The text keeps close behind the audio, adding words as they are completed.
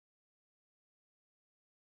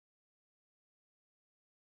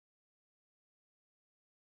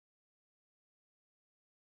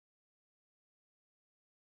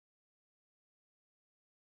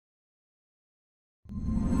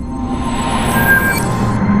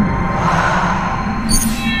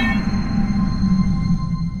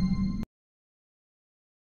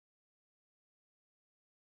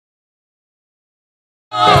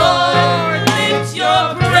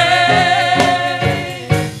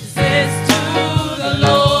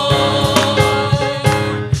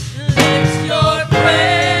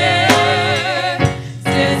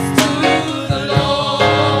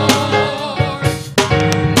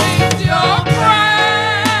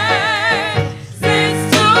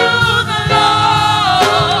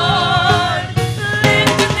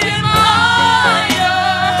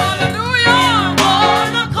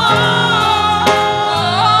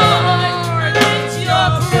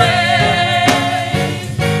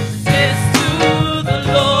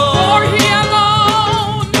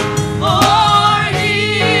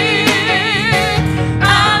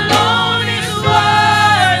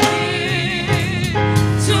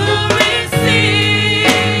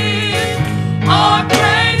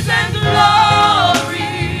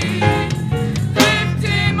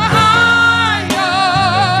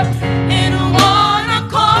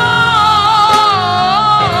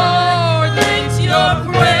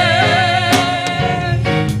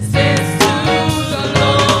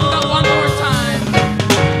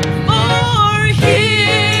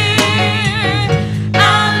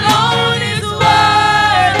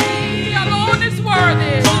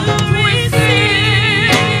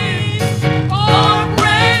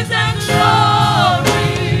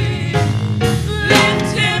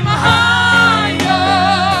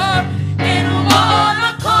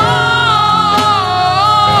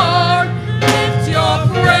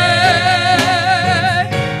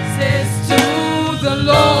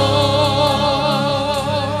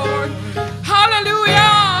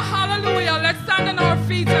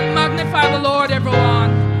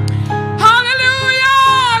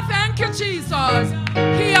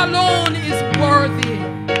worthy.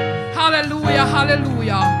 Hallelujah,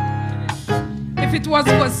 hallelujah. If it was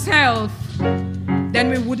for self, then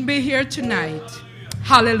we wouldn't be here tonight.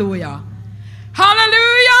 Hallelujah.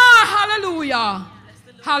 Hallelujah, hallelujah.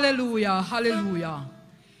 Hallelujah, hallelujah.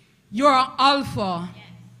 You are Alpha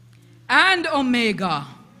and Omega.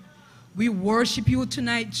 We worship you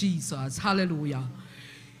tonight, Jesus. Hallelujah.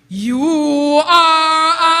 You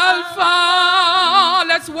are Alpha.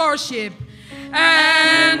 Let's worship.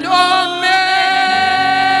 And Omega.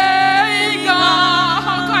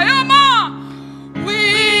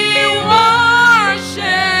 We worship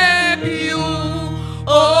you,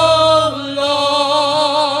 oh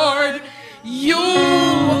Lord. You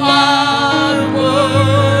are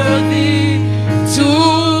worthy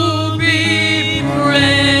to be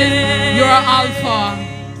praised. You are Alpha.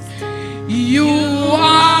 You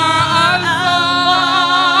are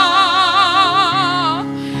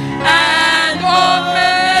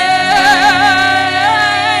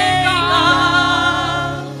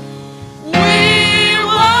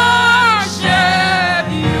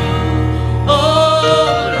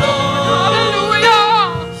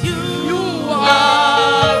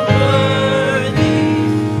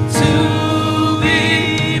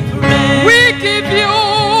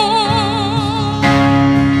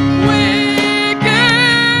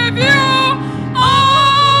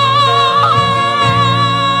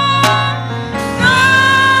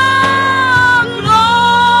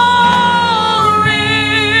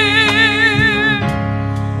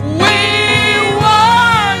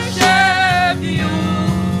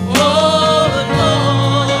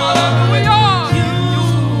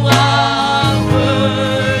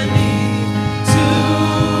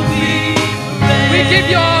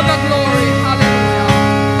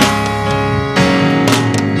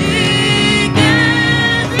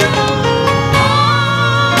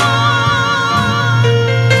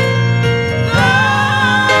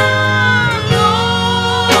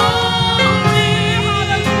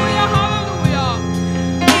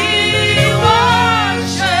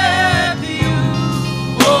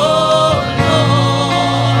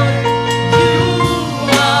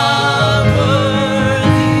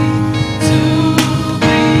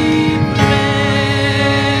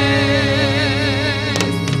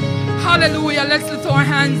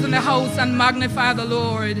and magnify the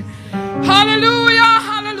Lord. Hallelujah,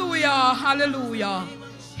 hallelujah, hallelujah.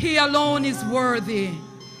 He alone is worthy.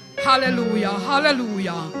 Hallelujah,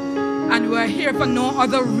 hallelujah. And we are here for no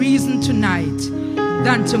other reason tonight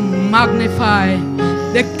than to magnify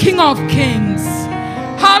the King of Kings.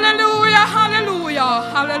 Hallelujah,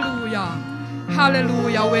 hallelujah, hallelujah,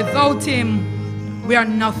 hallelujah. Without him, we are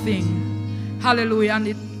nothing. Hallelujah.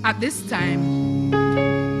 And at this time,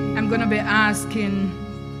 I'm going to be asking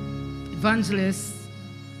Evangelist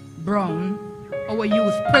Brown, our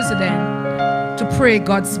youth president, to pray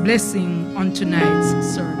God's blessing on tonight's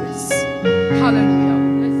service. Hallelujah.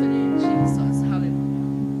 Bless the name of Jesus.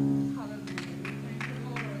 Hallelujah.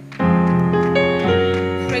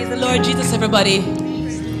 Hallelujah. Praise the Lord Jesus, everybody.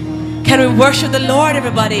 Can we worship the Lord,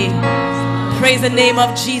 everybody? Praise the name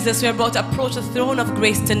of Jesus. We're about to approach the throne of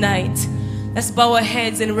grace tonight. Let's bow our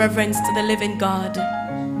heads in reverence to the living God.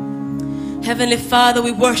 Heavenly Father,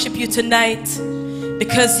 we worship you tonight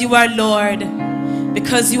because you are Lord,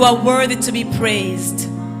 because you are worthy to be praised.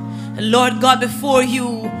 And Lord God, before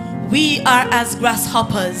you, we are as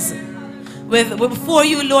grasshoppers. Before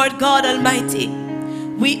you, Lord God Almighty,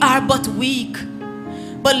 we are but weak.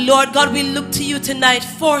 But Lord God, we look to you tonight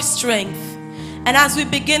for strength. And as we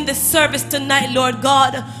begin this service tonight, Lord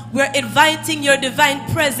God, we're inviting your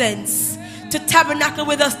divine presence to tabernacle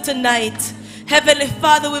with us tonight. Heavenly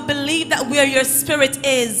Father, we believe that where your spirit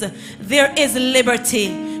is, there is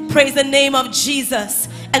liberty. Praise the name of Jesus.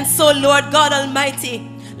 And so, Lord God Almighty,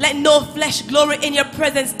 let no flesh glory in your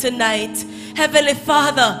presence tonight. Heavenly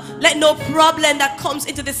Father, let no problem that comes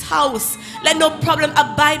into this house, let no problem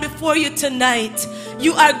abide before you tonight.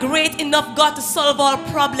 You are great enough, God, to solve all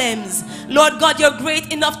problems. Lord God, you're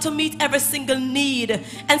great enough to meet every single need.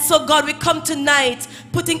 And so, God, we come tonight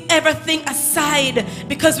putting everything aside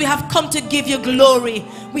because we have come to give you glory.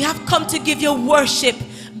 We have come to give you worship.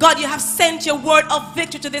 God, you have sent your word of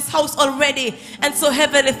victory to this house already. And so,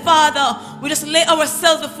 Heavenly Father, we just lay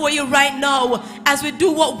ourselves before you right now as we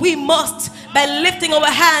do what we must by lifting our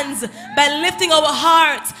hands, by lifting our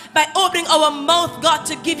hearts, by opening our mouth, God,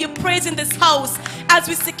 to give you praise in this house as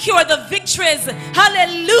we secure the victories.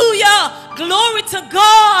 Hallelujah. Glory to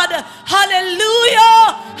God.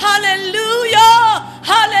 Hallelujah. Hallelujah.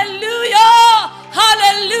 Hallelujah.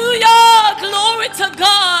 Hallelujah. Glory to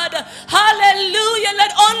God. Hallelujah.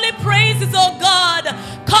 Let only praises, oh God,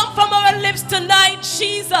 come from our lips tonight,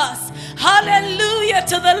 Jesus. Hallelujah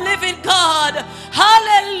to the living God.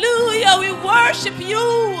 Hallelujah. We worship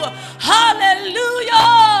you.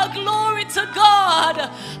 Hallelujah. Glory to God.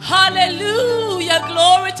 Hallelujah.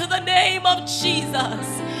 Glory to the name of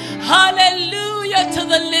Jesus. Hallelujah to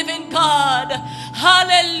the living God.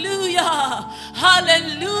 Hallelujah.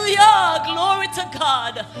 Hallelujah. Glory to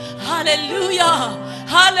God. Hallelujah.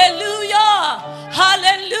 Hallelujah.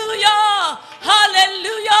 Hallelujah.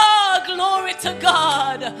 Hallelujah. Glory to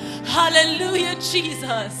God. Hallelujah,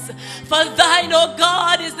 Jesus. For thine, O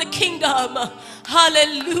God, is the kingdom.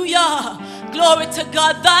 Hallelujah. Glory to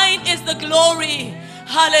God. Thine is the glory.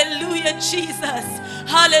 Hallelujah, Jesus.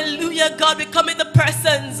 Hallelujah, God. We commit the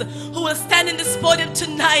persons who will stand in this podium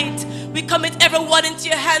tonight. We commit everyone into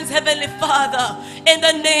your hands, Heavenly Father, in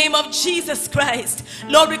the name of Jesus Christ.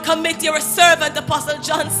 Lord, we commit your servant, Apostle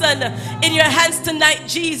Johnson, in your hands tonight,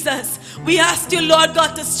 Jesus. We ask you, Lord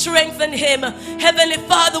God, to strengthen him. Heavenly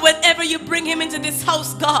Father, whenever you bring him into this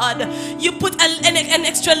house, God, you put an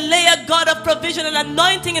extra layer, God, of provision and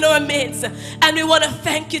anointing in our midst. And we want to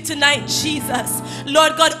thank you tonight, Jesus.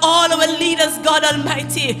 Lord God, all our leaders, God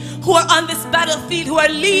Almighty, who are on this battlefield, who are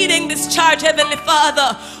leading this charge, Heavenly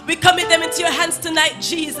Father, we commit them into your hands tonight,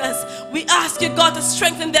 Jesus. We ask you, God, to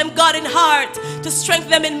strengthen them, God, in heart, to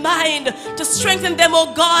strengthen them in mind, to strengthen them,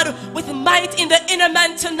 oh God, with might in the inner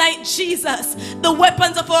man tonight, Jesus. The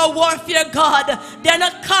weapons of our warfare, God, they are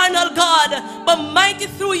not carnal, God, but mighty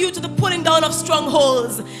through you to the pulling down of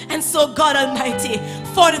strongholds. And so, God Almighty,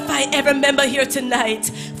 fortify every member here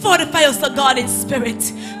tonight. Fortify us, oh God, in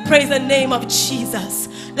spirit. Praise the name of Jesus.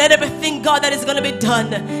 Let everything, God, that is going to be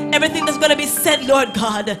done, everything that's going to be said, Lord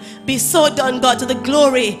God, be so done, God, to the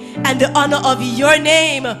glory and the honor of your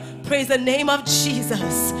name. Praise the name of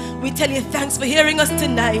Jesus. We tell you thanks for hearing us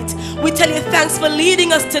tonight. We tell you thanks for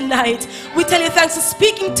leading us tonight. We tell you thanks for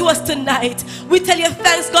speaking to us tonight. We tell you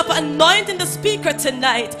thanks, God, for anointing the speaker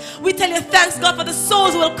tonight. We tell you thanks, God, for the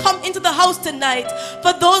souls who will come into the house tonight.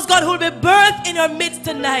 For those, God, who will be birthed in our midst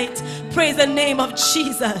tonight. Praise the name of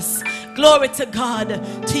Jesus. Glory to God.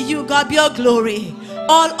 To you, God, be all glory,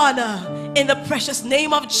 all honor, in the precious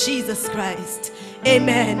name of Jesus Christ.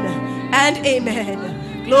 Amen and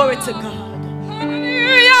amen. Glory to God.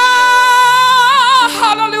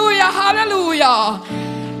 Hallelujah, hallelujah,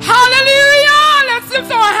 hallelujah. Let's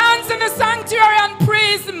lift our hands in the sanctuary and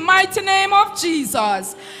praise the mighty name of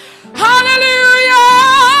Jesus. Hallelujah,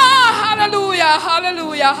 hallelujah,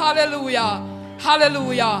 hallelujah, hallelujah,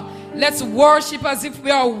 hallelujah. Let's worship as if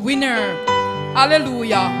we are winners.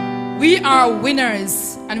 Hallelujah. We are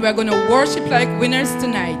winners, and we're going to worship like winners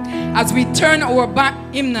tonight as we turn our back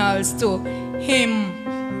hymnals to Him.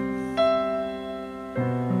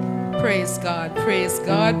 Praise God, praise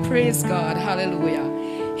God, praise God. Hallelujah.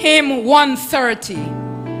 Hymn 130.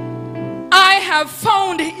 I have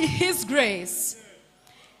found His grace.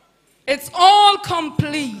 It's all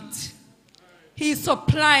complete. He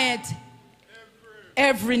supplied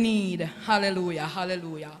every need. Hallelujah,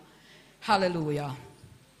 hallelujah, hallelujah,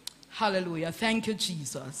 hallelujah. Thank you,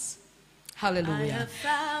 Jesus. Hallelujah. I have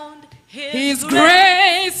found His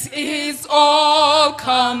grace is all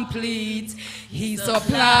complete. He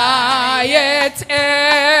supplieth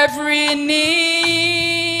every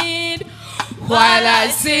need. While I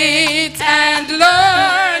sit and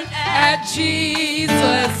learn at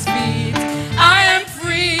Jesus' feet, I am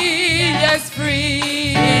free, yes,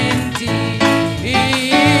 free indeed.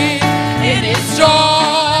 It is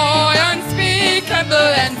joy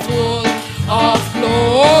unspeakable and full of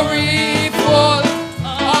glory, full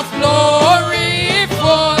of glory,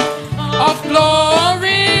 full of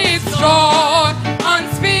glory. It's joy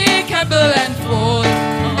unspeakable and full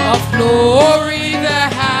of glory. The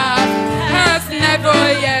half has never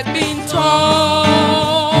yet been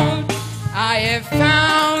told. I have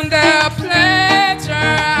found a pleasure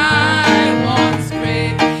I once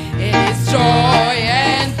craved. It is joy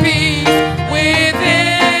and peace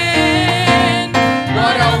within.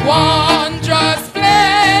 What a wondrous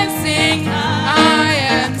blessing. I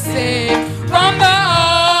am saved from the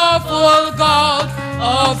awful gulf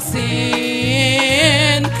of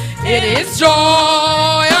sin. It is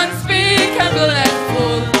joy unspeakable and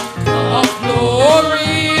full of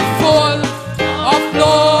glory, full of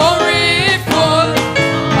glory, full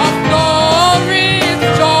of glory. It's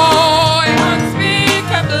joy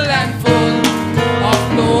unspeakable and full of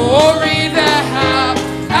glory. The half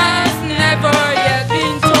has never yet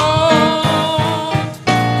been told.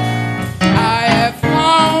 I have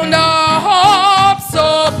found a hope so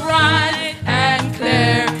bright and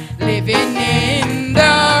clear, living in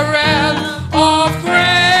the realm of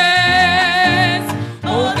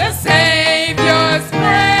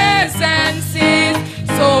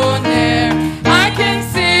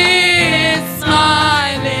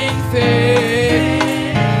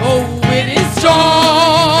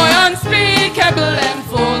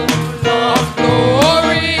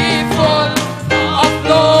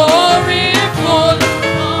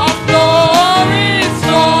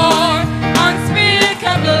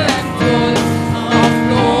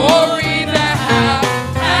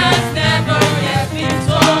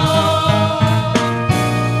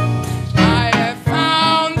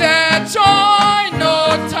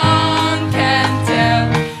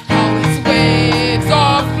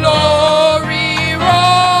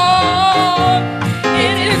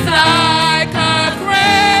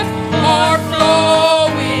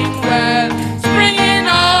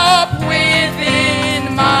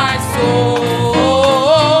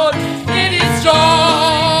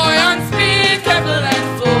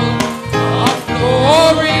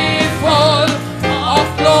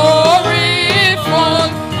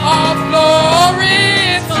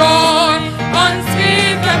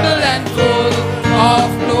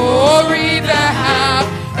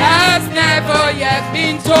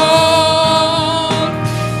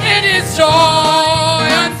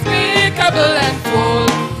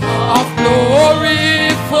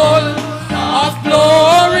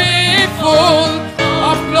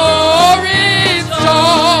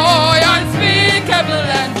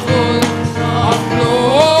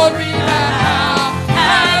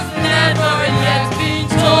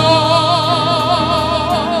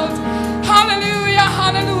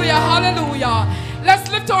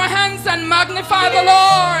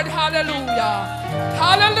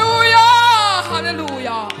Hallelujah.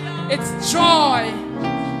 Hallelujah. It's joy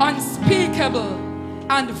unspeakable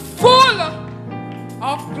and full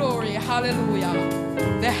of glory. Hallelujah.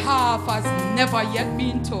 The half has never yet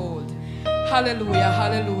been told. Hallelujah.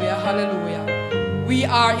 Hallelujah. Hallelujah. We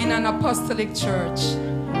are in an apostolic church.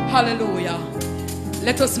 Hallelujah.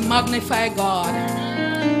 Let us magnify God.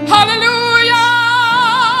 Hallelujah.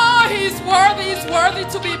 He's worthy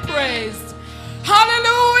to be praised.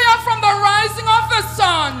 Hallelujah. From the rising of the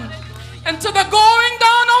sun and to the going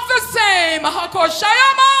down of the same.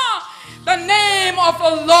 Hakoshayama. The name of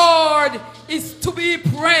the Lord is to be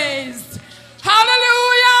praised.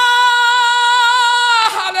 Hallelujah.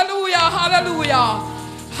 Hallelujah. Hallelujah.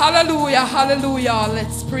 Hallelujah. Hallelujah.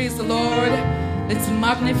 Let's praise the Lord. Let's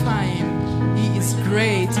magnify him. He is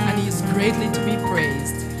great and he is greatly to be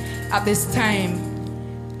praised. At this time,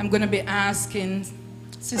 I'm going to be asking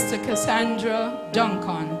Sister Cassandra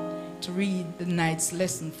Duncan to read the night's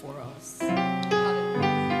lesson for us. Praise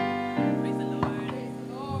the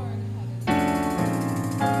Lord.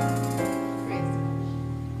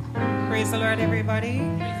 Praise the Lord, everybody.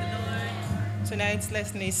 Praise the Lord. Tonight's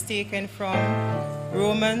lesson is taken from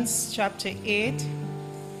Romans chapter 8,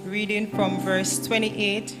 reading from verse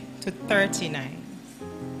 28 to 39.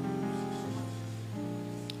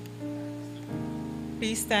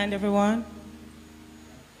 Please stand, everyone.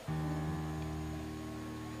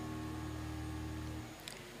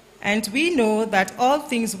 And we know that all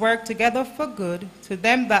things work together for good to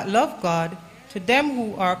them that love God, to them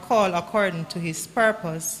who are called according to his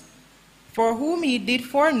purpose. For whom he did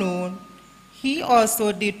foreknow, he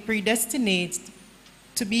also did predestinate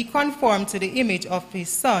to be conformed to the image of his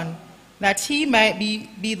Son, that he might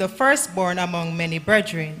be the firstborn among many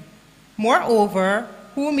brethren. Moreover,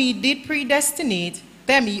 whom he did predestinate,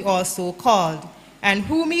 them he also called, and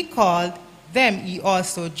whom he called, them he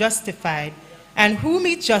also justified, and whom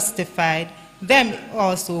he justified, them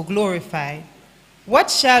also glorified. What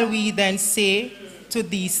shall we then say to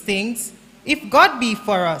these things? If God be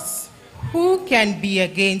for us, who can be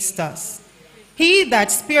against us? He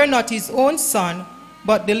that spared not his own Son,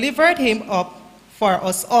 but delivered him up for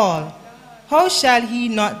us all, how shall he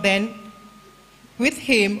not then with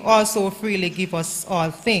him also freely give us all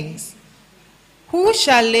things? Who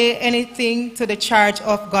shall lay anything to the charge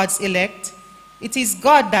of God's elect? It is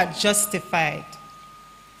God that justified.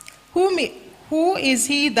 Who is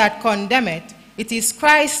he that condemneth? It is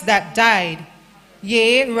Christ that died,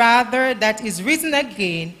 yea, rather that is risen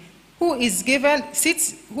again, who even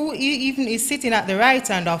is sitting at the right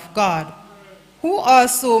hand of God, who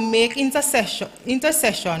also make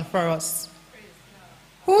intercession for us.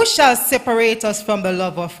 Who shall separate us from the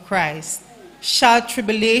love of Christ? Shall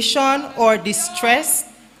tribulation or distress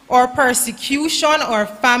or persecution or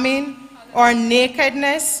famine or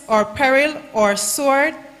nakedness or peril or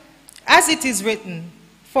sword? As it is written,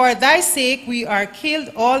 for thy sake we are killed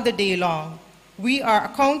all the day long. We are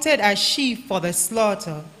accounted as sheep for the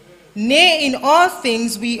slaughter. Nay, in all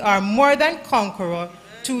things we are more than conquerors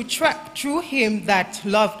through him that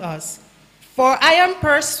loved us. For I am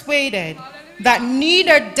persuaded that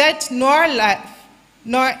neither death nor life,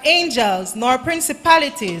 nor angels, nor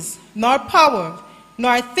principalities, nor power,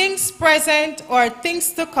 nor things present or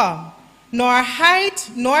things to come, nor height,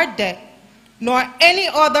 nor depth, nor any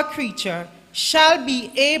other creature shall be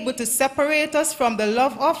able to separate us from the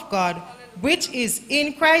love of God, which is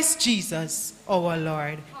in Christ Jesus, our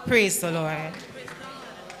Lord. Praise the Lord.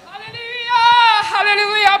 Hallelujah.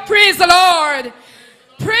 Hallelujah. Praise the Lord.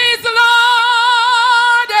 Praise the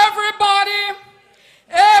Lord, everybody.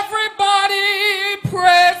 Everybody,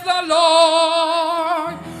 praise the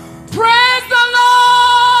Lord. Praise the Lord,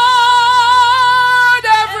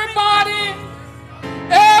 everybody.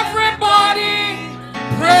 Everybody,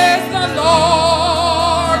 praise the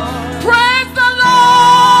Lord. Praise the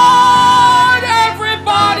Lord,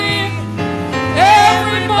 everybody.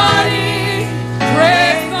 Everybody,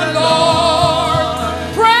 praise the Lord.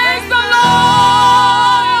 Praise the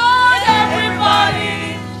Lord, everybody.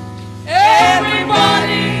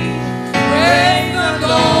 Everybody,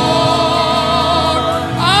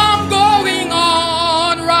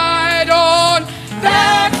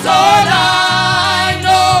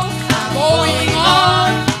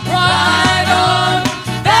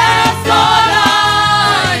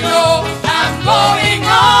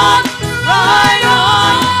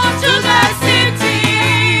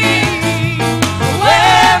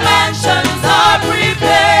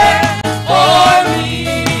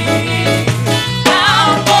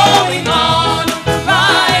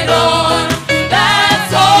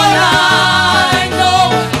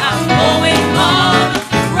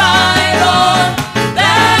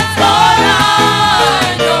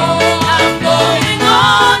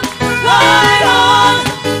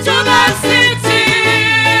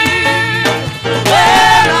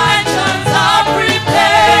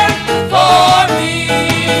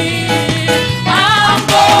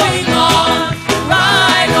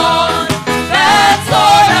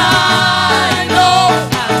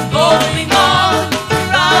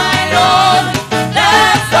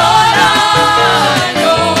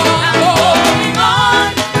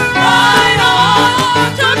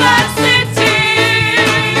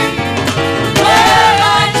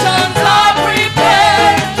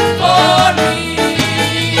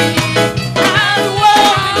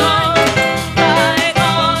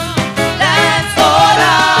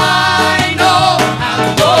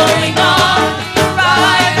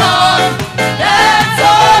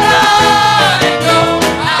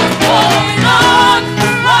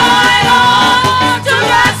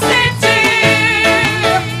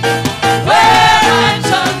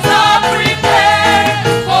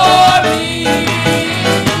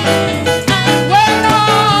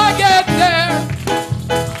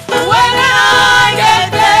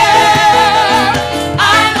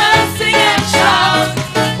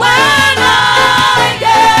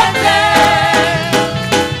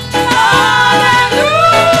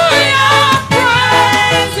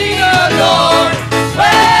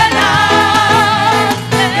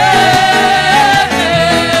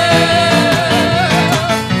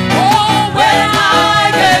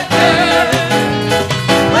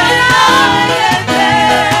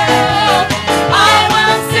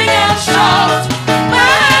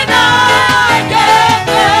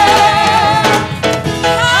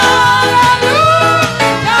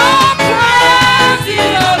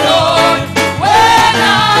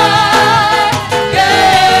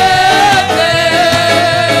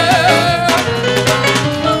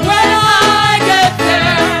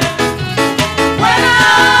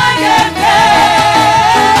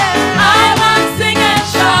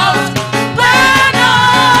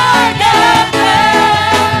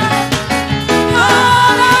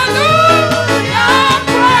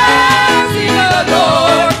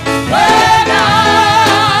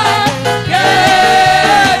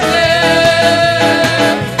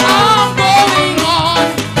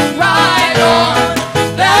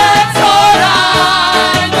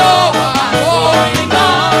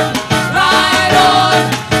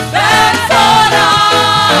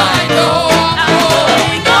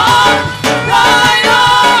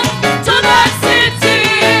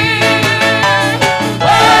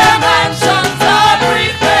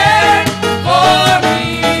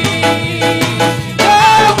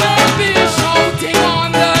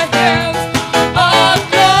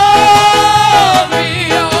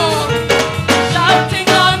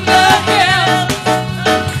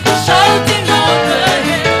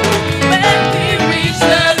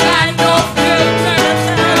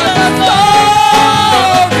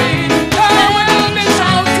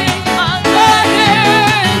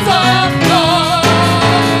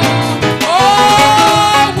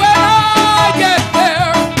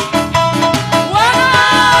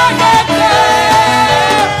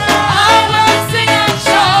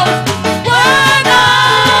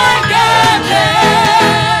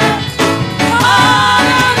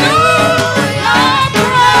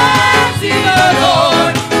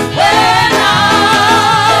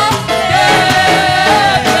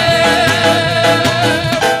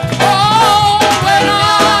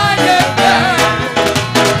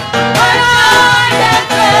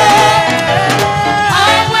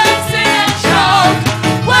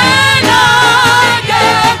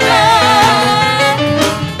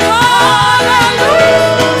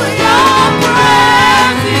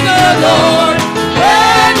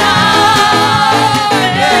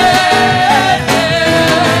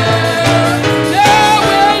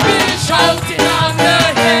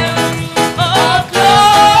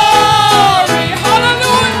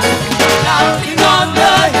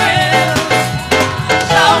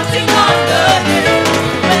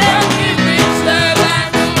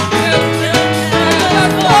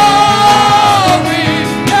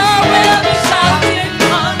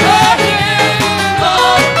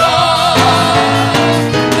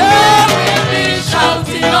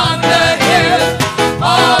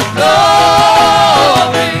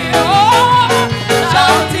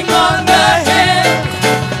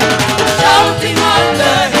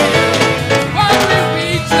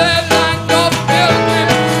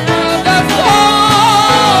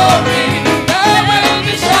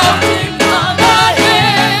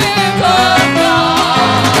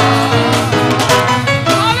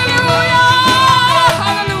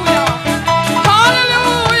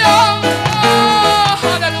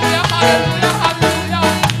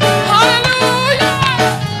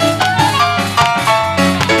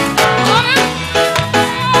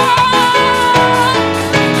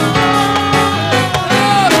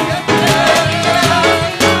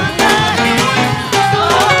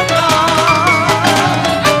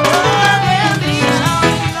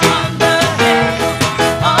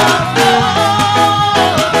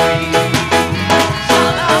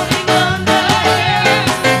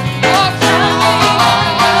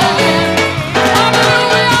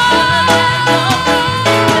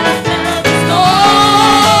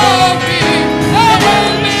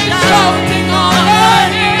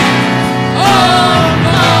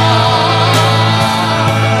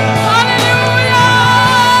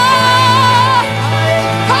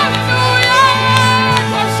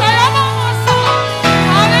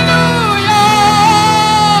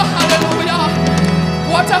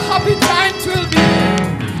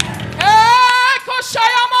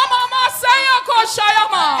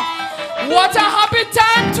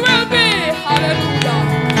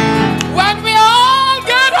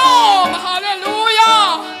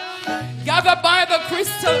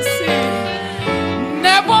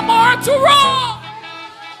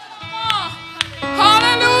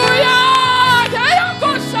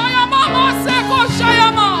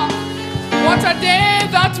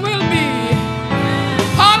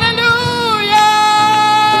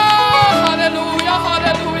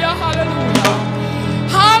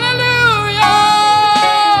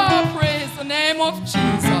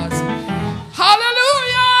 Jesus.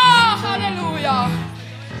 Hallelujah, hallelujah.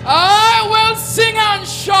 I will sing and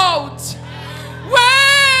shout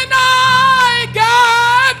when I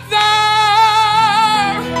get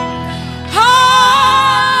there.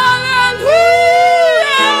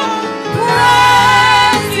 Hallelujah,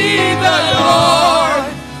 praise ye the Lord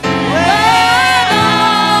when I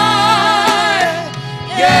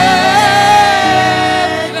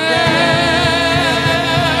get there.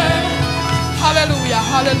 Hallelujah,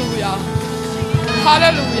 hallelujah,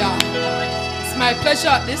 hallelujah. It's my pleasure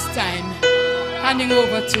at this time handing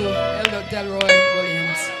over to Elder Delroy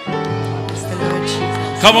Williams. It's the Lord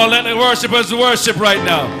Jesus. Come on, let the worshipers worship right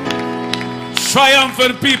now.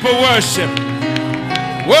 Triumphant people worship.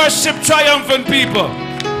 Worship triumphant people.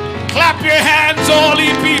 Clap your hands, all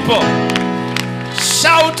ye people.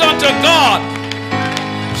 Shout unto God.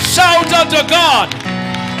 Shout unto God.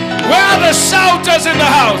 Where are the shouters in the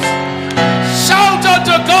house? Shout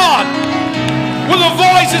unto God with the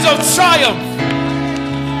voices of triumph.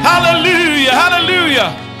 Hallelujah, hallelujah,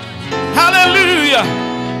 hallelujah.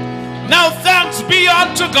 Now thanks be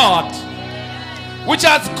unto God, which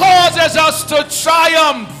has causes us to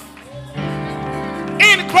triumph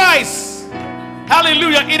in Christ.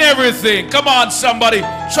 Hallelujah, in everything. Come on, somebody.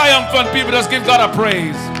 Triumphant people, just give God a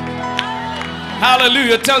praise.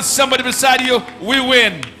 Hallelujah. Tell somebody beside you, we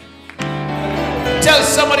win. Tell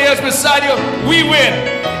somebody else beside you, we win.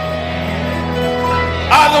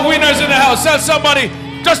 Are the winners in the house? Tell somebody,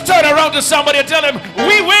 just turn around to somebody and tell them,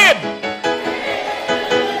 we win.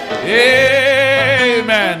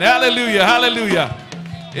 Amen. Hallelujah. Hallelujah.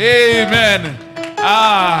 Amen.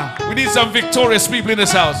 We need some victorious people in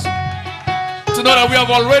this house to know that we have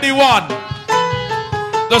already won.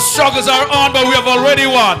 The struggles are on, but we have already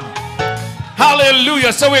won.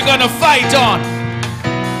 Hallelujah. So we're going to fight on.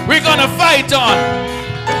 We're going to fight on.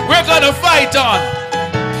 We're going to fight on.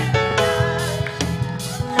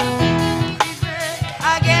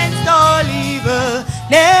 Against all evil,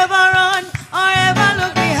 never run or ever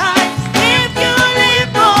look behind. If you live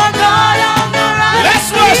for God on the right, let's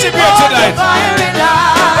worship here tonight. We're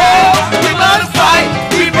gonna fight,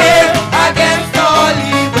 we brave against all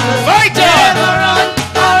evil. Fight on. Never run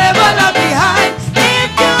or ever look behind. If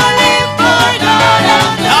you live for God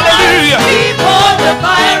on the Hallelujah. right, keep on the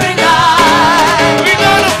firing line. We're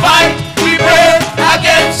gonna fight, we brave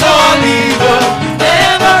against all evil.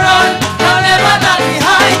 Never run or ever look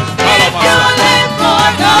behind. If you live for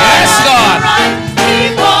God Yes, on God. the right,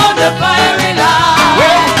 keep on the firing line.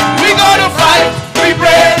 Well, we're going to fight. We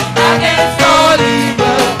brave against all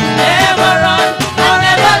evil. Never run or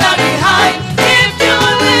never lag behind. If you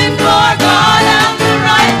live for God and the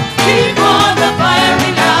right, keep on the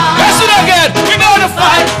firing line. Listen again. We're going to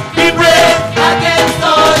fight. Be brave against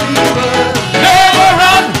all evil. Never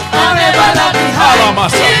run. Or never lag behind.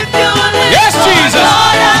 Alamasa. If you live Yes, for Jesus.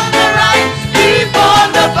 God and the right, keep on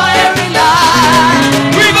the firing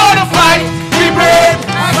line. We're going to fight. Be brave,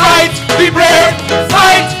 Fight. Be brave.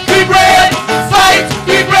 Fight. Be brave. Fight.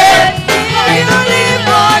 Be brave. if you live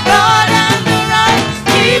for God and the right,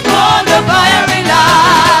 keep on the firing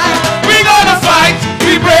line. We're going to fight.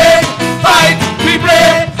 Be brave. Fight. Be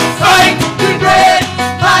brave. Fight. Be brave,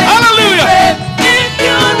 fight, Hallelujah. be brave. If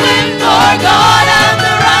you live for God and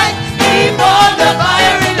the right, keep on the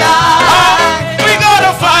firing line. We're going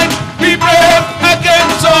to fight. Be brave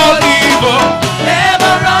against all evil.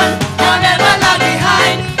 Never run or never lag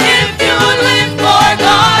behind. If you live for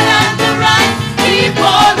God and the right, keep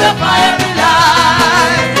on the firing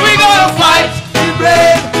line. We're going to fight. Be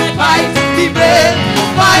brave, fight, be brave,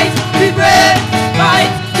 fight, be brave,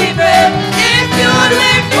 fight, be brave. If you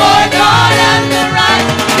live for God and the right,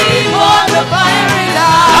 keep on the firing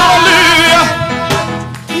line. Hallelujah.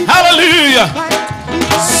 Hallelujah.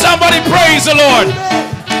 Somebody praise the Lord.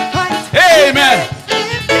 Amen.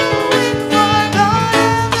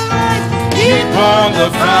 Keep on the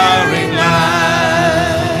firing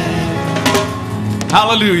line.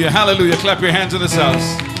 Hallelujah. Hallelujah. Clap your hands in this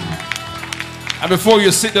house. And before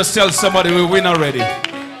you sit, just tell somebody we win already.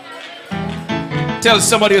 Tell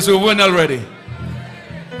somebody else we win already.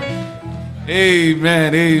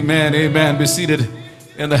 Amen. Amen. Amen. Be seated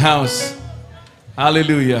in the house.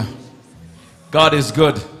 Hallelujah. God is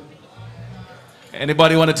good.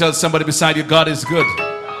 Anybody want to tell somebody beside you, God is good?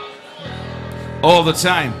 All the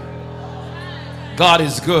time. God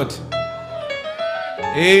is good.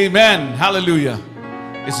 Amen. Hallelujah.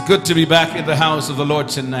 It's good to be back in the house of the Lord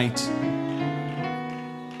tonight.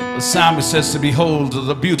 The psalmist says to behold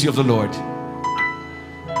the beauty of the Lord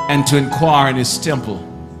and to inquire in his temple.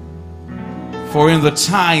 For in the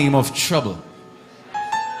time of trouble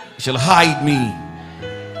he shall hide me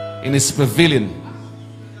in his pavilion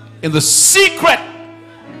In the secret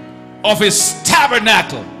of his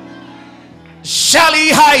tabernacle shall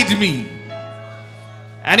he hide me,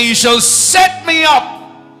 and he shall set me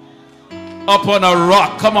up upon a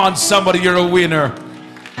rock. Come on, somebody, you're a winner.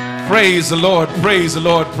 Praise the Lord, praise the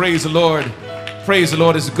Lord, praise the Lord, praise the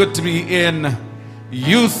Lord. It's good to be in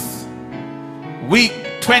Youth Week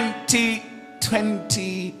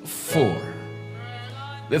 2024.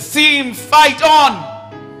 The theme, fight on,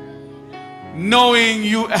 knowing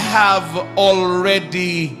you have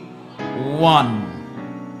already won.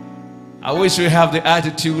 I wish we have the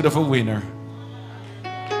attitude of a winner.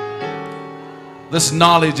 This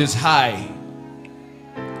knowledge is high.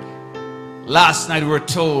 Last night we were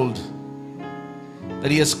told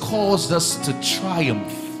that he has caused us to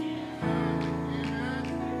triumph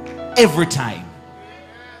every time.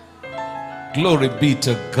 Glory be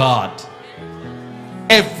to God.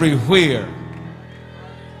 Everywhere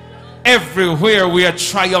we are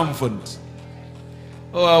triumphant.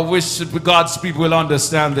 Oh, I wish that God's people will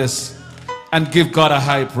understand this and give God a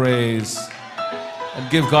high praise. And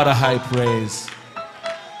give God a high praise.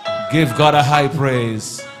 Give God a high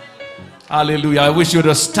praise. Hallelujah. I wish you would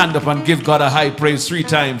just stand up and give God a high praise 3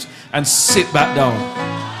 times and sit back down.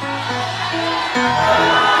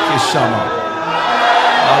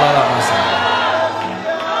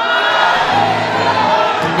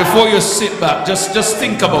 Before you sit back, just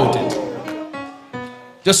think about it.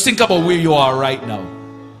 Just think about where you are right now.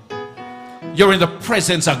 You're in the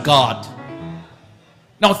presence of God.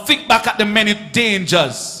 Now think back at the many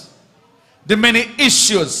dangers, the many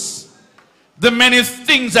issues, the many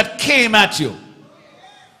things that came at you.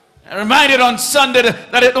 I reminded on Sunday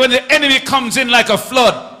that when the enemy comes in like a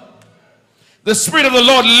flood, the Spirit of the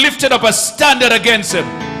Lord lifted up a standard against him.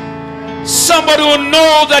 Somebody will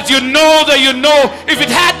know that you know that you know, if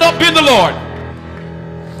it had not been the Lord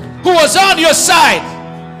who was on your side,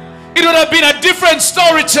 it would have been a different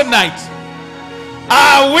story tonight.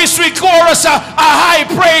 I wish we chorus a high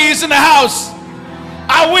praise in the house.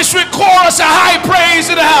 I wish we chorus a high praise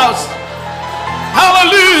in the house.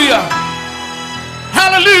 Hallelujah.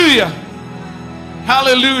 Hallelujah.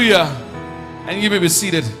 Hallelujah. And you may be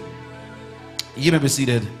seated. You may be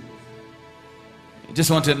seated. I just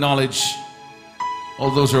want to acknowledge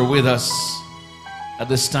all those who are with us at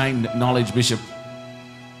this time. Acknowledge Bishop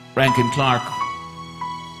Rankin Clark,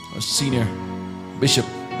 our senior Bishop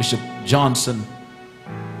Johnson.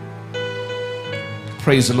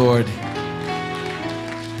 Praise the Lord.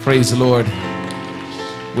 Praise the Lord.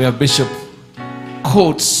 We have Bishop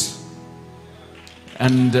Coates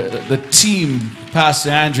and the team, Pastor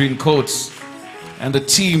Andrew and Coates, and the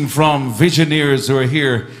team from Visioneers who are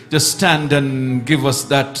here. Just stand and give us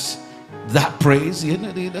that praise. You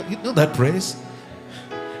know that praise?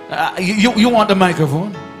 You want the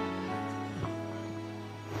microphone?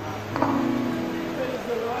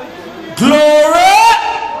 Glory!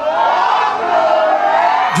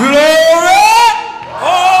 Glory!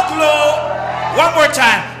 Oh, glory! One more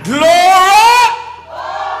time. Glory!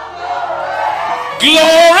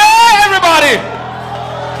 Glory, everybody!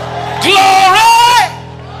 Glory!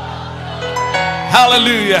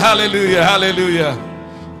 Hallelujah, hallelujah, hallelujah.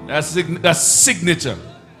 That's signature.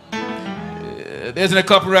 There isn't a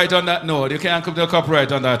copyright on that. No, you can't come to a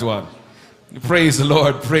copyright on that one. Praise the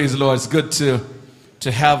Lord, praise the Lord. It's good to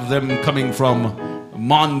have them coming from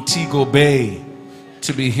Montego Bay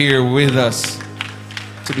to be here with us.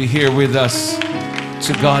 To be here with us.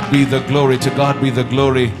 To God be the glory, to God be the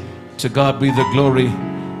glory, to God be the glory.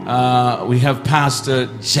 We have Pastor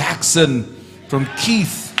Jackson from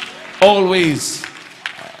Keith, always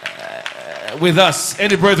with us.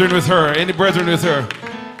 Any brethren with her? Any brethren with her?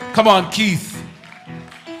 Come on, Keith.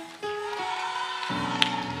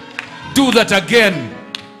 Do that again.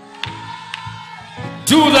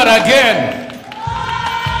 Do that again.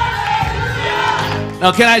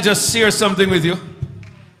 Now, can I just share something with you?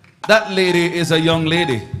 That lady is a young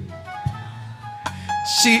lady.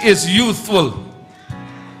 She is youthful.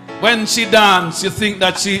 When she dances, you think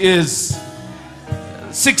that she is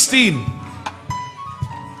 16.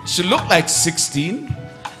 She look like 16.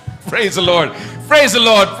 Praise the Lord. Praise the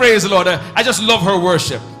Lord. Praise the Lord. I just love her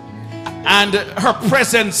worship. And her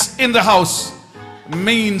presence in the house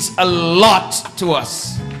means a lot to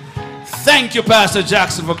us. Thank you, Pastor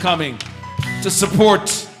Jackson, for coming to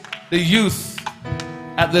support the youth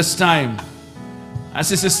at this time. I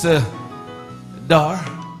see Sister Dar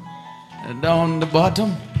down the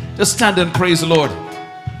bottom. Just stand and praise the Lord.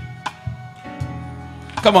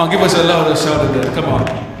 Come on, give us a louder shout of that. Come on.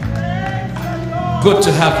 Good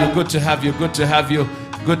to have you, good to have you, good to have you,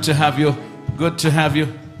 good to have you, good to have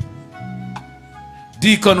you.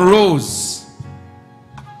 Deacon Rose.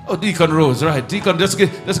 Oh, Deacon Rose, right. Deacon, just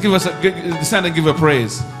give us stand and give a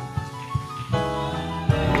praise. Do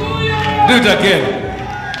it again.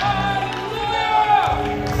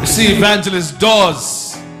 You see Evangelist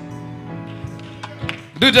Dawes.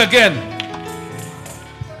 Do it again.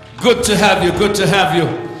 Good to have you, good to have you,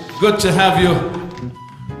 good to have you.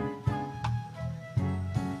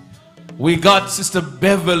 We got Sister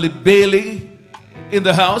Beverly Bailey in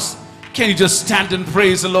the house. Can you just stand and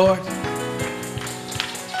praise the Lord?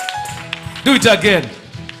 Do it again.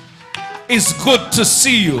 It's good to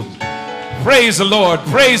see you. Praise the Lord,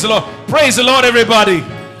 praise the Lord, praise the Lord, everybody.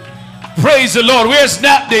 Praise the Lord. Where's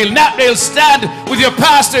Napdale? Napdale, stand with your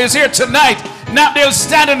pastor is here tonight. Napdale,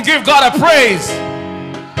 stand and give God a praise.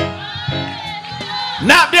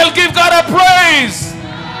 Napdale, give God a praise.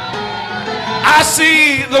 I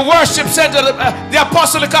see the worship center, the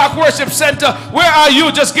Apostolic Ark Worship Center. Where are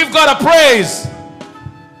you? Just give God a praise.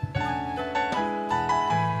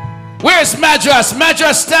 Where's Madras?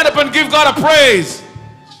 Madras, stand up and give God a praise.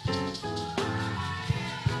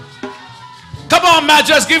 Come on,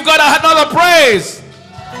 Madras, give God another praise.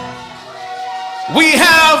 We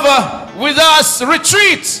have with us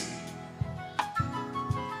Retreat.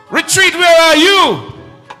 Retreat, where are you?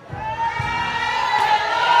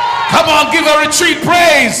 Come on, give a Retreat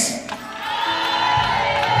praise.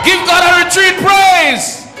 Give God a Retreat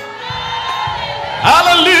praise.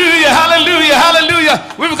 Hallelujah, hallelujah, hallelujah.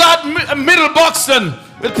 We've got Middle Buxton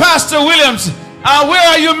with Pastor Williams. Where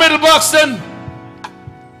are you, Middle Buxton?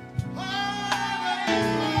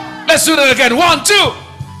 Let's do that again. 1, 2.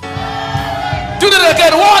 Do that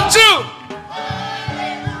again. 1,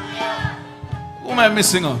 2. Who am I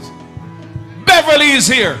missing out? Beverly is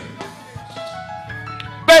here.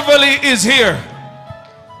 Beverly is here.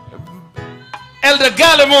 Elder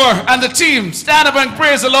Gallimore and the team, stand up and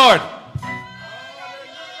praise the Lord.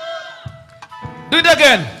 Do it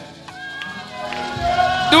again.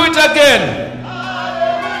 Do it again.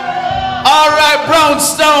 All right,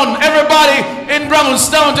 Brownstown. Everybody in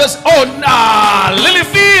Brownstown just,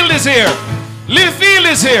 Lilyfield is here. Lilyfield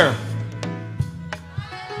is here.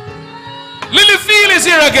 Lilyfield is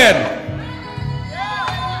here again.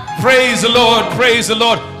 Praise the Lord, praise the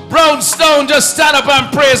Lord. Brownstown, just stand up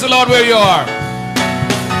and praise the Lord where you are.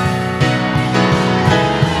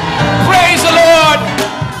 Praise the Lord.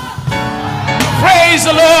 Praise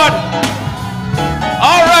the Lord.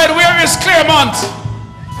 All right, where is Claremont?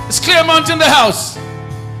 Is Claremont in the house?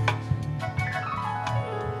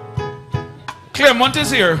 Claremont is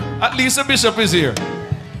here. At least the bishop is here.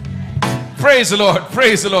 Praise the Lord,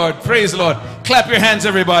 praise the Lord, praise the Lord. Clap your hands,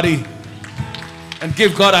 everybody, and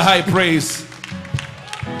give God a high praise.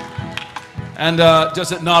 And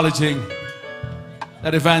just acknowledging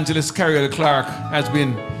that Evangelist Carrier Clark has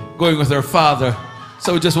been going with her father.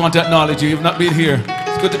 So we just want to acknowledge you. You've not been here.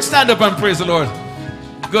 It's good to stand up and praise the Lord.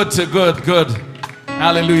 Good.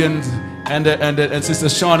 Hallelujah. And Sister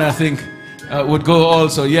Shauna, I think, would go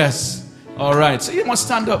also. Yes. All right. So you must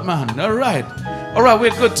stand up, man. All right. All right. We're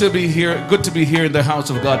good to be here. Good to be here in the house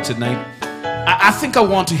of God tonight. I think I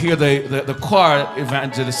want to hear the choir,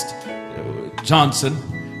 Evangelist Johnson.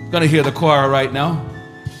 We're going to hear the choir right now.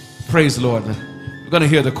 Praise the Lord. We're going to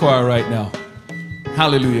hear the choir right now.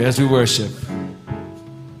 Hallelujah, as we worship.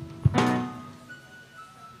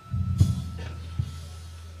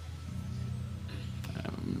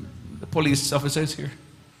 The police officer is here.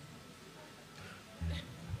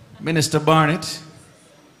 Minister Barnett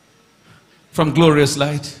from Glorious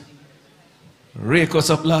Light. Rake us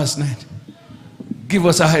up last night. Give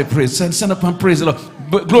us a high praise. Stand up and praise the Lord.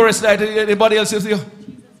 But Glorious Light, anybody else with you?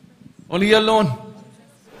 Only you alone?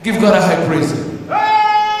 Give God a high praise. Hallelujah!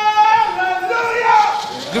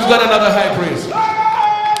 Give God another high praise.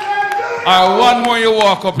 All right, one more you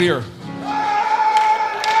walk up here.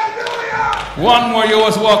 One more you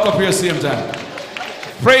always walk up here same time.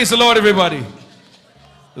 Praise the Lord, everybody.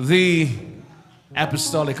 The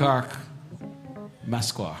Apostolic Ark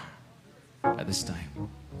Masquer at this time.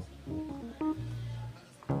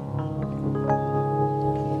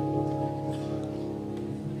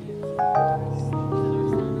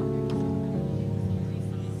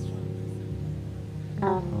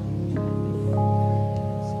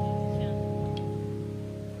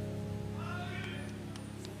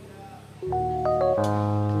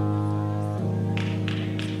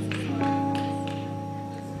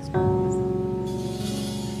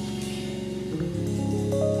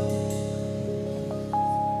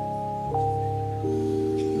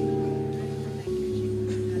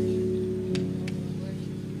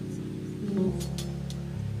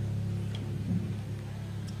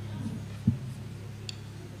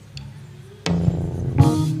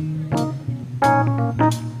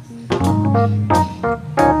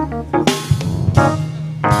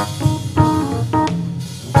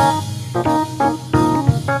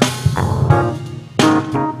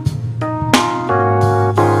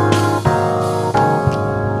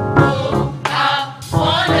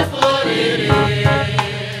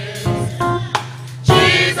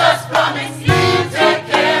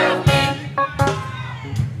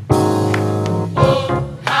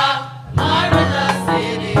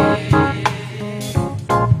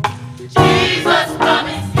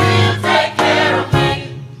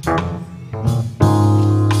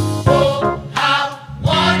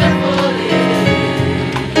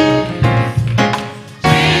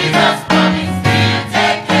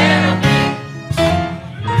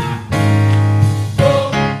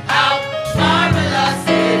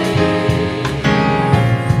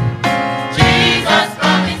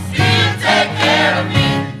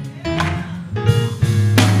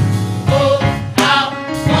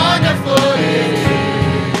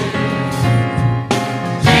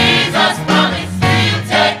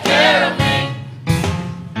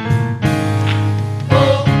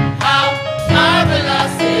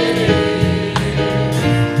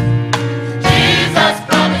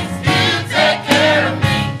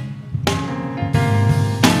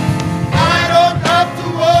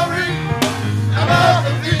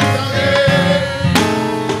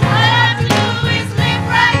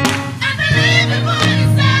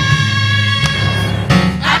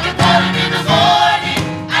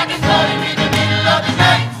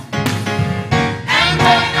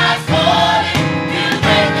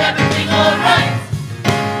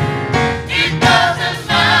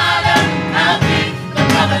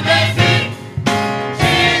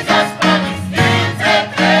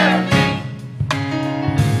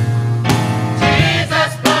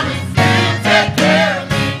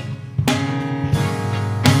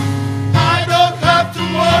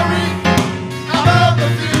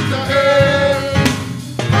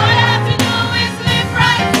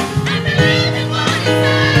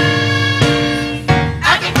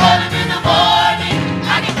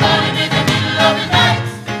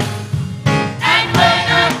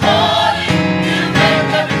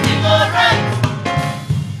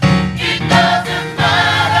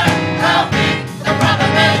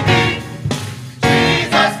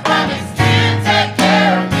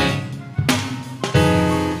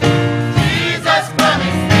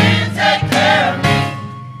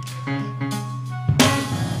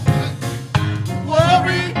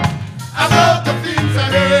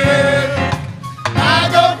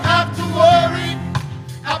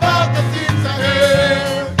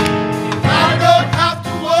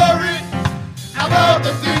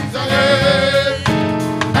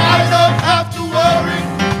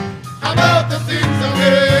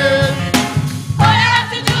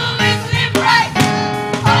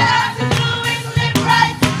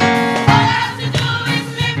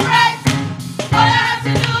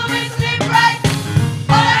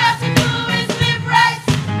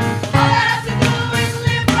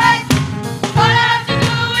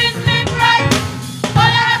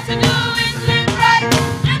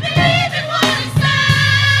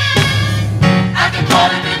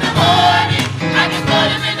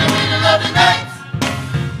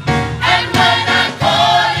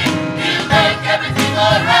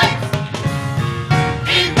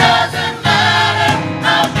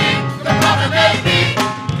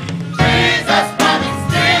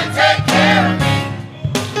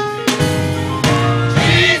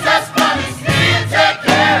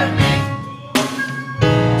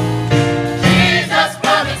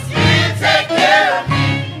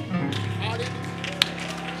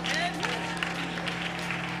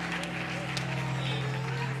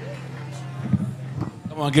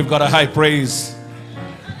 Come on, give God a high praise.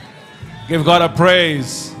 Give God a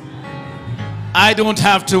praise. I don't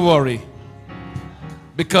have to worry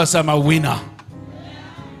because I'm a winner.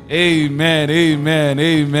 Amen, amen,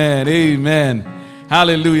 amen, amen.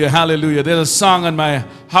 Hallelujah, hallelujah. There's a song on my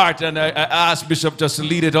heart, and I asked Bishop just to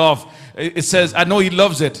lead it off. It says, I know he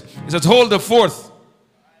loves it. It says, hold the fort,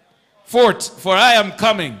 for I am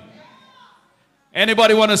coming.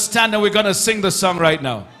 Anybody want to stand, and we're going to sing the song right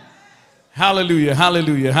now. Hallelujah,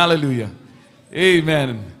 hallelujah, hallelujah.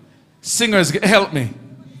 Amen. Singers, help me.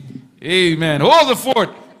 Amen. Hold the fort,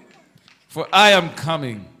 for I am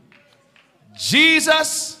coming.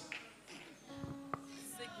 Jesus.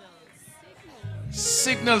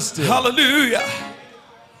 Signal still. Hallelujah.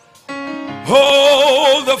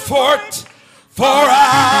 Hold the fort, for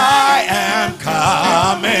I am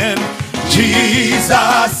coming.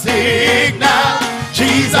 Jesus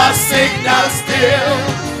signal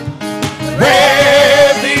still.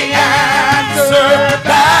 With the answer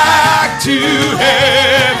back to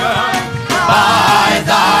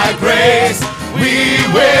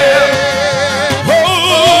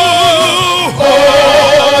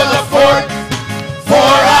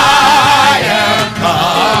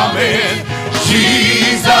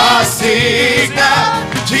signal,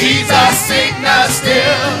 Jesus signal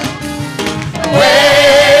still.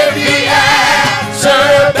 Wave the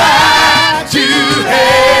answer back to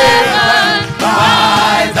heaven.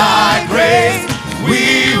 By thy grace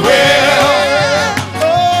we will.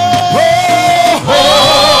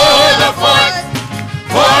 Hold the fort,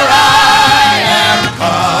 for I am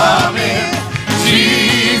coming.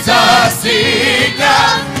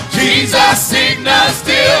 Jesus signal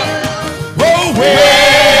still. Oh,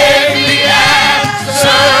 wave the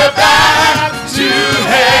answer back to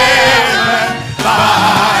heaven.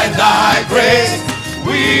 By thy grace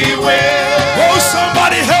we will. Oh,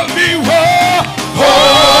 somebody help me.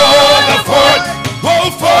 Hold the fort. Oh,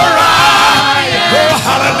 for I am. Oh,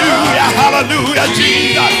 hallelujah, hallelujah,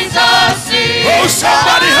 Jesus. Oh,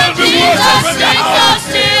 somebody help me worship in the house.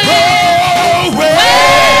 Oh,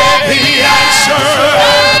 wave the answer.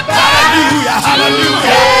 Hallelujah,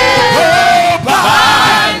 hallelujah. Oh,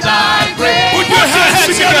 by thy grace. Put your hands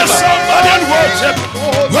together, somebody, and worship.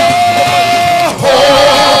 Oh,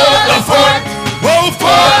 hold the fort. Oh,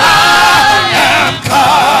 for I am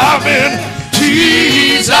coming.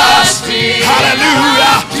 Jesus,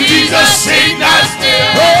 hallelujah. Jesus, sing us.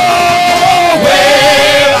 Oh,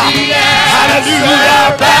 well,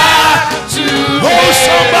 hallelujah. Back to. Oh,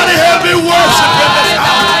 somebody help me worship in the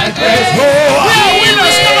house. Oh,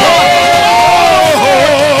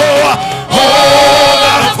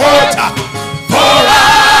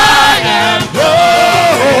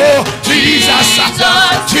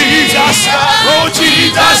 oh,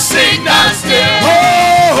 Jesus, sing that still.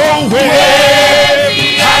 Oh,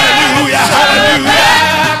 wave. Hallelujah, hallelujah.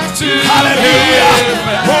 Hallelujah.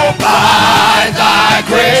 Oh, by thy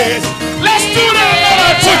grace. Let's do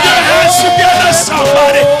that. Put your hands together,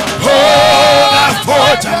 somebody. Hold that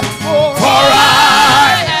fort. For I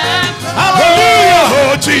am. Hallelujah.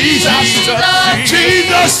 Oh, Jesus.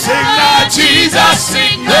 Jesus, sing that. Jesus,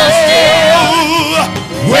 sing that still.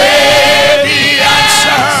 Wave the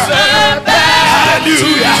answer.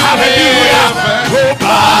 Hallelujah, hallelujah. Oh,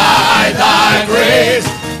 by thy grace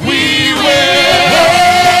we will.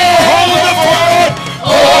 Hold the fort,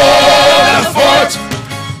 hold the fort,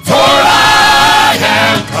 for I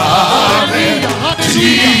am coming.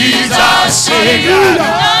 Jesus, sing.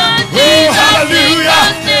 Oh, hallelujah.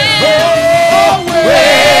 Oh,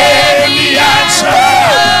 wave the answer.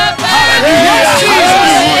 Hallelujah,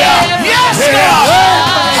 hallelujah. Yes, God.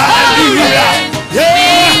 Hallelujah.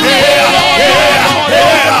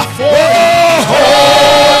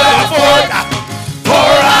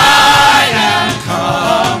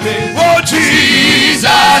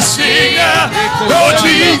 Oh,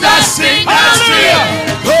 Jesus, sing that still.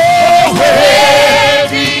 Oh, wave,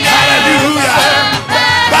 hallelujah,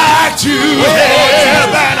 back to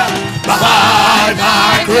heaven. By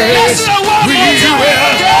thy grace we will.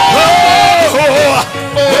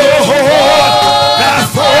 That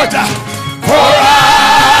fort, for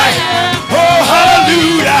I. Oh,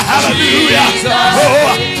 hallelujah, hallelujah.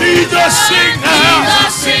 Oh, Jesus, sing now.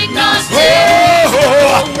 Oh,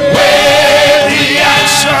 wave the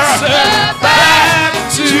answer back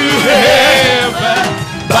to heaven.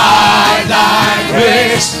 By thy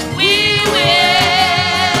grace we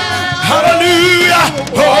will. Hallelujah.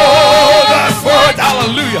 Oh, the fort.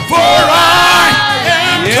 Hallelujah. For I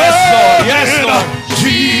am. Yes, Lord. Yes, Lord.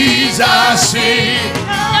 Jesus, sing.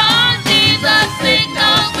 Jesus, sing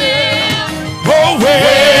now. Oh,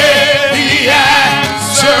 wave the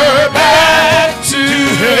answer back to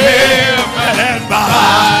heaven. And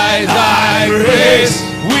by thy grace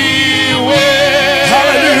we will.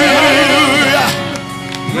 Hallelujah.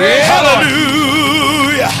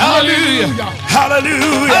 Hallelujah. Hallelujah.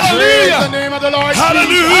 Hallelujah. Hallelujah. The name of the Lord.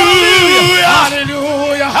 Hallelujah.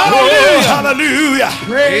 Hallelujah. Hallelujah. Hallelujah.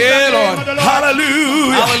 Praise the Lord. name of the Lord.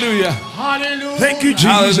 Hallelujah. Hallelujah. Hallelujah. Thank you,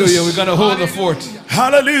 Jesus. Hallelujah. We're going to hold the fort.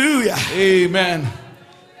 Hallelujah. Amen.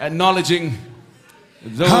 Acknowledging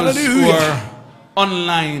those Hallelujah. who are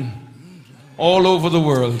online all over the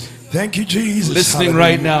world, Thank you, Jesus. listening Hallelujah.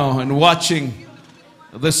 right now and watching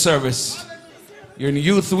this service. You're in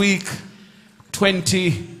Youth Week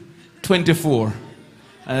 2024.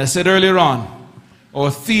 And I said earlier on, our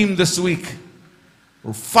theme this week,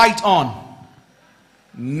 will fight on,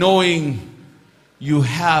 knowing you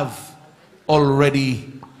have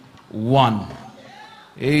already won.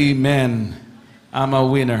 Amen. I'm a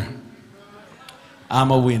winner.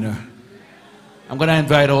 I'm a winner. I'm going to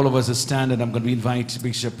invite all of us to stand, and I'm going to invite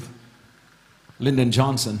Bishop Lyndon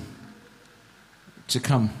Johnson to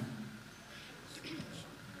come.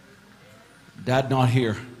 Dad not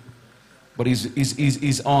here, but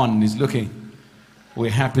he's on, he's looking.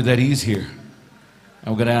 We're happy that he's here.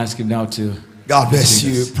 I'm going to ask him now to God bless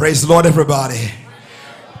you. Praise the Lord, everybody.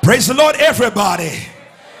 Praise the Lord, everybody.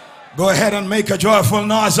 Go ahead and make a joyful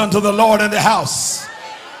noise unto the Lord in the house.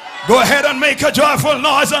 Go ahead and make a joyful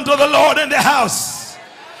noise unto the Lord in the house.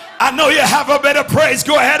 I know you have a better praise.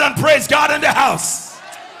 Go ahead and praise God in the house.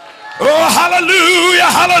 Oh, hallelujah,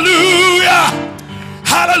 hallelujah,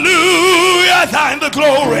 hallelujah. Thine the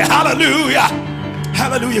glory, hallelujah,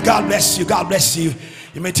 hallelujah. God bless you, God bless you.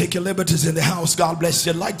 You may take your liberties in the house. God bless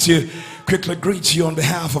you. I'd like to quickly greet you on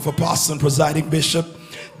behalf of Apostle and Presiding Bishop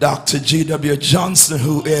Dr. G.W. Johnson,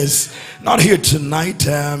 who is not here tonight.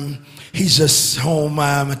 He's just home.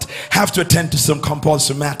 Have to attend to some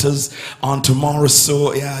compulsory matters on tomorrow.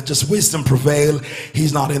 So yeah, just wisdom prevail.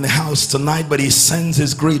 He's not in the house tonight, but he sends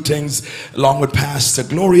his greetings along with Pastor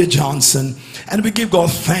Gloria Johnson. And we give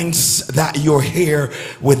God thanks that you're here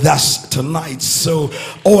with us tonight. So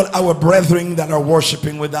all our brethren that are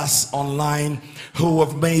worshiping with us online, who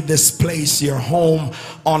have made this place your home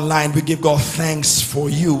online, we give God thanks for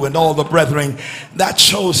you, and all the brethren that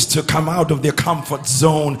chose to come out of their comfort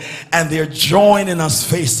zone and they're joining us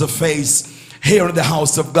face to face here in the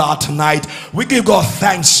house of God tonight. We give God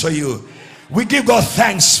thanks for you. We give God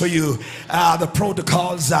thanks for you. The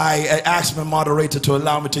protocols, I asked my moderator to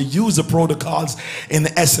allow me to use the protocols in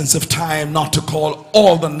the essence of time, not to call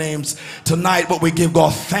all the names tonight, but we give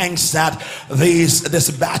God thanks that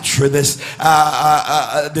this battery, this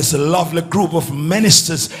lovely group of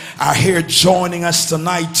ministers are here joining us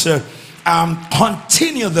tonight to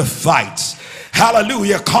continue the fight.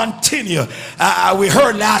 Hallelujah, continue. We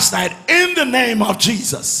heard last night, in the name of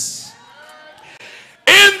Jesus.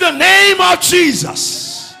 In the name of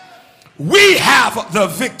Jesus, we have the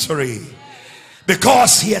victory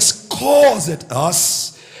because he has caused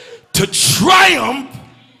us to triumph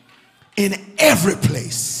in every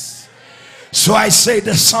place. So I say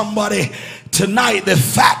to somebody tonight, the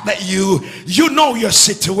fact that you know your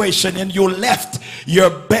situation and you left your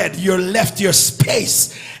bed, you left your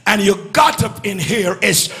space, and you got up in here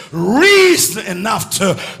is reason enough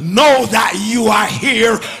to know that you are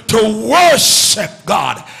here to worship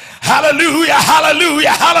God. Hallelujah, hallelujah,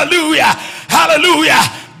 hallelujah, hallelujah.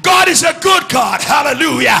 God is a good God.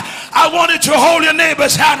 Hallelujah. I want you to hold your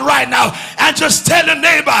neighbor's hand right now and just tell the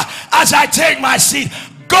neighbor, as I take my seat,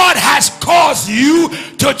 God has caused you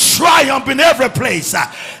to triumph in every place.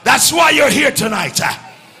 That's why you're here tonight.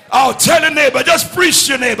 Oh, tell the neighbor, just preach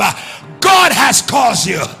to your neighbor, God has caused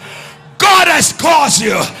you. God has caused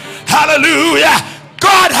you. Hallelujah.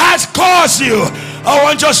 God has caused you. Oh,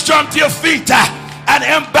 and just jump to your feet and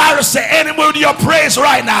embarrass the enemy with your praise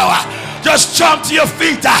right now. Just jump to your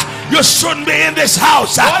feet. You shouldn't be in this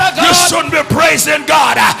house. You shouldn't be praising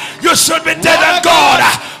God. You should be dead and God.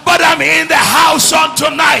 But I'm in the house on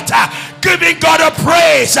tonight, giving God a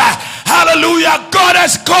praise. Hallelujah. God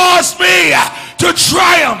has caused me to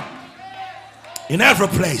triumph in every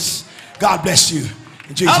place. God bless you.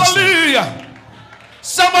 In Jesus' Hallelujah. name.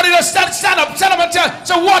 Somebody just stand up and tell.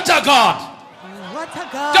 So what a God. What a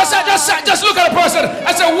God. Just look at a person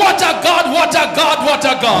and say, what a God, what a God, what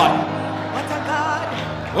a God. What a God.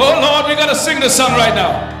 Oh Lord, we gotta sing this song right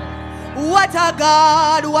now. What a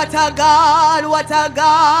God, what a God, what a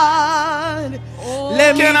God.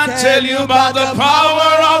 Let me Can I tell you about the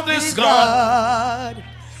power of this God?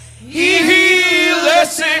 He healed the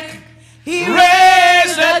sick, He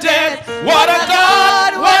raised the dead. What a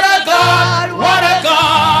God, what a God, what a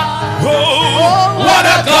God. Oh, what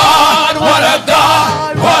a God, what a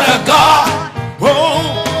God, what a God.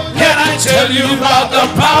 Oh, can I tell you about the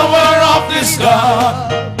power of this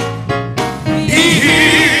God? He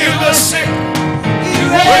healed the sick, He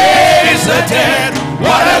raised the dead.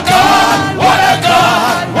 What a God, what a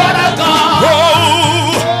God, what a God.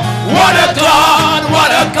 Oh, what a God, what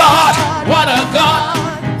a God, what a God.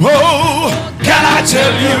 Oh, can I tell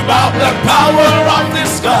you about the power of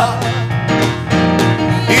this God?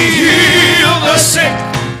 He healed the sick,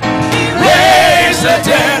 He raised the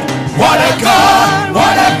dead. What a God,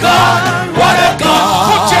 what a God, what a God.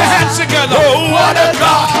 Put your hands together. Oh, what a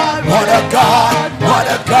God, what a God, what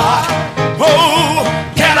a God. Oh,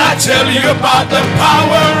 can I tell you about the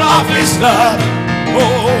power of His love?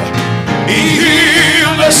 Oh, He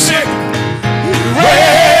healed the sick, He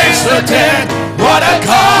raised the dead. What a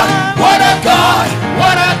God, what a God,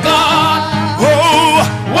 what a God. Oh,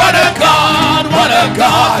 what a God, what a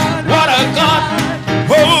God, what a God.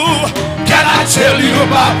 Oh, can I tell you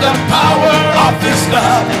about the power of His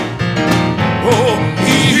love? Oh,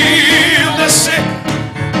 He healed the sick,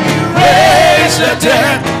 He raised the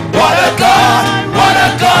dead. What a God, what a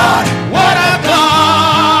God, what a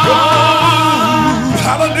God. Oh,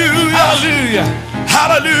 hallelujah, hallelujah,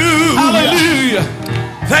 hallelujah, hallelujah.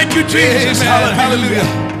 Thank you, Jesus. Amen. Hallelujah.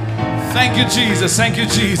 Thank you, Jesus. Thank you,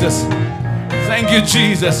 Jesus. Thank you,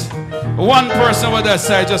 Jesus. One person over that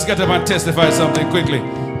side, just get up and testify something quickly.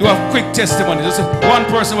 Do a quick testimony. Just one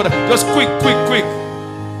person with that. Just quick.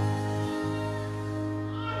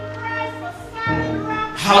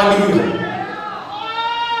 Hallelujah.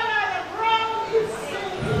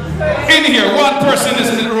 In here, one person is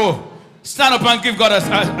in the row. Stand up and give God a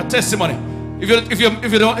testimony. If you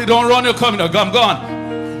don't run, you're coming. I'm gone.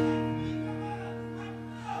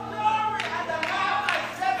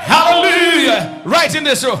 Hallelujah. Right in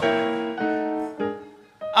this row.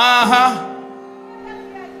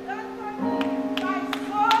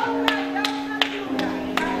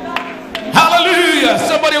 Hallelujah.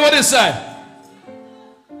 Somebody on this side.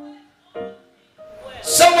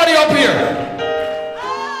 Somebody up here.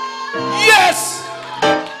 Yes.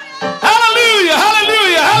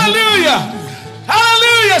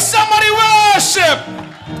 Hallelujah. Somebody worship.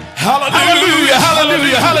 Hallelujah.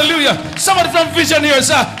 Somebody from Vision here,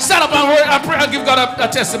 sir. Stand up and pray and give God a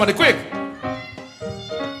testimony. Quick.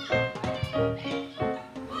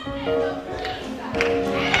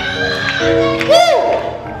 Woo!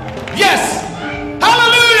 Yes.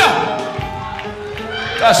 Hallelujah.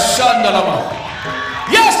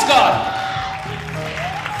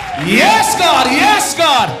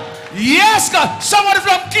 Yes, God. Somebody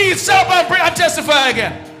from Keith, stand up and pray and testify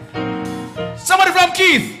again. Somebody from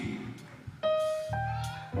Keith.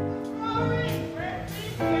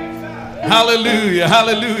 Hallelujah.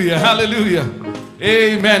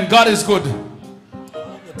 Amen. God is good.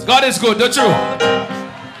 Not true?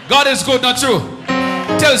 God is good, not true?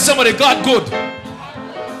 Tell somebody, God good.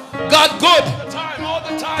 God good.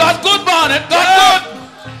 God good, Barnett. God good.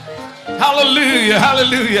 Hallelujah.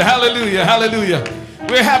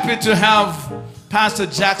 We're happy to have Pastor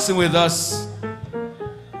Jackson with us.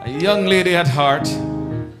 A young lady at heart.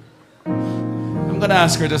 I'm going to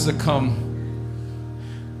ask her just to come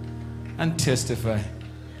and testify.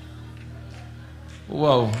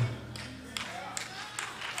 Wow.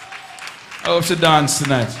 I hope she dance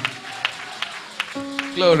tonight.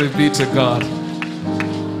 Glory be to God.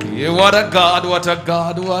 Yeah, what a God.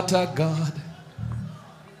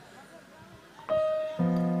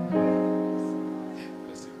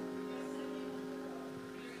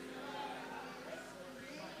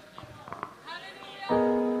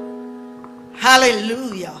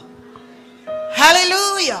 Hallelujah.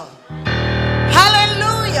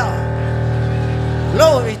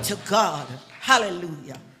 Glory to God.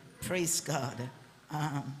 Hallelujah. Praise God.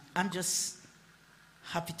 I'm just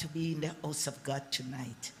happy to be in the house of God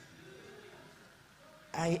tonight.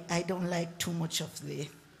 I don't like too much of the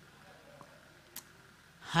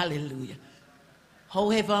hallelujah.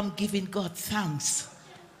 However, I'm giving God thanks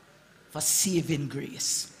for saving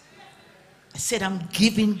grace. I said I'm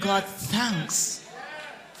giving God thanks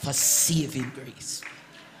for saving grace.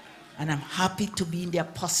 And I'm happy to be in the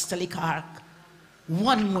apostolic ark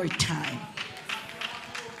one more time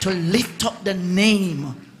to lift up the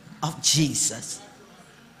name of Jesus.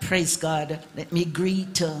 Praise God. Let me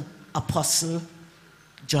greet Apostle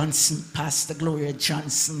Johnson, Pastor Gloria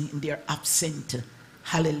Johnson in their absent.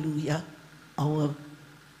 Hallelujah. Our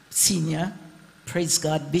senior, praise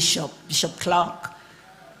God, Bishop Clark,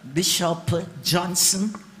 Bishop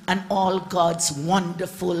Johnson, and all God's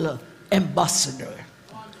wonderful ambassador.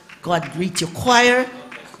 God greet you, choir,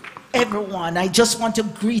 everyone. I just want to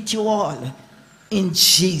greet you all in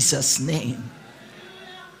Jesus' name.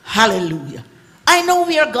 Hallelujah. I know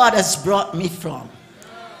where God has brought me from.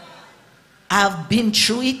 I've been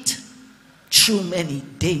through it, through many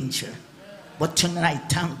danger. But tonight,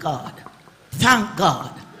 thank God,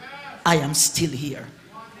 I am still here.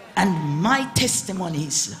 And my testimony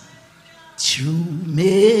is, through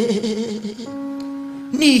many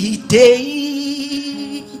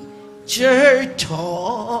danger,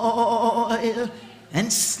 toil,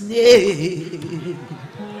 and snare,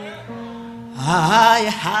 I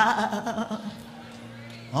have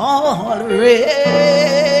already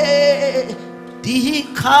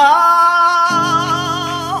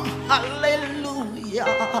come,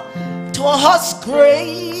 hallelujah, to His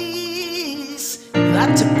grace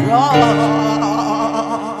that brought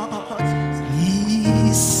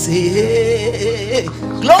He said,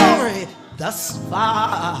 glory thus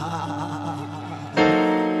far,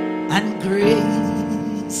 and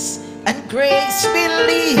grace will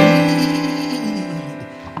lead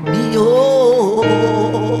me home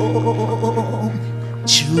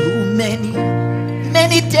through many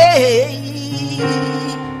days.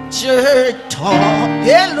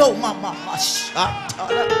 Hello, Mama.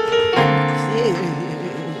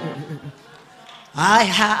 I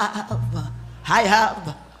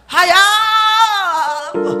I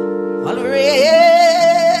am already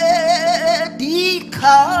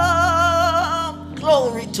come.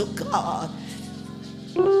 Glory to God.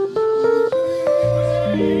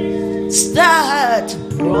 That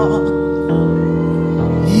brought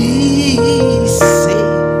me safe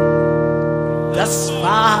thus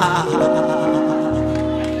far,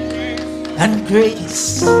 and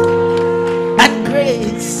grace and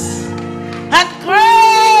grace and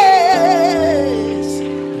grace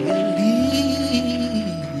will lead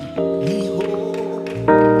me home.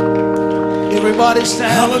 Everybody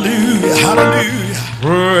stand. Hallelujah, hallelujah.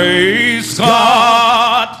 Praise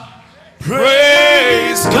God.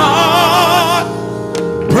 Praise God.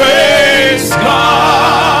 Praise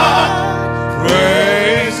God.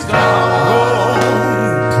 Praise God.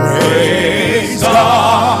 Praise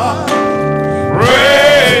God.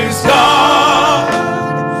 Praise God.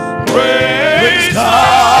 Praise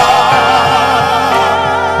God.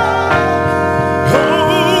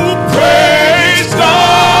 Oh, praise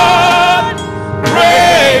God.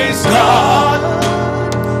 Praise God.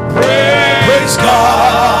 Praise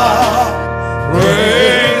God.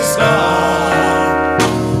 Praise God.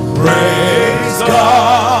 Praise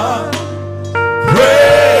God.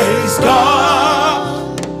 Praise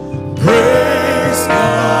God. Praise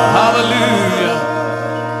God. Hallelujah.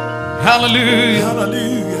 Hallelujah.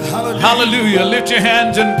 Hallelujah, hallelujah. Hallelujah. Lift your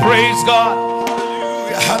hands and praise God.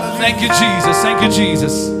 Hallelujah. Thank you, Jesus. Thank you,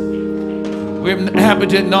 Jesus. We're happy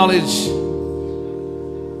to acknowledge,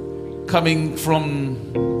 coming from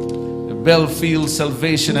Belfield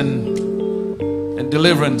Salvation and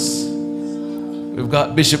Deliverance, we've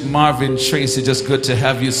got Bishop Marvin Tracy. Just good to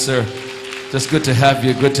have you, sir. Just good to have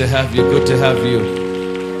you. Good to have you. Good to have you.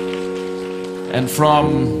 And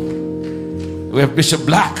we have Bishop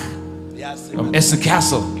Black from Esther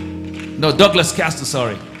Castle. No, Douglas Castle,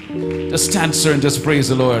 sorry. Just stand, sir, and just praise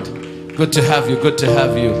the Lord. Good to have you. Good to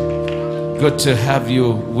have you. Good to have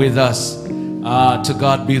you with us. To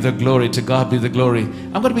God be the glory. To God be the glory.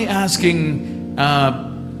 I'm going to be asking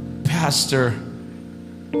Pastor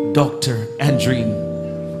Dr. Andreen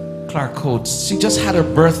Clark Coates. She just had her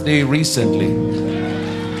birthday recently.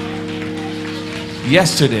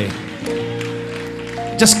 Yesterday.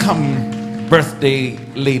 Just come, birthday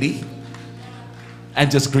lady,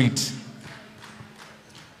 and just greet.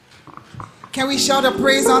 Can we shout a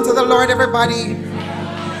praise unto the Lord, everybody?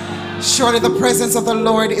 Surely the presence of the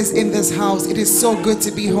Lord is in this house. It is so good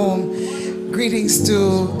to be home. Greetings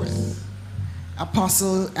to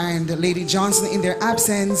Apostle and Lady Johnson in their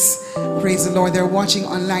absence. Praise the Lord. They're watching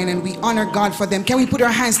online and we honor God for them. Can we put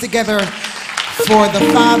our hands together for the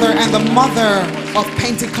father and the mother of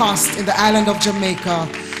Pentecost in the island of Jamaica,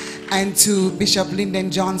 and to Bishop Lyndon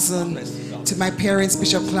Johnson, to my parents,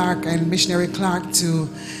 Bishop Clark and Missionary Clark, to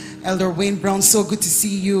Elder Wayne Brown. So good to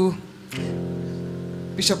see you,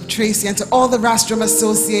 Bishop Tracy, and to all the Rostrum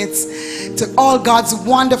associates, to all God's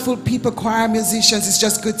wonderful people, choir musicians. It's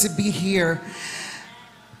just good to be here.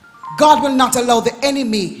 God will not allow the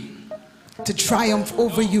enemy to triumph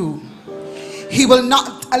over you. He will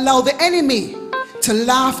not allow the enemy to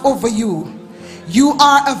laugh over you. You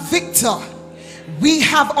are a victor. We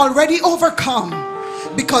have already overcome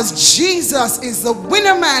because Jesus is the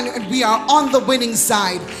winner man and we are on the winning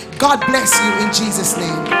side. God bless you in Jesus'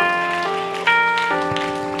 name.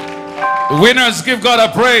 Winners, give God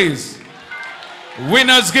a praise.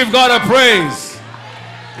 Winners, give God a praise.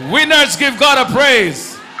 Winners, give God a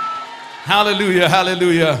praise. Hallelujah,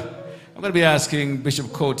 hallelujah. I'm going to be asking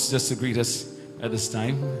Bishop Coates just to greet us at this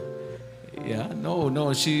time. Yeah,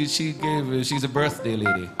 no, she's a birthday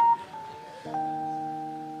lady.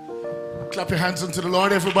 Clap your hands unto the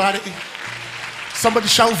Lord, everybody. Somebody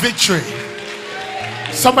shout victory.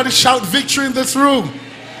 Somebody shout victory in this room.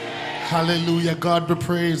 Hallelujah. God be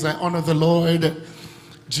praised. I honor the Lord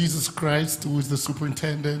Jesus Christ, who is the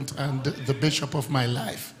superintendent and the bishop of my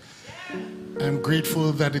life. I'm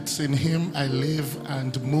grateful that it's in him I live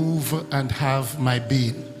and move and have my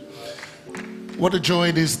being. What a joy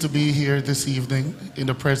it is to be here this evening in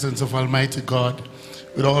the presence of Almighty God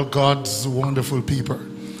with all God's wonderful people.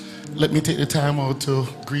 Let me take the time out to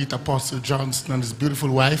greet Apostle Johnson and his beautiful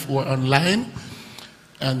wife who are online,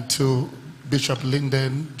 and to Bishop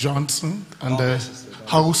Lyndon Johnson and the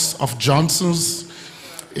House of Johnsons.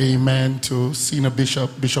 Amen. To Senior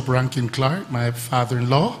Bishop Rankin Clark, my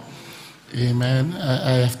father-in-law. Amen.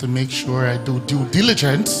 I have to make sure I do due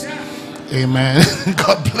diligence. Amen.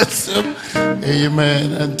 God bless him.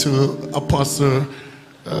 Amen. And to Apostle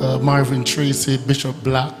Marvin Tracy, Bishop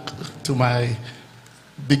Black, to my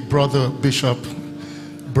big brother, Bishop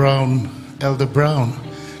Brown, Elder Brown,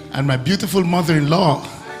 and my beautiful mother-in-law,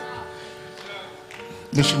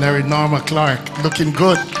 Missionary Norma Clark, looking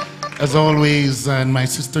good as always, and my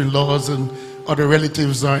sister-in-laws and other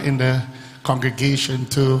relatives are in the congregation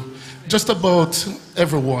too. Just about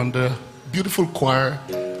everyone, the beautiful choir,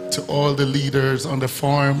 to all the leaders on the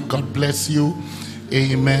farm, God bless you.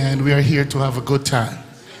 Amen. We are here to have a good time.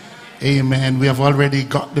 Amen. We have already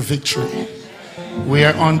got the victory. We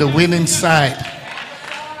are on the winning side.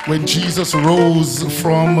 When Jesus rose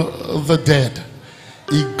from the dead,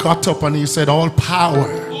 he got up and he said, all power,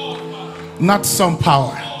 not some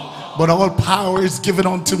power, but all power is given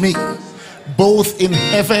unto me, both in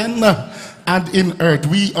heaven and in earth.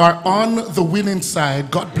 We are on the winning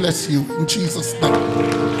side. God bless you in Jesus' name.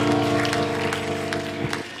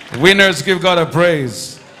 Winners, give God a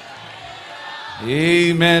praise.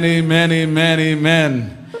 Amen, amen, amen,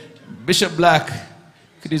 amen. Bishop Black,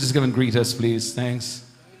 could you just come and greet us, please? Thanks.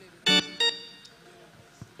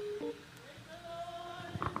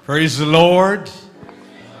 Praise the Lord.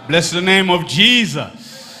 Bless the name of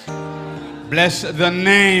Jesus. Bless the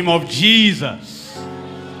name of Jesus.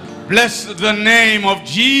 Bless the name of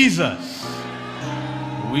Jesus.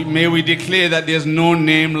 May we declare that there's no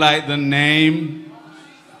name like the name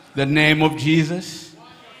of Jesus.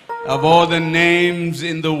 Of all the names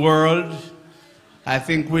in the world, I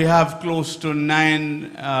think we have close to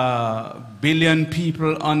 9 billion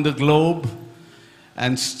people on the globe.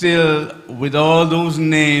 And still, with all those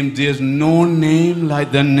names, there's no name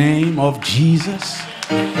like the name of Jesus.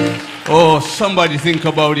 Oh, somebody think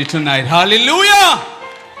about it tonight. Hallelujah!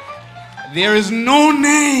 There is no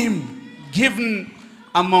name given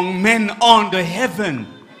among men under heaven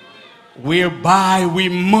whereby we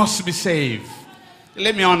must be saved.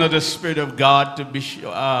 Let me honor the Spirit of God to Bishop,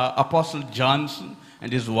 Apostle Johnson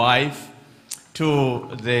and his wife, to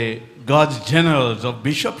the God's generals of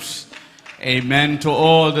bishops. Amen. To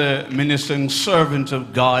all the ministering servants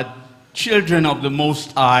of God, children of the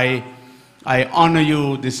Most High, I honor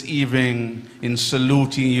you this evening in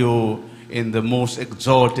saluting you in the most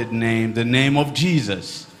exalted name, the name of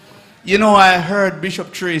Jesus. You know, I heard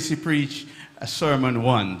Bishop Tracy preach a sermon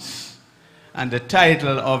once, and the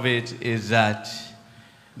title of it is that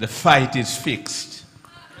the fight is fixed.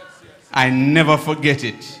 I never forget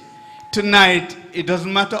it. Tonight, it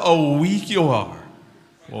doesn't matter how weak you are.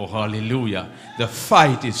 Oh, hallelujah. The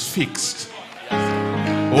fight is fixed.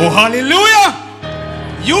 Oh, hallelujah.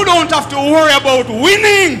 You don't have to worry about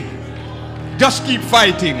winning. Just keep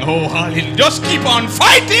fighting. Oh, hallelujah. Just keep on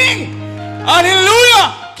fighting.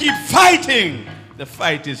 Hallelujah. Keep fighting. The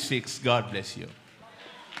fight is fixed. God bless you.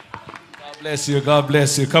 God bless you. God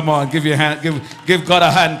bless you. Come on, give your hand. Give God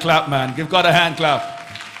a hand clap, man. Give God a hand clap.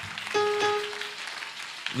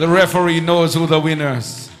 The referee knows who the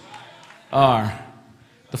winners are.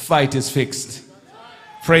 The fight is fixed.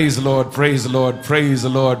 Praise the Lord, praise the Lord, praise the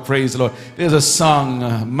Lord, praise the Lord. There's a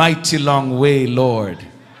song, Mighty Long Way, Lord.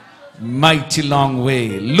 Mighty long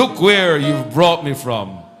way. Look where you've brought me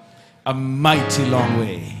from. A mighty long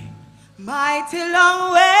way. Mighty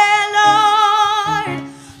long way, Lord.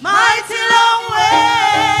 Mighty long way.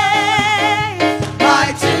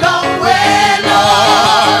 Mighty long way,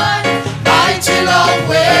 Lord. Mighty long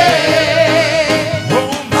way. Oh,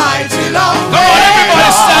 mighty long way. Everybody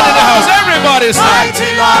stand in the house. Everybody stand. Mighty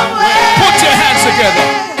long way. Put your hands together.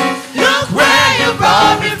 Look where you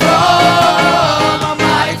brought me from. A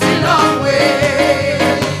mighty long way.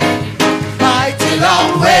 Mighty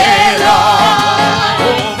long way, Lord.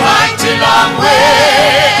 Oh, mighty long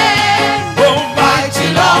way. Oh, mighty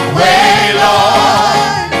long way,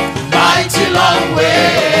 Lord. Mighty long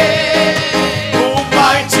way. Oh,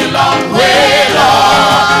 mighty long way,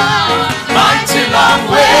 Lord. Mighty long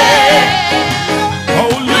way.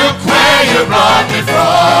 Oh, look where you brought me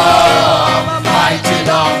from. A mighty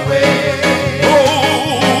long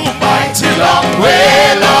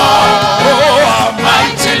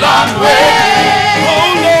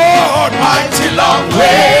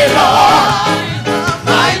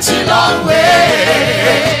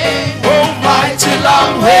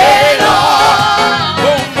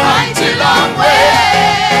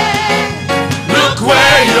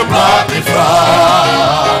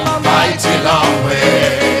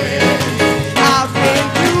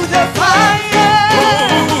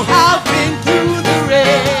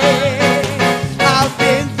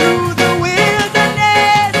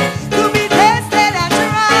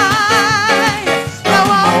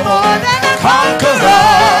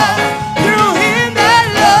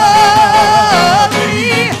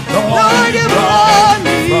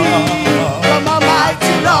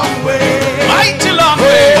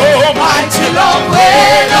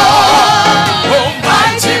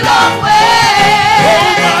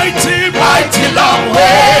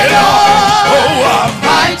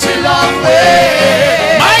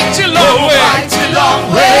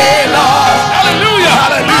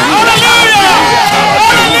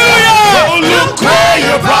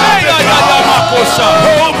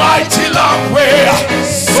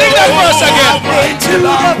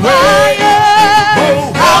fire.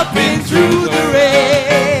 I've been through the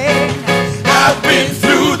rain. I've been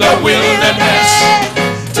through the wilderness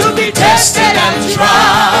to be tested and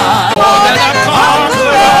tried. More than a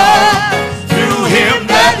conqueror through him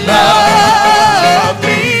that loved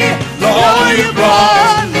me. Lord, you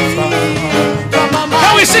brought me from a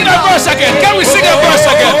Can we sing that verse again? Can we sing that verse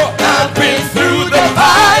again? I've been through the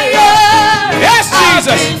fire. Yes,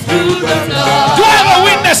 Jesus. I've been through the flood. Do I have a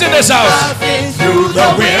witness in this house? I've been through the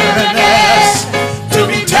wilderness to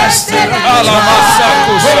be tested and Hallelujah.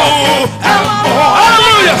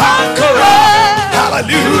 hallelujah, conqueror.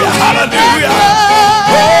 Hallelujah, hallelujah.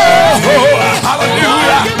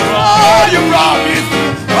 Hallelujah. Oh, you brought me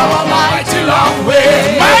from a mighty long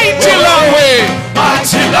way. Mighty long way.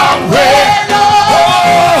 Mighty long way.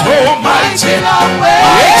 Oh, mighty long way.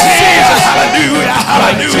 Jesus, hallelujah,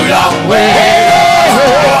 hallelujah. Long way.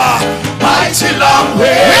 Mighty long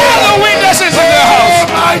way. Where are the witnesses in the house?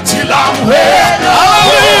 Mighty long way.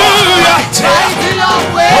 Hallelujah. Mighty long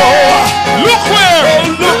way. Look where.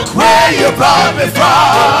 Look where you brought me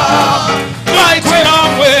from. Mighty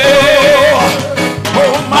long way.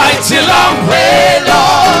 Oh, mighty long way,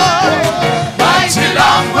 Lord. Mighty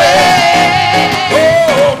long way.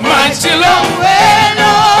 Oh, mighty long Way,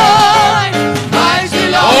 Lord. Mighty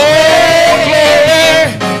long Oh, way. glory.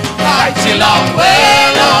 Mighty long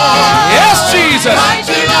way, Lord. Yes, Jesus.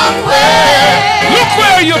 Mighty long way. Look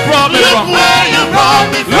where you brought me Look from. where you brought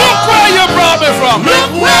me from. Look where you brought me from.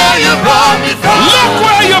 Look where you brought me from. Look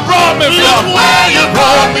where you brought me Look from. where you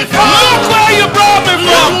brought me from. Look where you brought me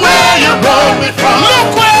Look from. where you brought me from. Look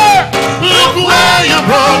where. Look where you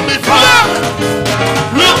brought me from.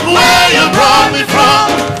 Look where you brought me from.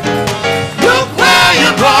 Look where you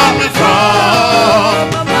brought me from.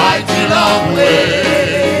 A mighty long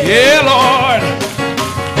way. Yeah, Lord.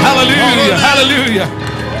 Hallelujah. Hallelujah.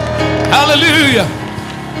 Hallelujah.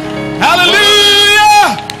 Hallelujah.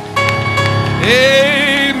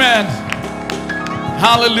 Amen.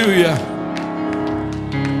 Hallelujah.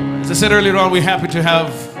 As I said earlier on, we're happy to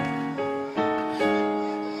have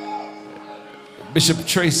Bishop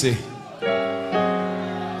Tracy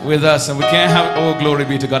with us, and we can't have, oh, glory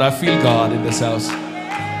be to God. I feel God in this house.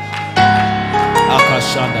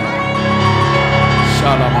 Akashanda.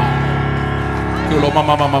 Shalama. Kulo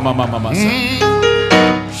mama mama mama mama.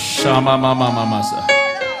 Shama mama mama.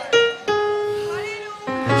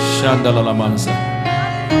 Shandala mansa.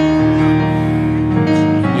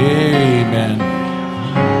 Amen.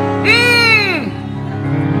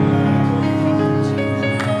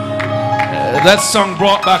 That song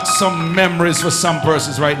brought back some memories for some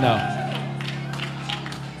persons right now.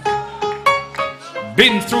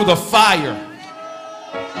 Been through the fire,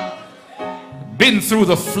 been through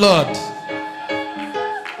the flood.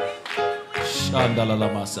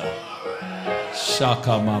 Shandalalamasa.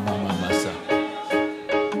 Shaka mama mamasa.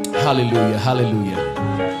 Hallelujah, hallelujah.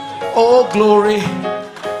 Oh, glory.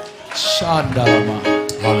 Shandalama.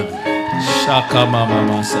 Hallelujah. Shaka mama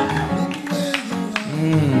masa.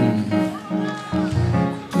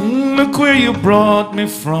 Look where you brought me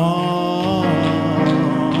from.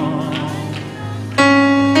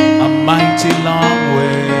 A mighty long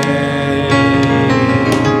way.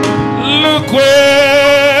 Look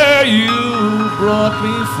where you brought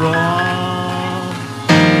me from.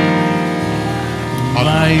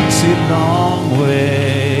 Mighty long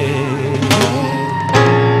way.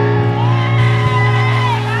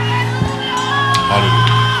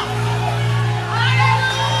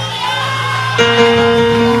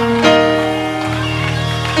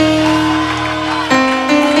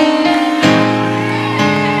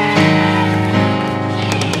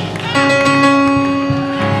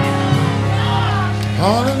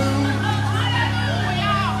 Hallelujah.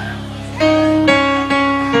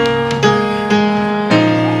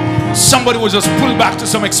 Somebody was just pulled back to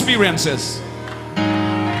some experiences.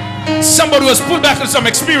 Somebody was pulled back to some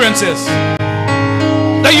experiences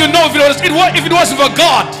that you know if it wasn't for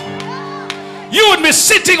God, you would be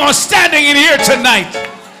sitting or standing in here tonight.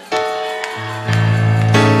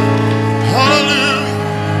 Hallelujah.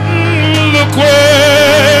 Look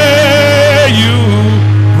where you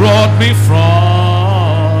brought me from.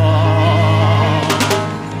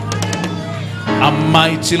 A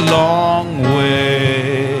mighty long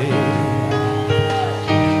way.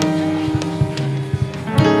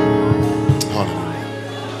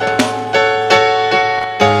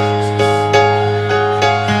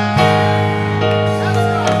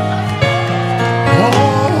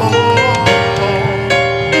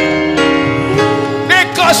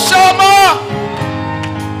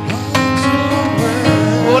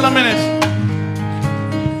 Hold a minute.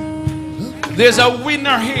 There's a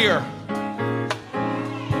winner here.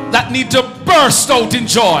 that need to burst out in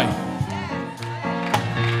joy.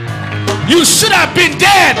 You should have been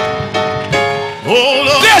dead. Oh,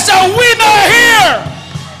 Lord. There's a winner here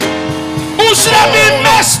who should have been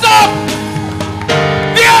messed up.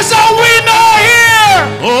 There's a winner here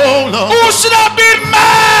who should have been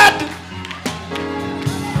mad.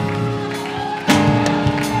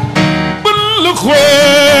 But look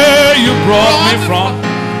where you brought me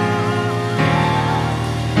from.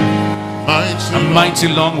 A mighty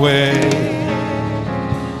long way.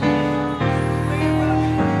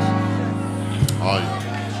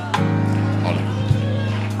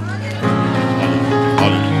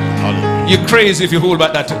 You're crazy if you hold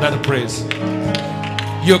back that praise.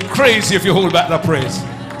 You're crazy if you hold back that praise.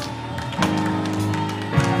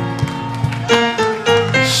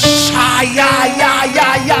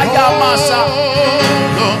 Ya masa.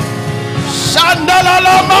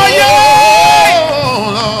 Shandala maya.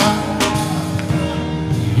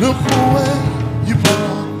 Look where you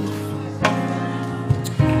brought me from.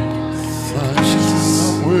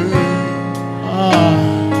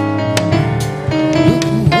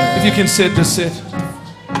 If you can sit, just sit.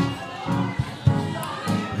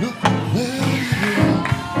 Look where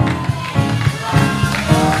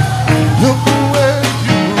you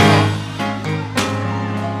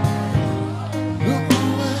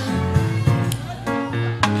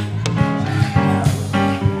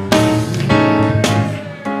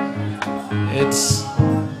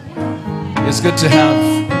It's good to have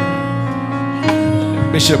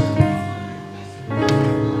Bishop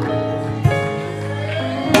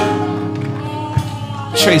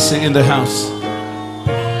Tracy in the house.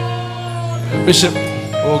 Bishop,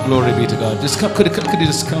 oh glory be to God. Just come, could you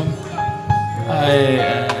just come?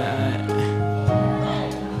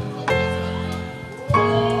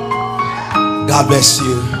 God bless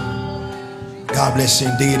you. God bless you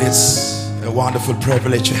indeed. It's a wonderful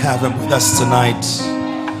privilege to have him with us tonight.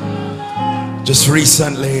 Just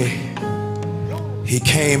recently, he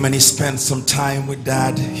came and he spent some time with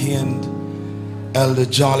Dad, he and Elder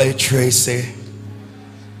Jolly Tracy.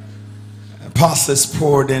 Pastors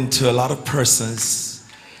poured into a lot of persons,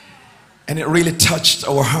 and it really touched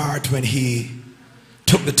our heart when he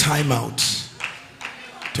took the time out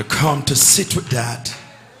to come to sit with Dad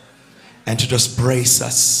and to just brace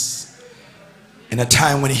us in a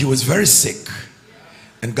time when he was very sick,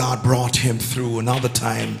 and God brought him through another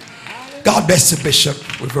time. God bless you, Bishop.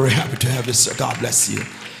 We're very happy to have you, sir. God bless you.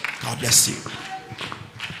 God bless you.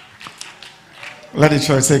 Let the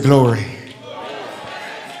church say glory.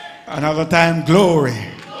 Another time, glory.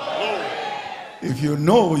 If you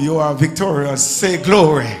know you are victorious, say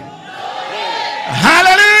glory.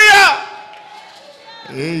 Hallelujah.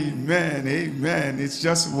 Amen. Amen. It's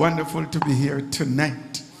just wonderful to be here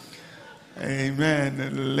tonight.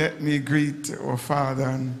 Amen. Let me greet our father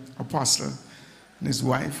and apostle and his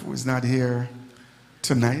wife, who is not here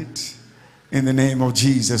tonight, in the name of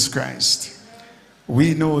Jesus Christ.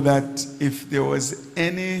 We know that if there was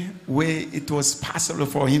any way it was possible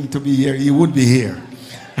for him to be here, he would be here.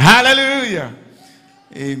 Hallelujah.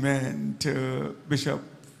 Amen. To Bishop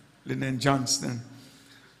Lyndon Johnston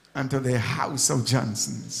and to the house of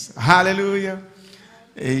Johnsons. Hallelujah.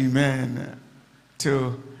 Amen.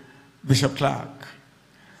 To Bishop Clark,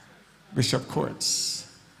 Bishop Courts,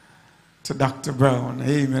 to Dr. Brown,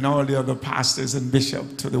 amen, all the other pastors and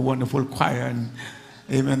bishops, to the wonderful choir, and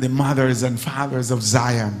amen, the mothers and fathers of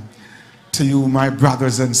Zion, to you, my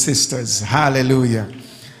brothers and sisters, hallelujah.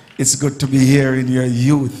 It's good to be here in your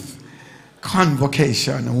youth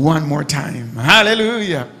convocation one more time,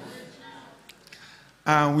 hallelujah.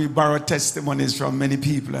 We borrow testimonies from many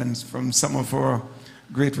people and from some of our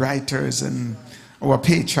great writers and our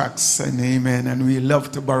patriarchs, and amen, and we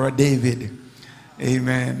love to borrow David.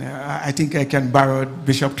 Amen. I think I can borrow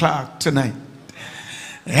Bishop Clark tonight.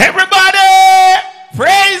 Everybody,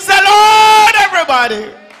 praise the Lord,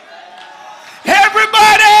 everybody.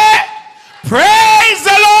 Everybody, praise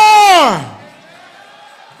the Lord.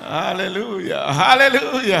 Hallelujah,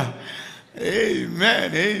 hallelujah.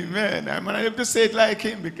 Amen, amen. I'm going to have to say it like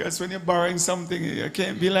him, because when you're borrowing something, you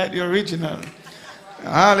can't be like the original.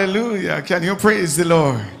 Hallelujah. Can you praise the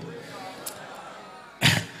Lord?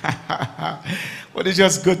 But it's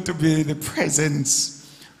just good to be in the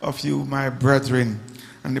presence of you, my brethren,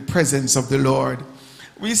 and the presence of the Lord.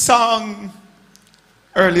 We sang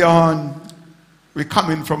early on, we're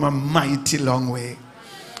coming from a mighty long way.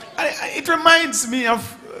 It reminds me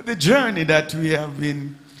of the journey that we have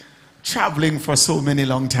been traveling for so many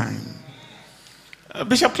long time.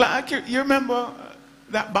 Bishop Clark, you remember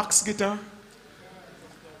that box guitar?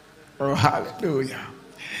 Oh, hallelujah.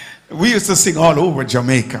 We used to sing all over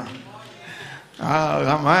Jamaica.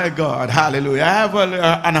 Oh my God, hallelujah. I have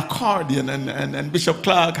an accordion, and Bishop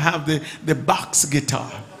Clark have the box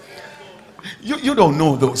guitar. You don't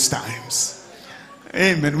know those times.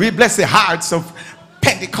 Amen. We bless the hearts of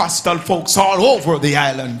Pentecostal folks all over the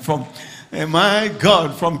island, from, my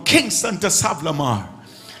God, from Kingston to Savlamar.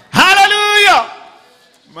 Hallelujah.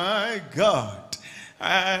 My God.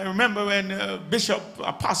 I remember when Bishop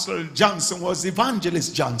Apostle Johnson was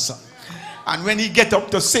Evangelist Johnson. And when he get up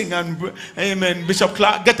to sing, and amen, Bishop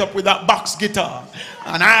Clark get up with that box guitar,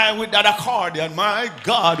 and I with that accordion, my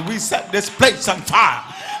God, we set this place on fire.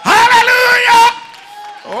 Hallelujah!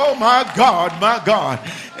 Oh my God, my God.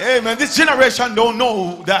 Amen. This generation don't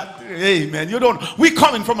know that. Amen. You don't. We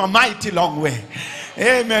coming from a mighty long way.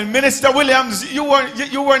 Amen. Minister Williams, you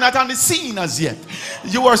were not on the scene as yet.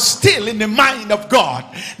 You were still in the mind of God.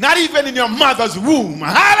 Not even in your mother's womb.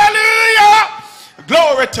 Hallelujah!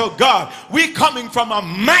 Glory to God. We coming from a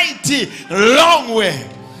mighty long way.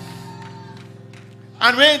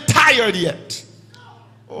 And we ain't tired yet.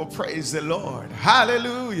 Oh, praise the Lord.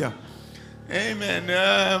 Hallelujah. Amen.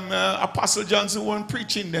 Apostle Johnson wasn't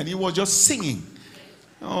preaching then. He was just singing.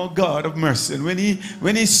 Oh, God of mercy. And when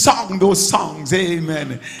he sang those songs,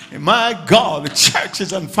 amen, my God, the church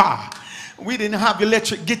is on fire. We didn't have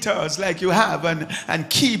electric guitars like you have, and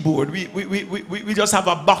keyboard. We just have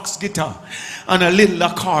a box guitar and a little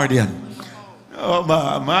accordion. Oh,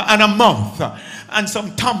 and a mouth and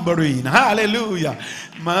some tambourine. Hallelujah.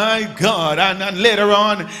 My God. And later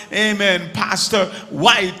on, amen, Pastor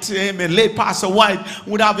White, amen, late Pastor White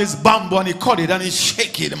would have his bamboo and he cut it and he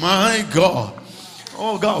shake it. My God.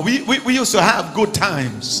 Oh God, we used to have good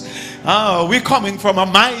times. Oh, we're coming from a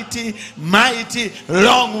mighty, mighty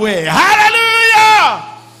long way. Hallelujah!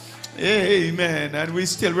 Amen. And we're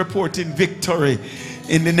still reporting victory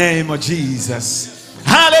in the name of Jesus.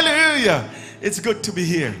 Hallelujah! It's good to be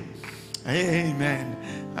here. Amen.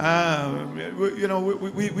 You know,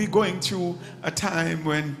 we're going through a time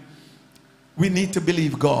when we need to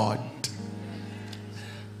believe God.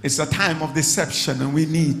 It's a time of deception, and we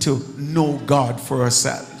need to know God for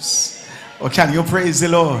ourselves. Or can you praise the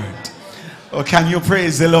Lord? Or can you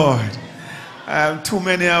praise the Lord? Too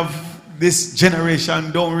many of this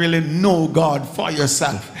generation don't really know God for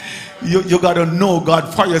yourself. You got to know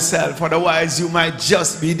God for yourself. Otherwise, you might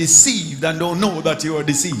just be deceived and don't know that you are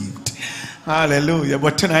deceived. Hallelujah.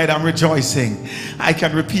 But tonight I'm rejoicing. I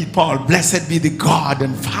can repeat Paul. Blessed be the God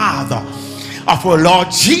and Father of our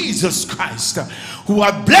Lord Jesus Christ, who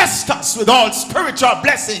have blessed us with all spiritual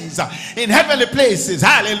blessings in heavenly places.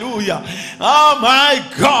 Hallelujah. Oh my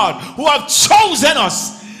God, who have chosen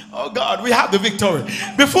us. Oh God, we have the victory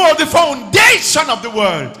before the foundation of the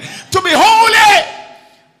world to be holy.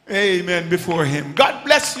 Amen. Before him. God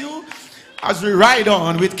bless you as we ride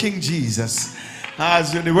on with King Jesus.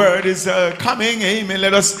 As the word is coming, amen,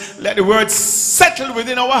 let the word settle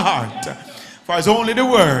within our heart. For it's only the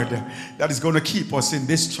word that is going to keep us in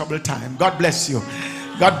this troubled time. God bless you.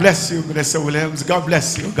 God bless you, Minister Williams. God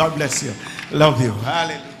bless you. God bless you. Love you.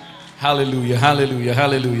 Hallelujah. Hallelujah. Hallelujah.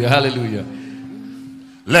 Hallelujah. Hallelujah.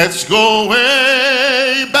 Let's go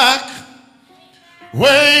way back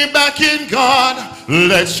in God.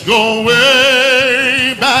 Let's go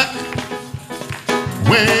way back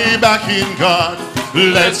in God.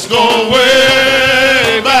 Let's go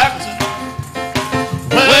way back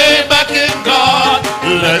in God.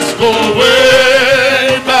 Let's go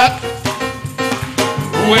way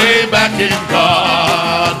back in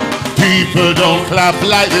God. People don't clap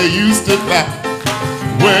like they used to clap.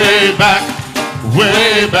 Way back.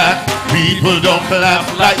 People don't clap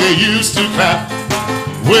like they used to clap.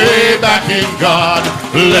 Way back in God.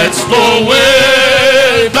 Let's go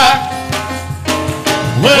way back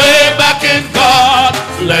in God.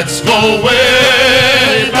 Let's go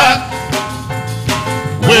way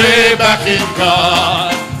back in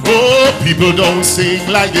God. Oh, people don't sing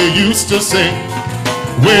like they used to sing.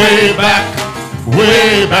 Way back.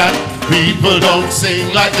 People don't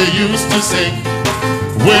sing like they used to sing.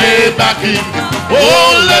 Way back in God.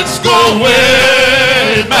 Oh, let's go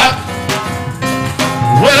way back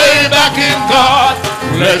in God.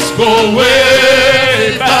 Let's go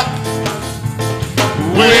way back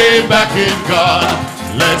in God.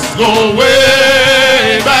 Let's go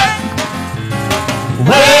way back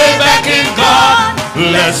in God.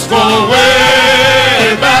 Let's go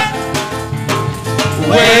way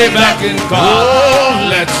back in God. Oh,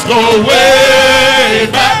 let's go way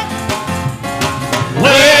back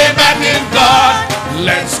in God.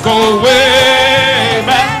 Let's go way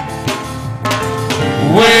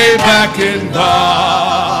back in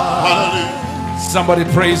God. Hallelujah. Somebody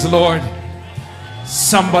praise the Lord.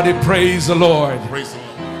 Somebody praise the Lord. Praise the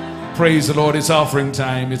Lord. Praise the Lord. It's offering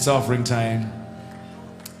time. It's offering time.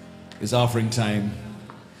 It's offering time.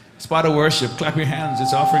 It's part of worship. Clap your hands.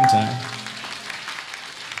 It's offering time.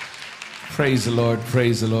 Praise the Lord.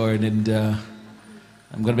 Praise the Lord. And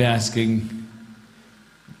I'm going to be asking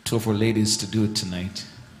 2 of our ladies to do it tonight.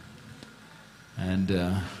 And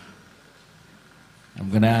I'm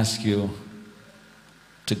going to ask you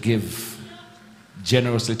to give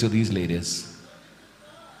generously to these ladies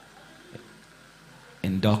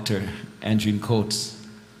in Dr. Andreen Coates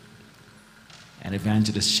and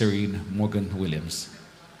Evangelist Shireen Morgan Williams.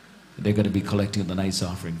 They're going to be collecting the night's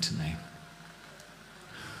offering tonight.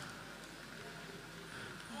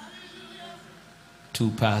 Two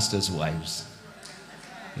pastors' wives.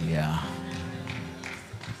 Yeah.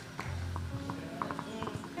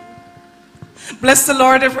 Bless the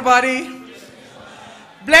Lord, everybody.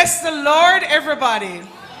 Bless the Lord, everybody.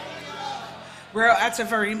 We're at a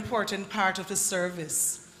very important part of the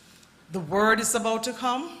service. The word is about to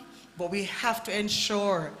come, but we have to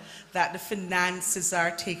ensure that the finances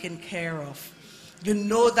are taken care of. You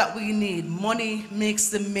know that we need money makes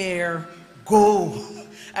the mayor go.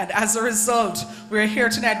 And as a result, we're here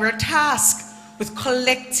tonight. We're tasked with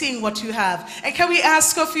collecting what you have. And can we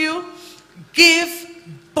ask of you, give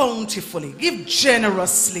bountifully, give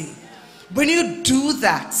generously. When you do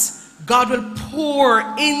that, God will pour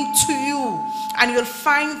into you, and you'll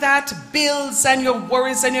find that bills and your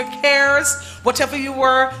worries and your cares, whatever you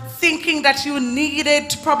were thinking that you needed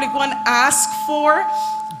to probably go and ask for,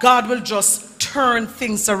 God will just turn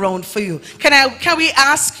things around for you. Can we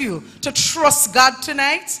ask you to trust God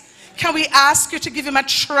tonight? Can we ask you to give him a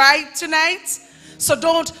try tonight? So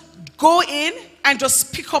don't go in and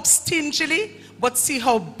just pick up stingily, but see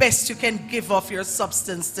how best you can give off your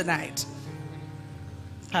substance tonight.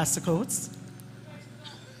 Pastor Coates.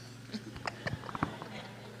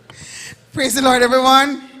 Praise the Lord,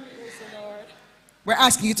 everyone. Praise the Lord. We're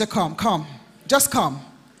asking you to come. Come. Just come.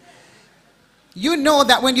 You know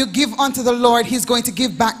that when you give unto the Lord, he's going to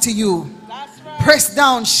give back to you. That's right. Pressed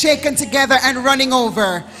down, shaken together, and running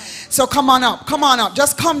over. So come on up. Come on up.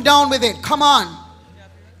 Just come down with it. Come on.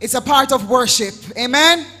 It's a part of worship.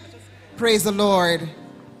 Amen. Praise the Lord.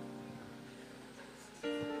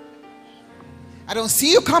 I don't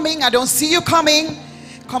see you coming. I don't see you coming.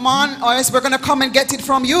 Come on, or else we're going to come and get it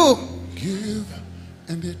from you. Give,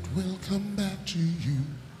 and it will come back to you.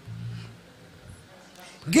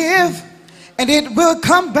 Give, and it will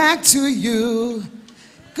come back to you.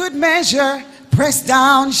 Good measure, pressed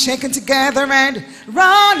down, shaken together, and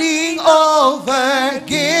running over.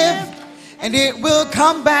 Give, and it will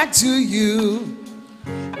come back to you.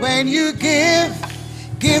 When you give,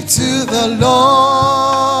 give to the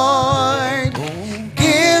Lord.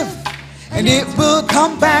 Give, and it will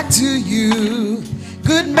come back to you.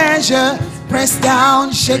 Good measure, pressed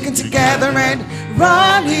down, shaken together, and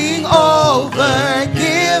running over.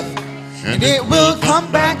 Give, and it will come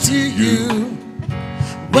back to you.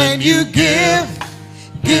 When you give,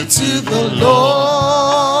 give to the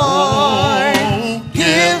Lord.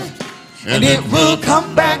 Give, and it will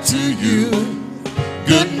come back to you.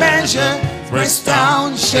 Good measure, pressed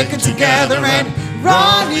down, shaken together, and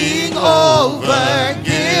running over.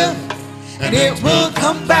 Give, and it will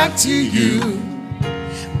come back to you.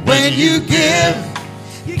 When you give,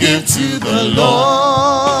 give to the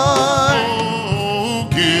Lord.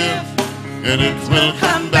 Give, and it will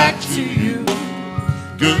come back to you.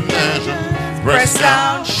 Good measure, pressed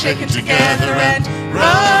down, shaken together, and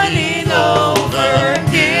running over.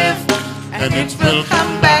 Give, and it will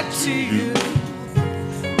come back to you.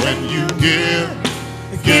 When you give,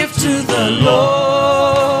 give to the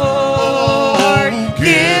Lord.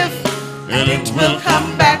 Give, and it will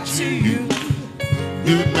come back to you.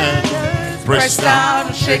 Good measure, pressed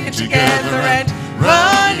down, shaken together, and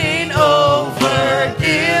running over.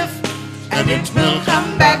 Give, and it will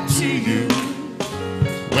come back to you.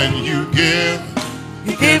 When you give,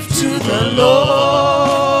 give to the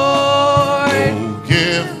Lord. Oh,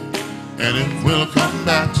 give, and it will come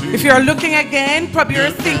back to you. If you're looking again, probably you're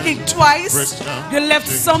thinking twice. You left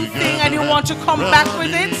something and you want to come back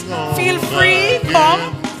with it. Feel free,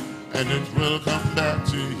 come. And it will come back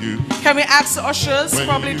to you. Can we ask the ushers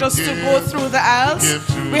probably just to go through the aisles?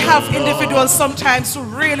 We have individuals sometimes who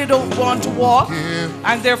really don't want to walk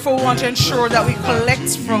and therefore want to ensure that we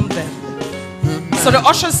collect from them. So the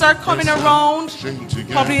ushers are coming around.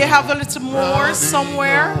 Probably you have a little more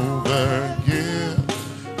somewhere.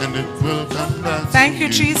 Thank you,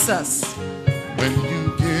 Jesus. When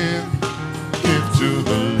you give, give to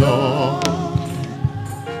the Lord.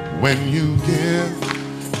 When you give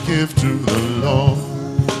to the Lord.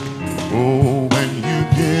 Oh, when you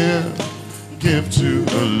give to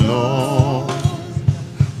the Lord.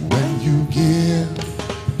 When you give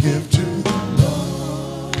to the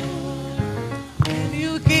Lord. When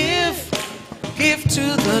you give to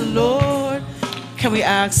the Lord. Can we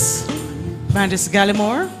ask Evangelist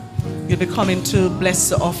Gallimore? You'll be coming to bless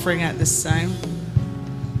the offering at this time.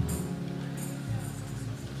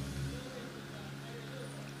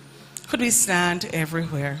 Could we stand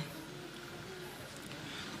everywhere?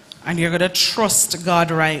 And you're going to trust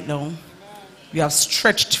God right now. You have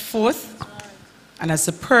stretched forth, and as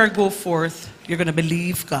the prayer go forth, you're going to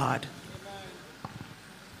believe God.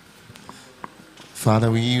 Father,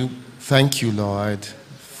 we thank you, Lord,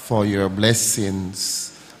 for your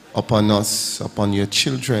blessings upon us, upon your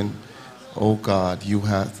children. Oh God, you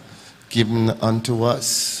have given unto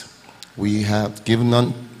us. We have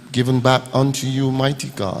given back unto you, mighty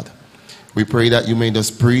God. We pray that you may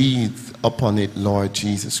just breathe upon it, Lord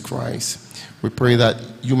Jesus Christ. We pray that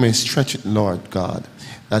you may stretch it, Lord God,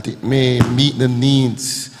 that it may meet the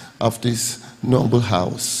needs of this noble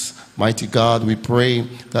house. Mighty God, we pray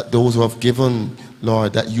that those who have given,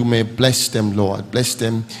 Lord, that you may bless them, Lord. Bless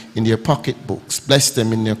them in their pocketbooks. Bless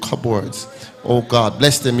them in their cupboards. Oh God,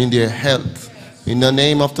 bless them in their health. In the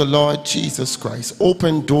name of the Lord Jesus Christ,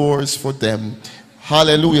 open doors for them.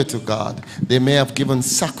 Hallelujah to God. They may have given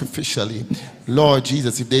sacrificially. Lord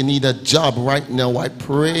Jesus, if they need a job right now, I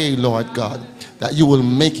pray, Lord God, that you will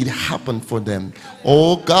make it happen for them.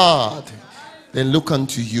 Oh God, then look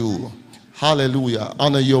unto you. Hallelujah.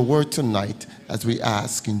 Honor your word tonight as we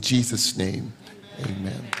ask in Jesus' name.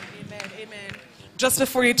 Amen. Amen. Amen. Just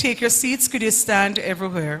before you take your seats, could you stand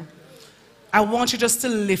everywhere? I want you just to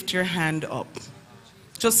lift your hand up.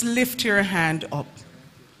 Just lift your hand up.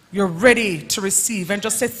 You're ready to receive and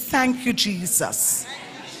just say, thank you, Jesus.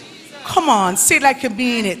 Come on, say it like you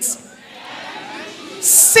mean it.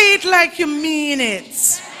 Say it like you mean it.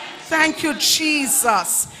 Thank you,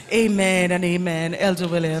 Jesus. Amen and amen. Elder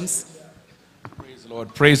Williams. Praise the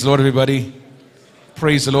Lord. Praise the Lord, everybody.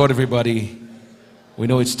 Praise the Lord, everybody. We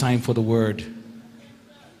know it's time for the word.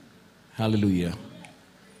 Hallelujah.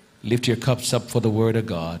 Lift your cups up for the word of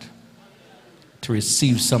God to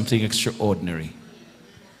receive something extraordinary.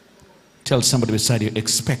 Tell somebody beside you,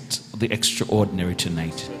 expect the extraordinary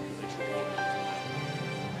tonight.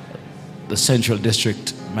 The Central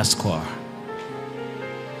District Masquer.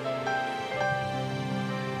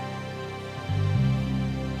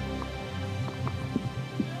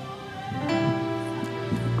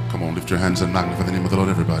 Come on, lift your hands and magnify the name of the Lord,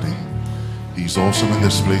 everybody. He's awesome in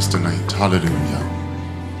this place tonight. Hallelujah.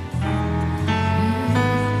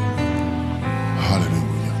 Hallelujah.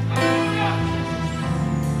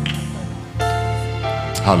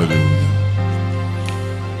 Hallelujah.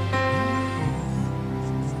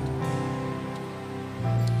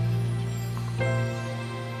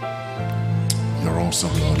 You're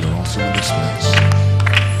awesome, Lord. You're awesome in this place.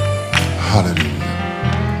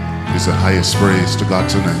 Hallelujah. Is the highest praise to God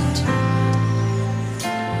tonight.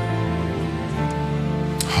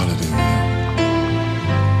 Hallelujah.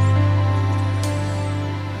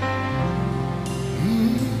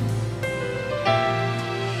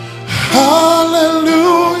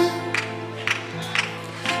 Hallelujah.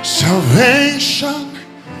 Salvation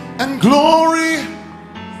and glory,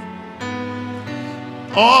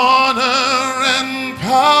 honor and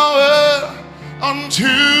power unto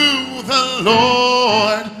the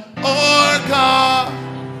Lord our God.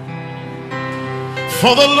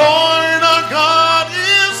 For the Lord our God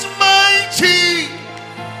is mighty.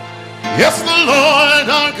 Yes, the Lord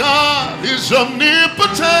our God is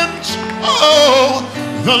omnipotent. Oh,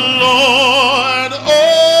 the Lord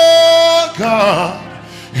our God,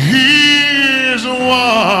 He is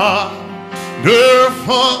wonderful.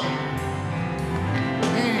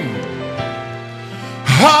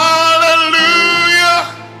 Hallelujah.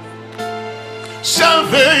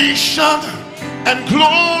 Salvation and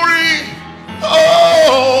glory,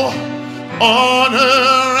 oh,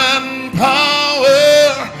 honor and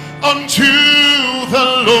power unto the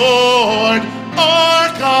Lord our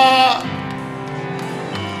God.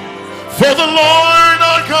 For the Lord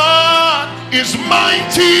our God is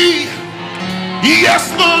mighty.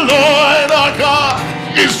 Yes, the Lord our God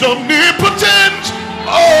is omnipotent.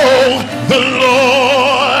 Oh, the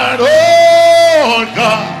Lord our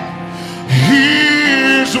God,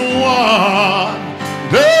 He is wonderful.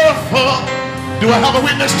 Do I have a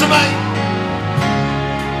witness tonight?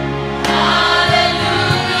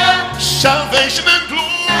 Hallelujah. Salvation and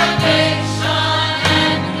glory. Salvation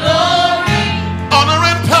and glory. Honor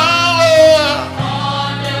and power.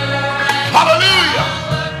 Hallelujah.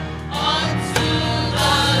 Unto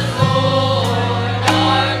the Lord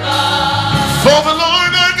our God. For the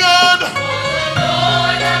Lord our God. For the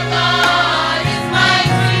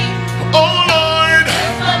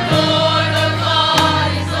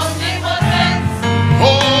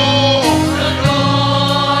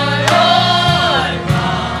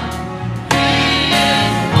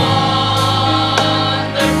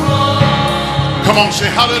Come on, say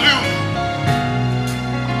hallelujah.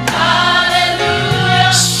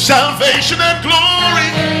 Hallelujah. Salvation and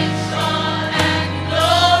glory,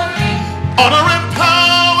 honor and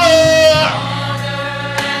power,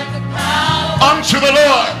 unto the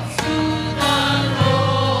Lord.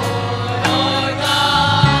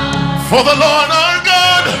 For the Lord our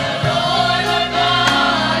God,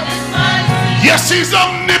 yes, he's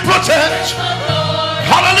omnipotent.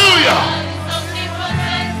 Hallelujah.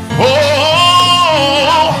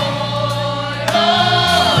 Oh,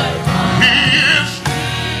 he is.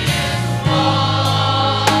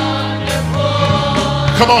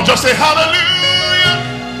 Come on, just say hallelujah.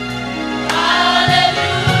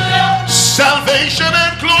 Hallelujah. Salvation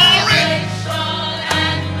and glory,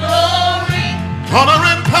 honor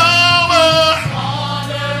and power,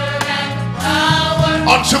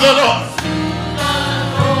 unto the Lord.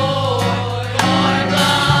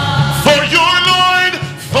 For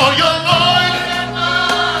your Lord,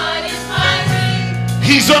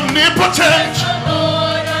 he's omnipotent.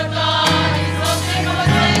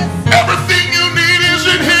 Everything you need is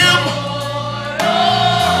in him.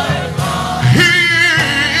 He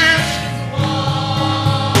is.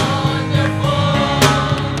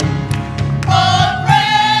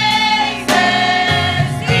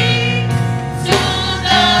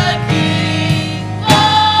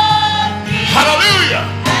 Hallelujah.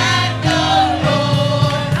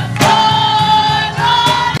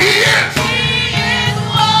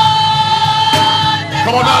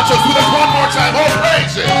 Come on now, just do that one more time. Oh,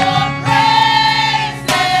 praises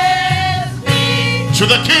to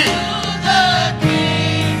the King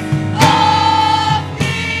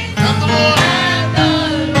and the Lord.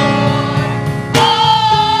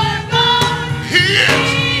 He is.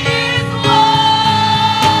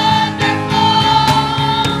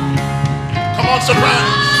 Come on, sopranos.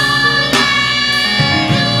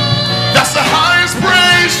 That's the highest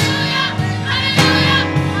praise.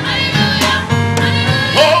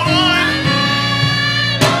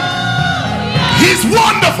 He's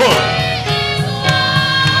wonderful.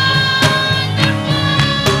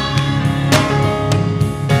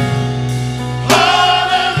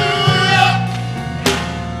 Hallelujah.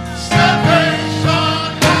 Salvation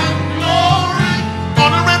and glory,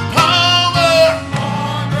 honor and power.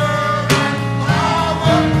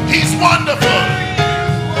 He's wonderful.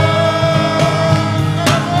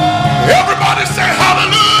 Everybody say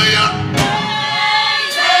hallelujah.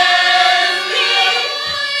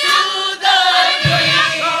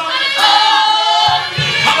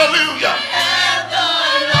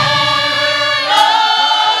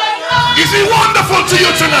 Is he wonderful to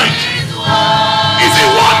you tonight? Is he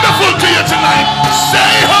wonderful to you tonight?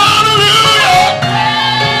 Say hallelujah.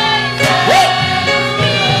 Woo.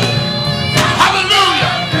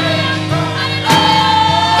 Hallelujah.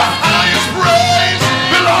 The highest praise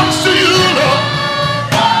belongs to you, Lord.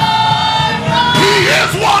 He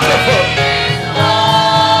is wonderful.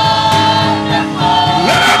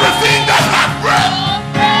 Let everything that hath breath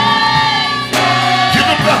give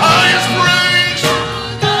him the highest praise.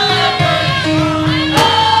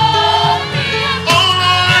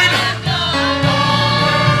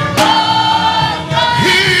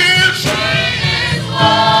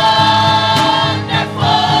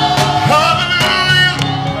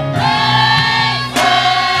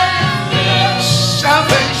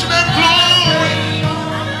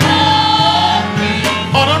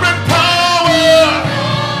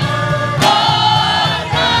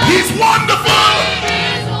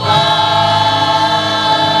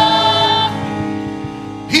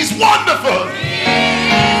 Wonderful.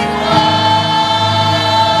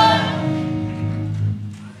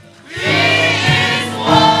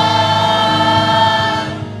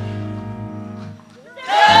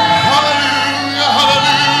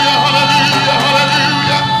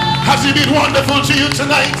 Has he been wonderful to you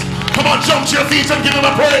tonight? Come on, jump to your feet and give him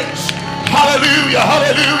a praise. Hallelujah,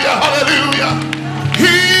 hallelujah, hallelujah.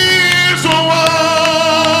 He is one.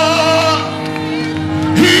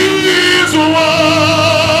 He is one.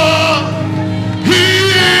 He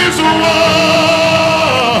is wonderful.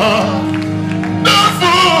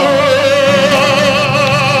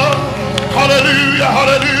 Hallelujah,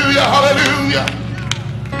 hallelujah, hallelujah.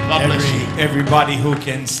 God bless you. Everybody who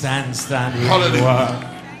can stand where you are.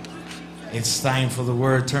 It's time for the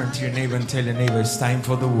word. Turn to your neighbor and tell your neighbor it's time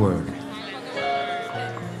for the word.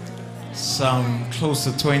 Some close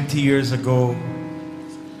to 20 years ago,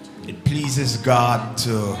 it pleases God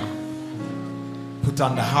to put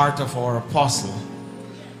on the heart of our apostle,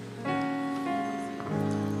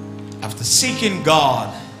 after seeking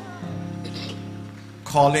God,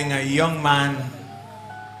 calling a young man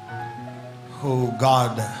who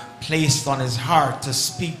God placed on his heart to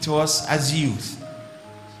speak to us as youth.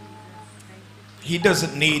 He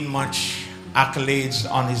doesn't need much accolades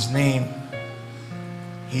on his name.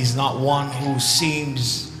 He's not one who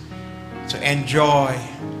seems to enjoy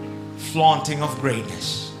flaunting of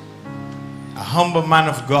greatness. A humble man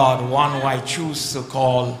of God, one who I choose to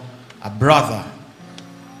call a brother,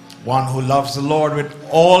 one who loves the Lord with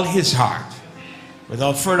all his heart.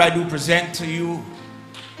 Without further ado, present to you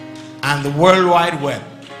and the World Wide Web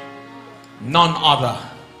none other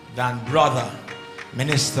than Brother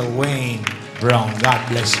Minister Wayne Brown. God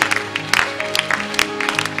bless you.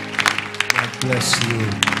 God bless you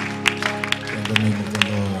in the name of the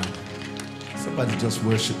Lord. Somebody just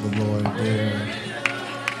worship the Lord there.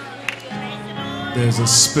 There's a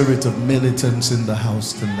spirit of militants in the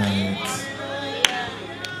house tonight.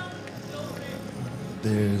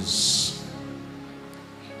 There's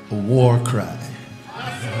a war cry.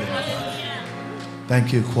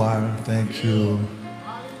 Thank you, choir. Thank you.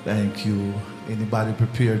 Thank you. Anybody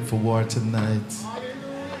prepared for war tonight?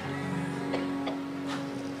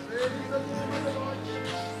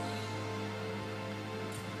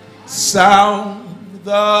 Sound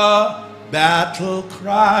the battle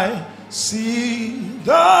cry. See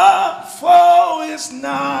the foe is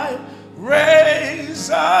nigh. Raise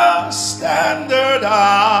a standard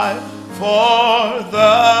high for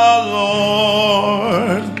the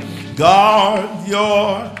Lord. Guard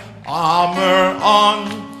your armor on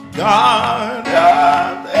guard,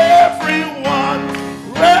 and everyone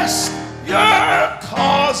rest your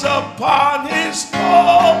cause upon his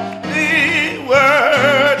holy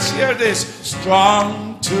words. Hear this: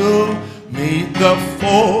 strong to meet the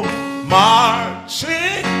foe,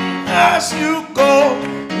 marching as you go.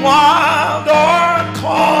 Wild our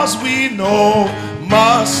cause we know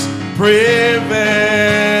must prevail.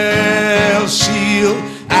 Shield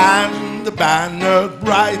and the banner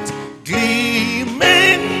bright,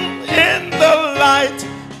 gleaming in the light,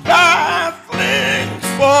 battling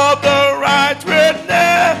for the right will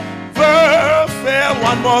never fail.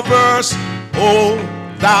 One more verse. O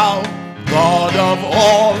thou God of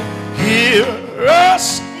all, hear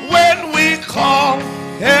us when we call.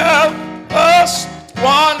 Help us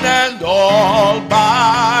one and all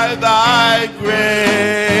by thy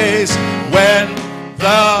grace. When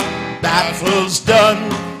the battle's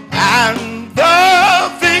done and the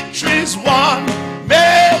victory's won,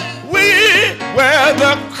 may we wear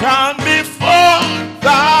the crown before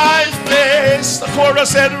thy face. The chorus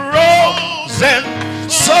said, rose and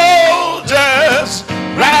soldiers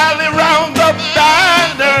rally round the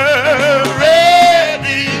banner,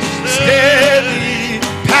 ready, steady,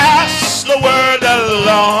 pass the word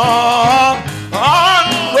along.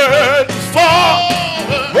 Onward,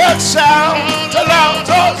 forward, sound aloud,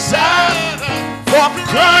 Hosanna, for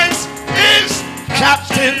Christ is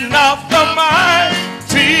captain of the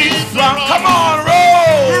mighty throng. Come on,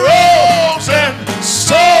 rose and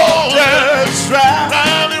soldiers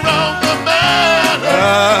rally round the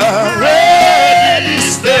banner, ready,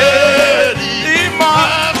 steady,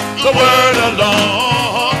 march the word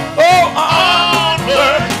along. Oh,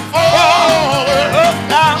 onward, forward, up,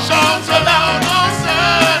 down, shouts aloud,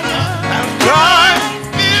 Hosanna, and Christ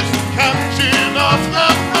is captain of the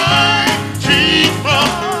mighty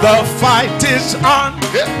throng. The fight is on,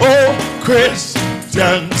 oh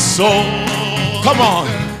Christian soul. Come on,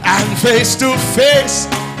 and face to face,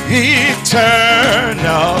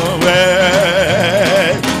 eternal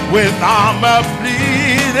way, with armor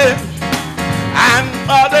bleeding and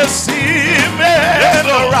others seeming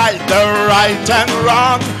the right and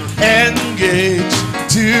wrong engage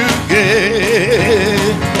together.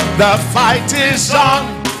 The fight is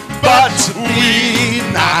on, but we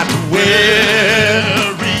not weary.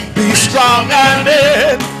 Be strong and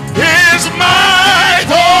in his might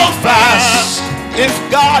hold fast. If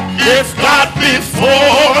God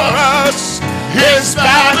before us, his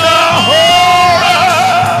banner o'er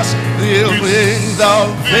us, he'll bring the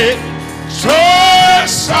victory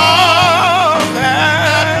song.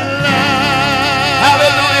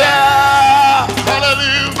 Hallelujah!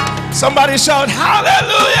 Hallelujah! Somebody shout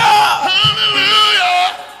hallelujah!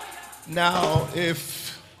 Hallelujah! Now,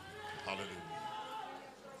 if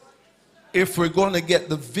we're going to get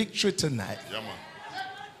the victory tonight,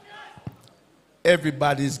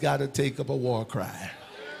 everybody's got to take up a war cry.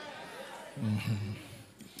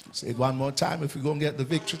 Say it one more time. If we're going to get the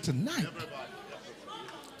victory tonight,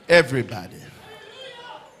 everybody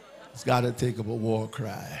has got to take up a war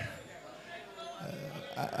cry.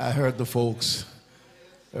 I heard the folks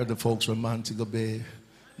from Montego Bay,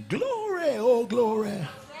 glory, oh glory.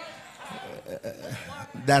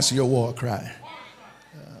 That's your war cry.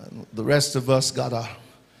 The rest of us got to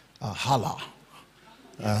holla.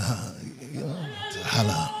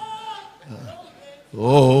 Holla.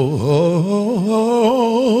 Oh,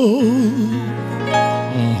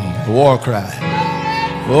 war cry.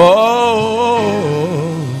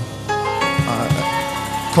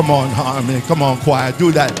 Come on, harmony. Come on, choir.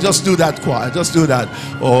 Do that. Just do that, choir. Just do that.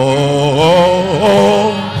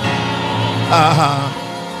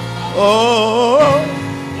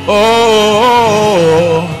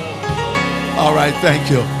 All right, thank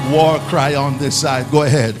you. War cry on this side. Go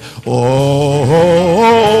ahead.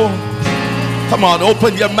 Come on,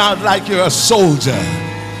 open your mouth like you're a soldier.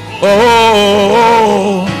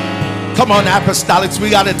 Come on, apostolics, we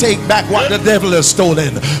got to take back what the devil has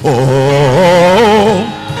stolen.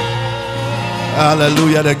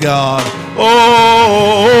 Hallelujah to God.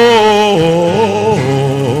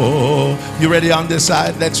 You ready on this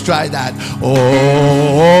side? Let's try that.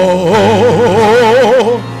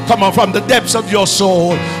 Come on, from the depths of your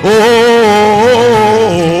soul.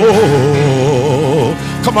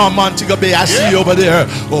 Come on, Montego Bay, I see you over there.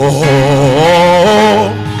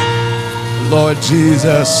 Lord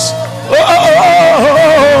Jesus.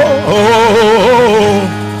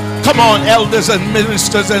 Come on, elders and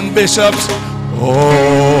ministers and bishops.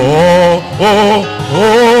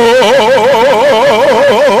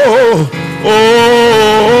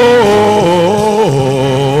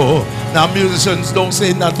 Now, musicians, don't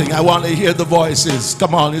say nothing. I want to hear the voices.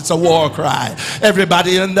 Come on, it's a war cry.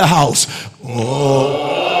 Everybody in the house.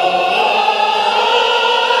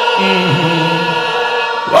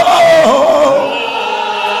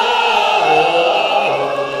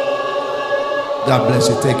 God bless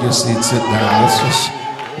you. Take your seat. Sit down.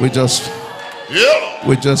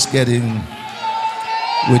 We're just getting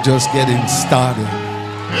started.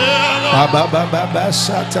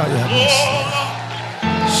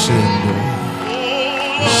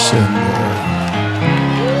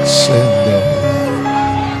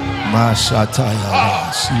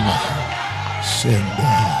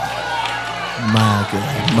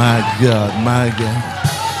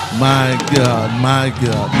 My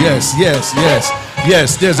God.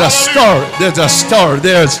 Yes, there's a stir. There's a stir.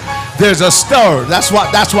 There's a stir. That's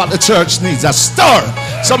what the church needs. A stir.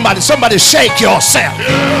 Somebody shake yourself.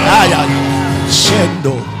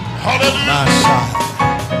 Shendo.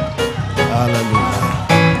 Hallelujah.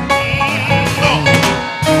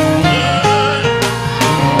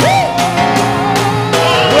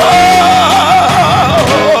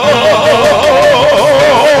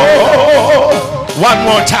 One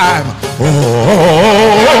more time.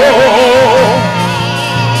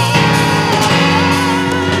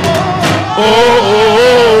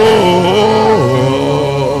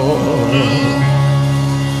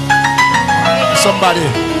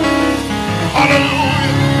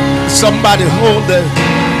 Somebody hold it.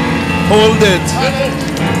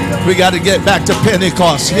 We got to get back to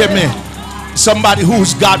Pentecost. Hear me. Somebody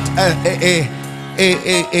who's got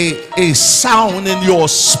a sound in your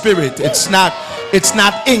spirit. It's not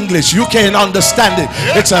English. You can't understand it.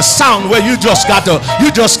 It's a sound where you just got to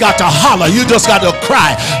holler. You just got to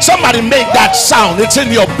cry. Somebody make that sound. It's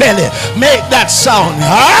in your belly. Make that sound.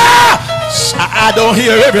 I don't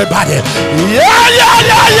hear everybody. Yeah.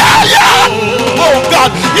 Oh God,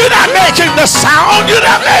 you're not making the sound. You're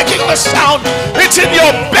not making the sound. It's in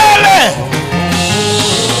your belly.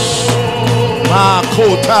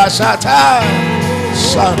 Makota shata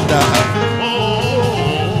shanda.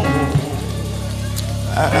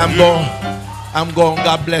 I'm going.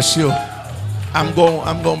 God bless you. I'm going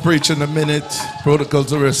to preach in a minute.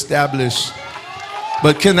 Protocols are established.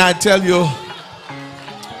 But can I tell you,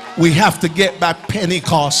 we have to get back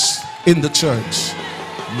Pentecost in the church.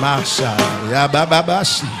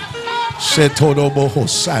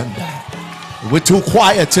 We're too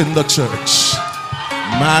quiet in the church.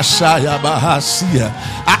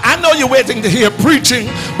 I know you're waiting to hear preaching,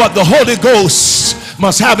 but the Holy Ghost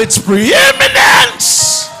must have its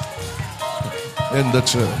preeminence in the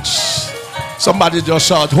church. Somebody just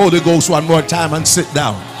shout Holy Ghost one more time and sit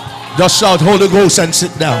down. Just shout Holy Ghost and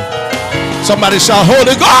sit down. Somebody shout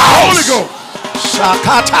Holy Ghost. Holy Ghost.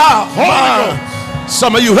 Shakata. Holy Ghost.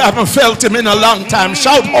 Some of you haven't felt him in a long time.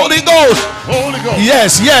 Shout Holy Ghost. Holy Ghost.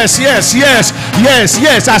 Yes.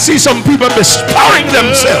 I see some people bestowing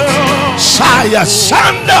themselves. Shaya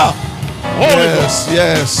Shanda.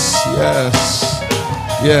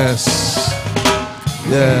 Yes.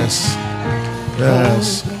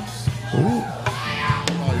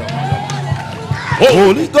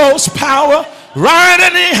 Holy Ghost power, right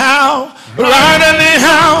anyhow. The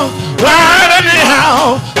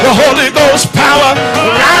Holy Ghost power,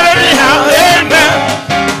 right anyhow. Amen.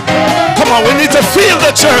 Come Come on, we need to feel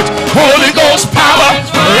the church. Holy Ghost power,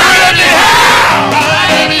 right anyhow. Right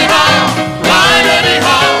anyhow. Right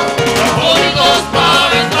anyhow. The Holy Ghost power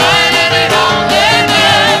is right anyhow.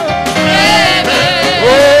 Amen. Amen.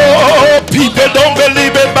 Oh, people don't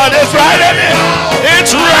believe it, but it's right anyhow.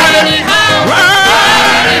 It's right anyhow.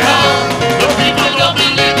 Right anyhow. The people don't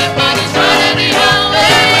believe it, but it's right anyhow.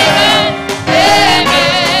 Amen. Amen.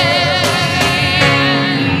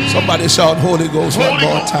 Somebody shout Holy Ghost one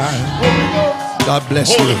more time. God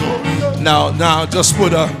bless you. Now just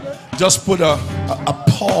put a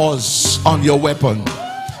pause on your weapon.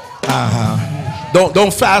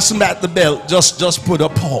 Don't fasten at the belt. Just put a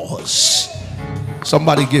pause.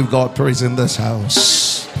 Somebody give God praise in this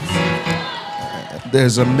house.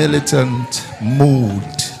 There's a militant mood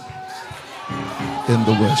in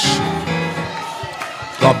the worship.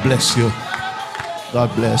 God bless you.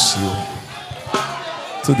 God bless you.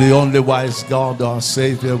 To the only wise God, our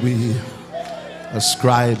Savior, we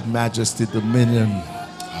ascribe majesty, dominion,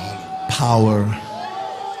 power,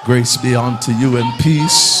 grace be unto you, and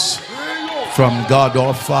peace from God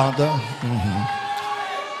our Father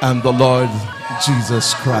and the Lord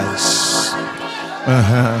Jesus Christ.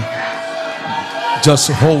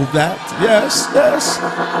 Just hold that. Yes, yes,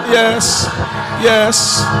 yes,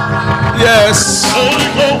 yes, yes,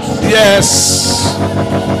 yes.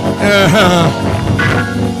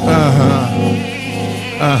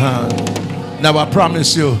 Now I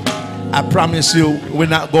promise you, we're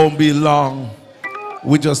not going to be long.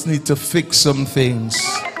 We just need to fix some things.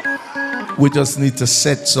 We just need to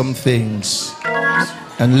set some things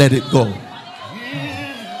and let it go.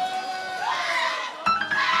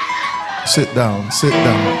 Sit down, sit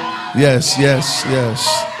down. Yes, yes, yes.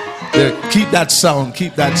 There, keep that sound,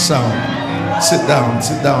 keep that sound. Sit down,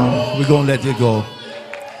 sit down. We're going to let you go.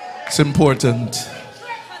 It's important.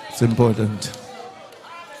 It's important.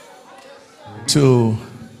 To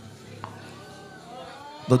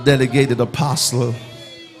the delegated apostle,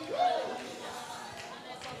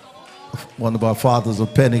 one of our fathers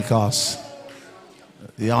of Pentecost,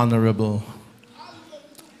 the Honorable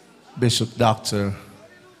Bishop Dr.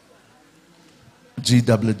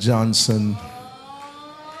 G.W. Johnson,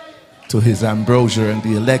 to his ambrosia and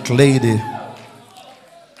the elect lady,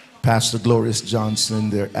 Pastor Gloris Johnson, in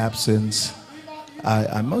their absence.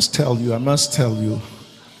 I must tell you,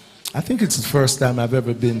 I think it's the first time I've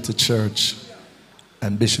ever been to church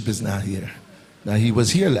and Bishop is not here. Now, he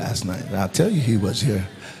was here last night. I'll tell you he was here.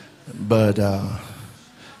 But I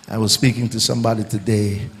was speaking to somebody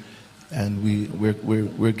today, and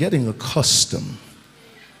we're getting accustomed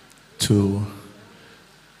to,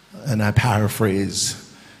 and I paraphrase,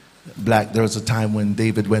 there was a time when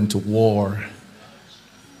David went to war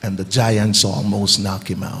and the giants almost knocked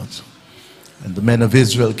him out. And the men of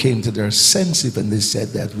Israel came to their senses and they said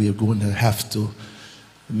that we are going to have to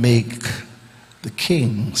make the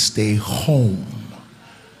king stay home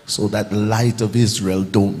so that the light of Israel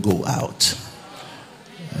don't go out.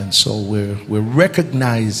 And so we're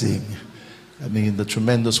recognizing, the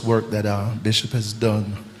tremendous work that our bishop has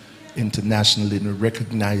done internationally, and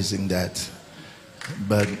recognizing that.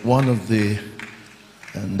 But one of the,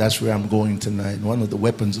 and that's where I'm going tonight, one of the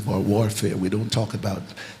weapons of our warfare, we don't talk about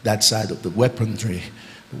that side of the weaponry.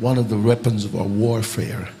 One of the weapons of our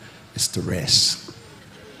warfare is to rest.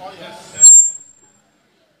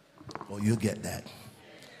 Oh, you get that.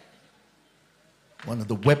 One of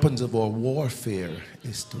the weapons of our warfare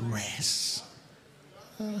is to rest.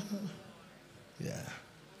 Yeah.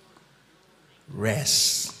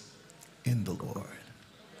 Rest in the Lord.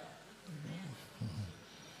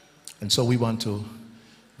 And so we want to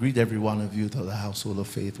greet every one of you to the household of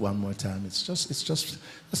faith one more time. It's just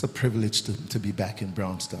a privilege to be back in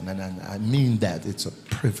Brownstown, and I mean that. It's a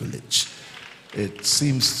privilege. It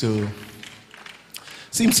seems to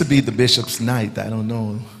be the bishop's night. I don't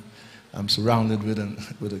know. I'm surrounded with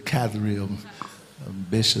a cadre of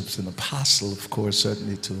bishops and apostles, of course,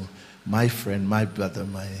 certainly to my friend, my brother,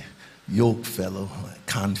 my yoke fellow, my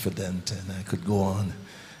confidant, and I could go on.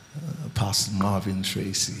 Apostle Marvin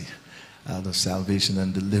Tracy, out of Salvation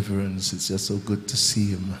and Deliverance. It's just so good to see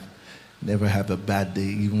him. Never have a bad day.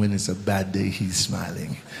 Even when it's a bad day, he's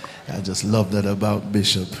smiling. I just love that about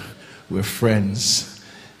Bishop. We're friends.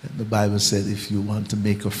 And the Bible said if you want to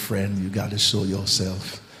make a friend, you got to show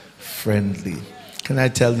yourself friendly. Can I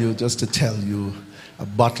tell you, just to tell you, a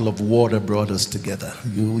bottle of water brought us together.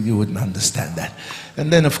 You wouldn't understand that.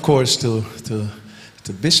 And then, of course, to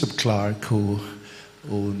Bishop Clark, who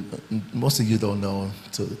most of you don't know,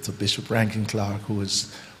 to Bishop Rankin Clark, who was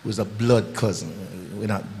a blood cousin. We're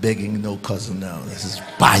not begging no cousin now. This is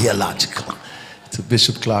biological. To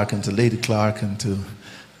Bishop Clark and to Lady Clark and to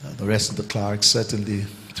the rest of the clerks, certainly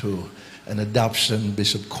to an adoption,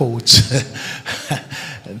 Bishop Coach,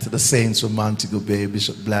 and to the saints from Montego Bay,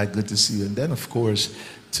 Bishop Black, good to see you. And then, of course,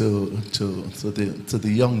 to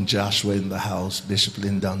the young Joshua in the house, Bishop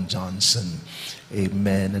Lyndon Johnson.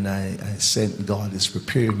 Amen. And I sense God is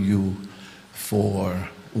preparing you for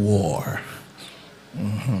war.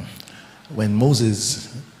 When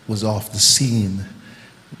Moses was off the scene,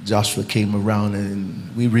 Joshua came around,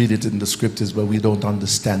 and we read it in the scriptures, but we don't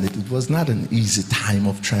understand it. It was not an easy time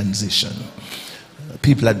of transition.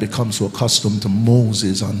 People had become so accustomed to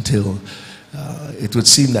Moses until it would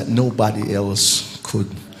seem that nobody else could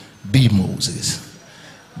be Moses.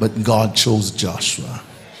 But God chose Joshua.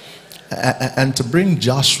 And to bring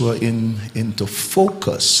Joshua into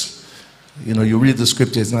focus, you know, you read the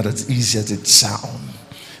scripture, it's not as easy as it sounds.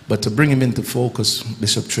 But to bring him into focus,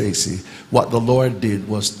 Bishop Tracy, what the Lord did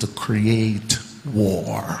was to create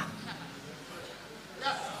war.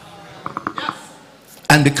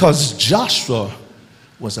 And because Joshua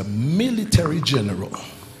was a military general,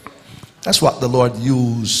 that's what the Lord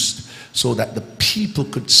used so that the people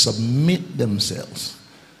could submit themselves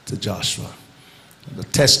to Joshua. The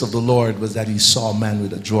test of the Lord was that he saw a man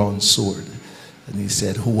with a drawn sword, and he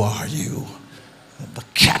said, "Who are you?" The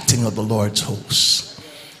captain of the Lord's hosts.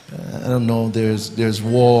 I don't know, there's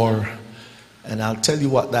war, and I'll tell you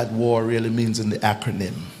what that war really means in the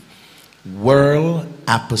acronym. World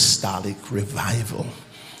Apostolic Revival.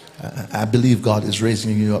 I believe God is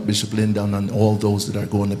raising you up, Bishop Lyndon, and all those that are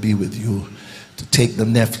going to be with you to take the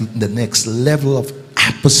next level of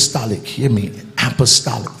apostolic, hear me,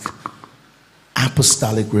 apostolic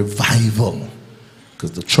revival,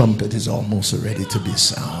 because the trumpet is almost ready to be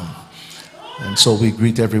sound. And so we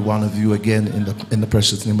greet every one of you again in the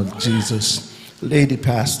precious name of Jesus. Lady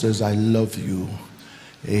pastors, I love you.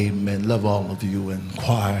 Amen. Love all of you. And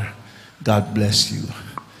choir, God bless you.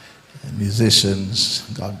 And musicians,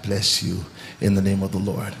 God bless you in the name of the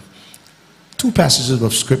Lord. Two passages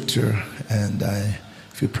of scripture, and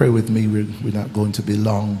if you pray with me, we're not going to be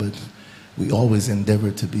long, but we always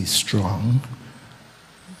endeavor to be strong.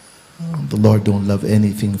 The Lord don't love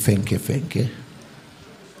anything fanky.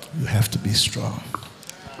 You have to be strong.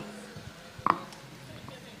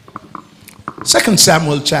 2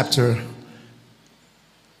 Samuel chapter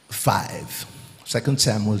 5. 2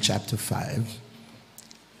 Samuel chapter 5.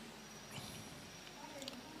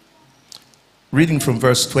 Reading from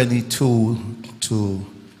verse 22 to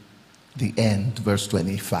the end, verse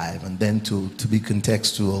 25, and then to be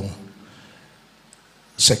contextual,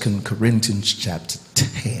 2 Corinthians chapter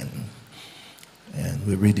 10. And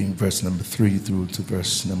we're reading verse number 3 through to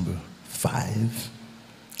verse number 5.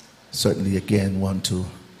 Certainly again want to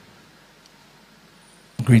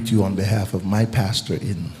greet you on behalf of my pastor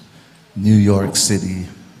in New York City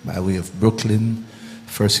by way of Brooklyn,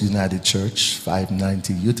 First United Church,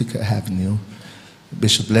 590 Utica Avenue,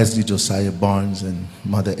 Bishop Leslie Josiah Barnes and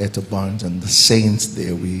Mother Etta Barnes and the saints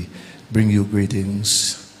there. We bring you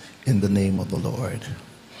greetings in the name of the Lord.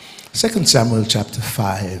 2 Samuel chapter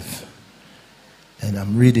 5. And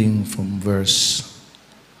I'm reading from verse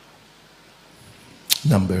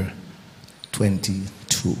number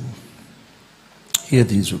 22. Hear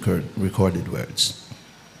these recorded words.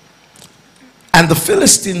 And the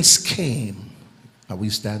Philistines came. Are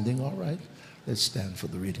we standing? All right. Let's stand for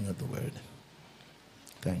the reading of the word.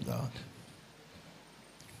 Thank God.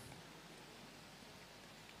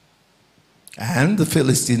 And the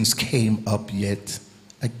Philistines came up yet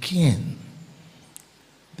again.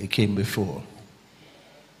 They came before.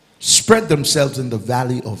 Spread themselves in the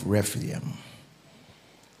valley of Rephaim.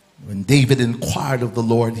 When David inquired of the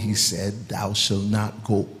Lord, he said, "Thou shalt not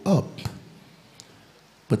go up,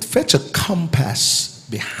 but fetch a compass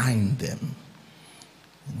behind them,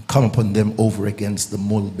 and come upon them over against the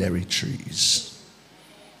mulberry trees.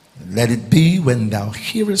 And let it be when thou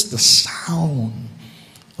hearest the sound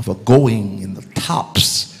of a going in the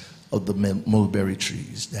tops of the mulberry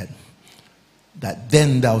trees, that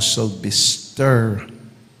then thou shalt bestir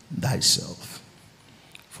thyself.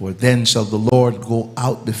 For then shall the Lord go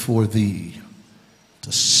out before thee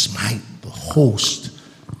to smite the host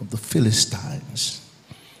of the Philistines."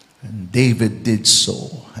 And David did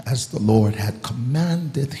so as the Lord had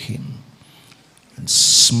commanded him, and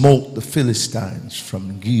smote the Philistines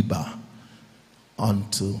from Geba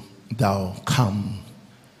until thou come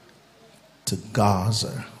to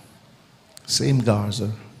Gaza. Same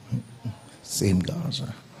Gaza. Same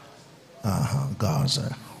Gaza.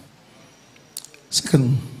 Gaza.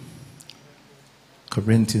 2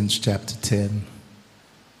 Corinthians chapter 10.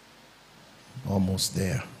 Almost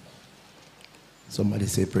there. Somebody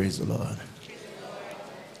say praise the Lord.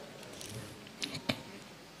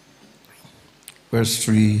 verse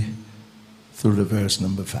 3 through to verse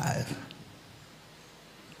number 5.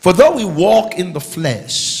 For though we walk in the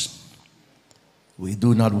flesh, we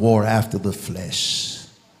do not war after the flesh.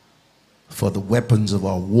 For the weapons of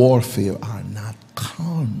our warfare are not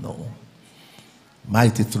carnal,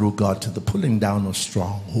 mighty through God to the pulling down of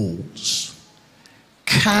strongholds,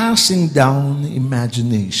 casting down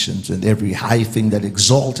imaginations and every high thing that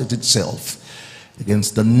exalted itself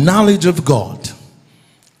against the knowledge of God,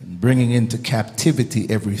 and bringing into captivity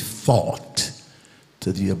every thought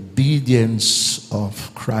to the obedience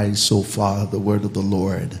of Christ. So far, the word of the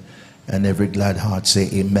Lord. And every glad heart say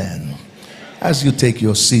amen. As you take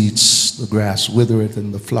your seats, the grass withereth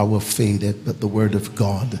and the flower fadeth, but the word of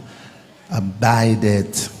God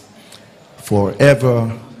abideth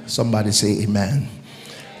forever. Somebody say amen.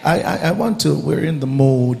 I want to, we're in the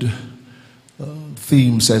mode,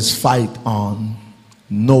 theme says fight on,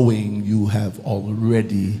 knowing you have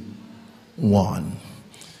already won.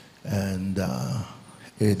 And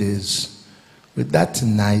it is with that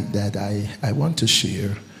tonight that I want to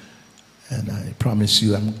share. And I promise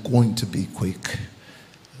you I'm going to be quick.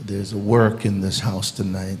 There's a work in this house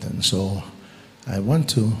tonight, and so I want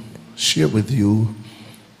to share with you.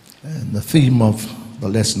 And the theme of the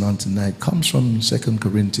lesson on tonight comes from 2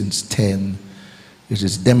 Corinthians 10. It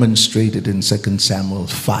is demonstrated in 2 Samuel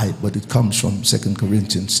 5, but it comes from 2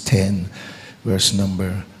 Corinthians 10, verse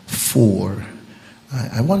number 4.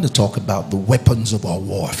 I want to talk about the weapons of our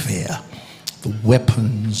warfare. The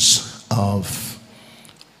weapons of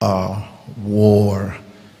our warfare.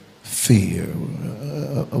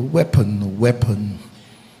 A weapon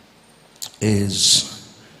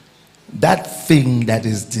is that thing that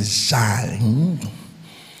is designed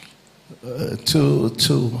to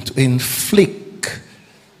inflict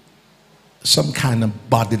some kind of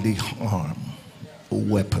bodily harm. A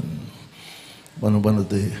weapon. One of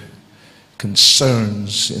the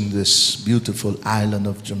concerns in this beautiful island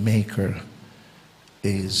of Jamaica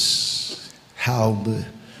is how the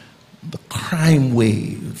crime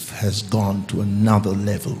wave has gone to another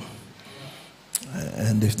level.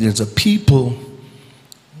 And if there's a people,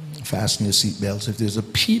 fasten your seatbelts, if there's a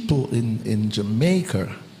people in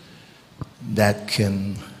Jamaica that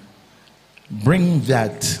can bring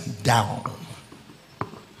that down,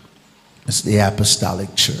 it's the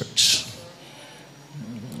Apostolic Church.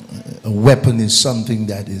 A weapon is something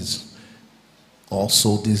that is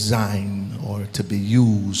also designed or to be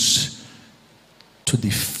used to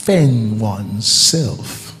defend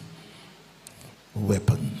oneself. A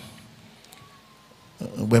weapon.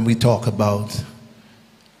 When we talk about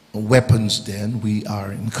weapons, then we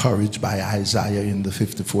are encouraged by Isaiah in the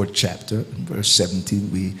 54th chapter, in verse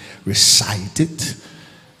 17, we recite it.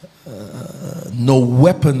 No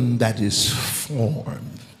weapon that is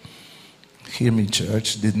formed, hear me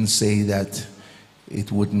church, didn't say that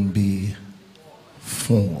it wouldn't be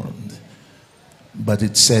formed. But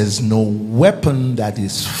it says no weapon that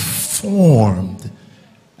is formed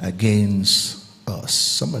against us.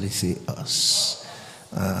 Somebody say us.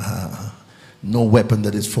 No weapon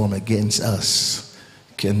that is formed against us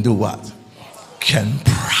can do what? Can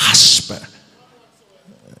prosper.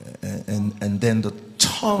 And then the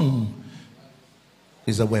tongue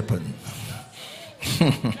is a weapon.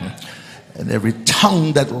 And every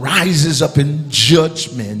tongue that rises up in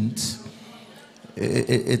judgment,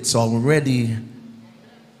 it's already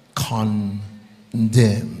condemned.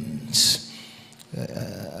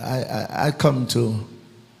 I come to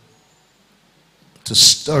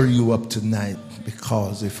stir you up tonight,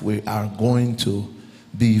 because if we are going to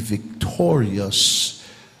be victorious,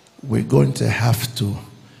 we're going to have to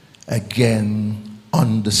again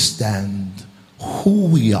understand who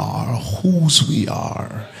we are, whose we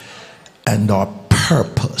are, and our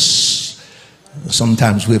purpose.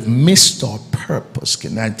 Sometimes we've missed our purpose.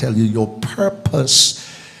 Can I tell you, your purpose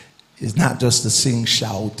is not just to sing,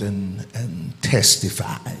 shout, and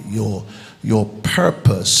testify. Your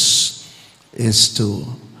purpose is to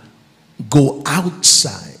go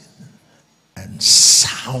outside and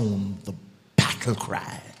sound the battle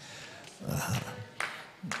cry.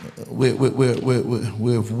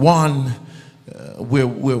 We've won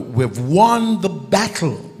the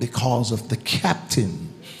battle because of the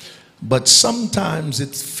captain, but sometimes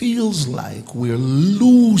it feels like we're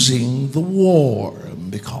losing the war,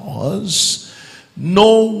 because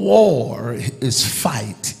no war is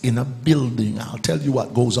fight in a building. I'll tell you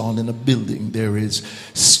what goes on in a building. There is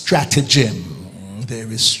stratagem,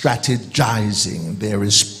 there is strategizing, there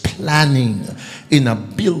is planning in a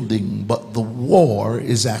building, but the war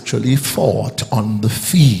is actually fought on the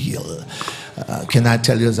field. Can I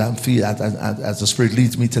tell you, as the Spirit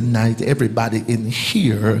leads me tonight, everybody in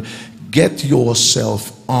here get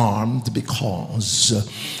yourself armed, because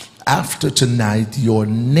after tonight your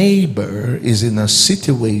neighbor is in a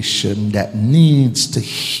situation that needs to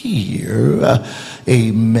hear,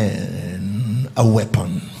 amen, a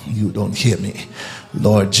weapon. You don't hear me.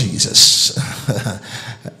 Lord Jesus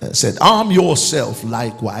said, arm yourself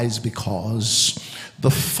likewise, because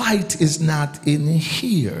the fight is not in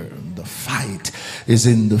here. The fight is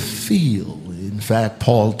in the field. In fact,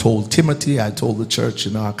 Paul told Timothy, I told the church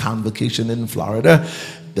in our convocation in Florida,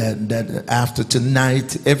 that after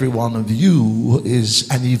tonight, every one of you is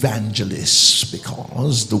an evangelist,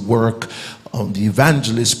 because the work of the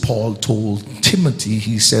evangelist, Paul told Timothy,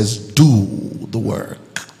 he says, do the work.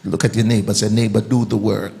 Look at your neighbor, say, neighbor, do the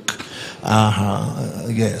work.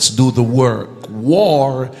 Yes, do the work.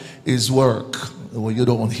 War is work. Well, you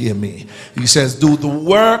don't hear me. He says, do the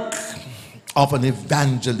work of an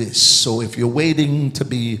evangelist. So if you're waiting to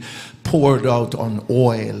be poured out on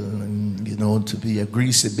oil and, you know, to be a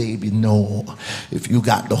greasy baby, no. If you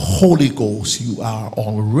got the Holy Ghost, you are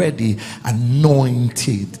already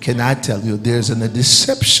anointed. Can I tell you, there's a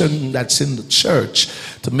deception that's in the church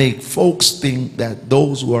to make folks think that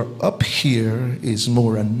those who are up here is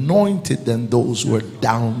more anointed than those who are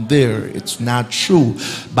down there. It's not true.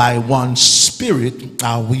 By one Spirit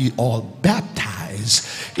are we all baptized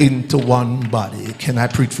into one body. Can I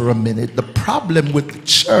preach for a minute? The problem with the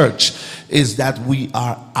church is that we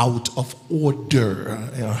are out of order.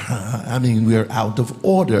 I mean, we're out of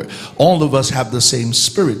order. All of us have the same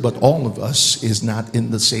spirit, but all of us is not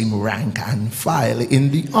in the same rank and file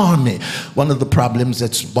in the army. One of the problems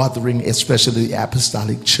that's bothering especially the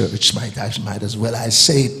apostolic church, might as well I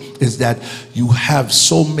say, is that you have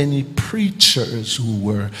so many preachers who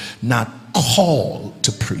were not called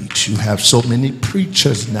to preach. You have so many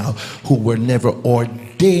preachers now who were never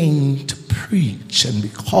ordained to preach. And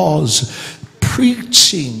because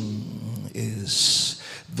preaching is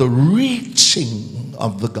the reaching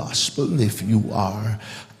of the gospel, if you are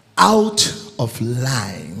out of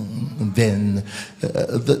line, then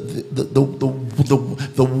the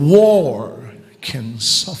war can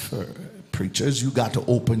suffer. Preachers, you got to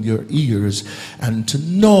open your ears and to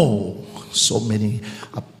know so many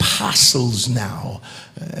apostles now,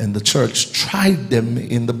 and the church tried them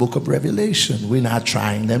in the book of Revelation. We're not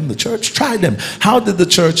trying them, the church tried them. How did the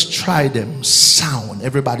church try them? Sound.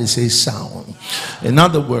 Everybody say sound. In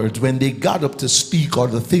other words, when they got up to speak, or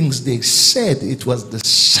the things they said, it was the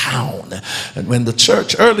sound. And when the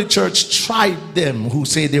church, early church, tried them, who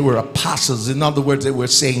say they were apostles, in other words, they were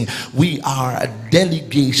saying we are a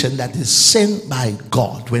delegation that is sent by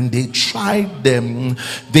God. When they tried them,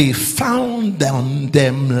 they found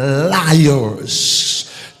them liars.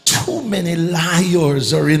 Too many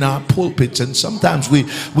liars are in our pulpits, and sometimes we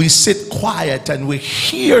sit quiet and we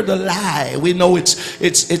hear the lie. We know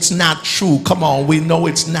it's not true. Come on, we know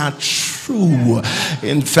it's not true.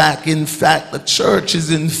 In fact, the church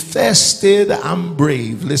is infested. I'm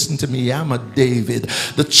brave. Listen to me. I'm a David.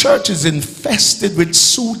 The church is infested with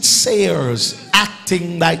soothsayers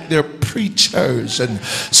acting like they're preachers, and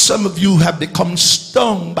some of you have become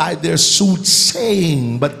stung by their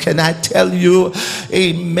soothsaying. But can I tell you,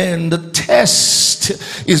 amen, the test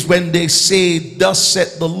is when they say thus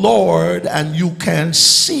said the Lord, and you can't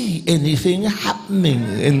see anything happening.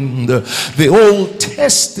 In the Old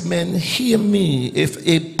Testament, hear me, if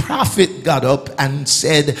a prophet got up and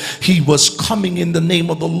said he was coming in the name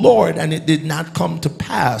of the Lord and it did not come to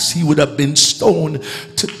pass, he would have been stoned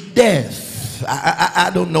to death.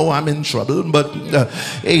 I don't know, I'm in trouble, but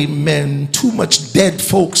amen, too much dead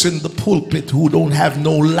folks in the pulpit who don't have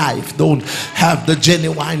no life, don't have the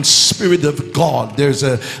genuine Spirit of God. There's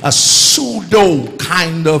a pseudo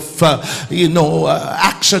kind of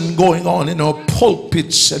action going on in our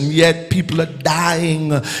pulpits, and yet people are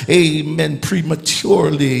dying, amen,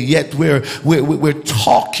 prematurely. Yet we're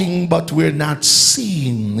talking, but we're not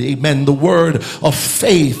seeing. Amen. The word of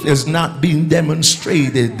faith is not being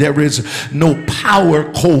demonstrated. There is no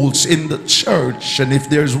power codes in the church. And if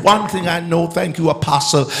there's one thing I know, thank you,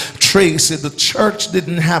 Apostle Tracy, the church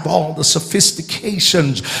didn't have all the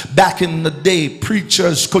sophistications back in the day.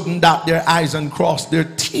 Preachers couldn't dot their I's and cross their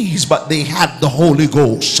T's, but they had the Holy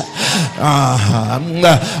Ghost.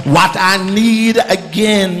 What I need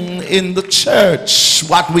again in the church,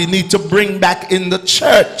 what we need to bring back in the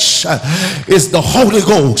church is the Holy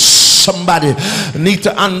Ghost. Somebody need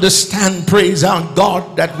to understand, praise our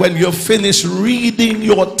God, that when you're finished reading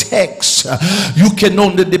your text, you can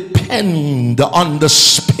only depend on the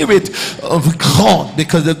Spirit of God,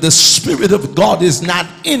 because if the Spirit of God is not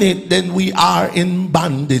in it, then we are in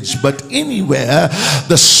bondage. But anywhere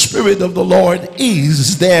the Spirit of the Lord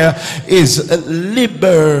is, there is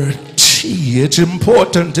liberty. see. It's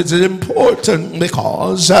important. It's important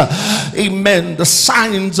because, amen, the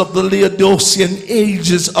signs of the Laodicean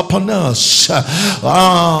age is upon us.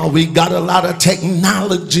 We got a lot of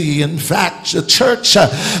technology. In fact, the church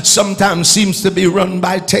sometimes seems to be run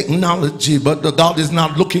by technology, but God is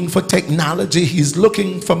not looking for technology. He's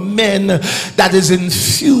looking for men that is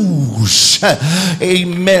infused,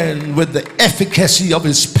 amen, with the efficacy of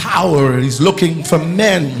his power. He's looking for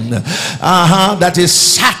men that is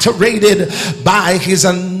saturated by his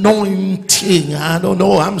anointing. I don't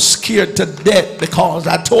know, I'm scared to death because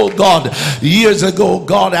I told God years ago,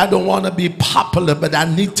 God, I don't want to be popular, but I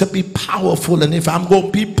need to be powerful. And if I'm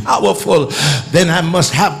going to be powerful, then I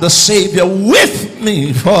must have the Savior with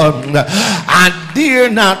me. For I dare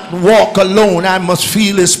not walk alone. I must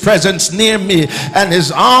feel his presence near me and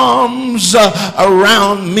his arms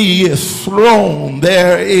around me thrown.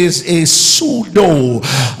 There is a pseudo,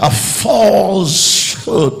 a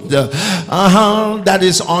falsehood that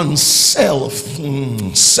is on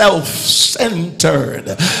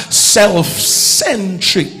self-centered,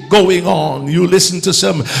 self-centric going on. You listen to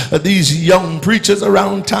some of these young preachers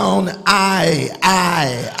around town.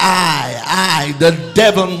 The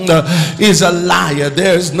devil is a liar.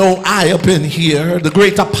 There's no I up in here. The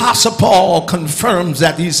great apostle Paul confirms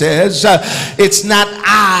that. He says, it's not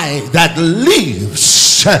I that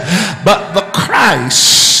lives, but the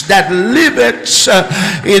Christ that liveth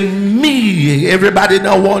in me. Everybody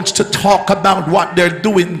now wants to talk about what they're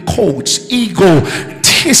doing, quotes,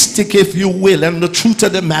 egotistic, if you will. And the truth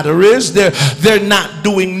of the matter is they're not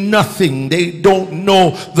doing nothing. They don't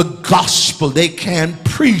know the gospel. They can't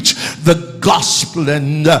preach the gospel.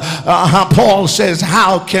 And Paul says,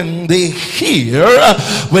 how can they hear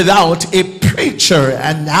without a preacher?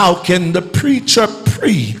 And how can the preacher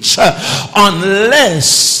preach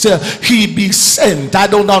unless he be sent? I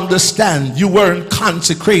don't understand. You weren't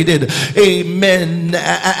consecrated, amen,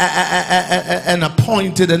 and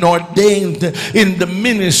appointed and ordained in the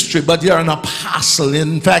ministry, but you're an apostle.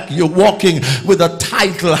 In fact, you're walking with a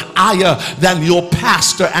title higher than your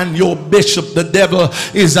pastor and your bishop. The devil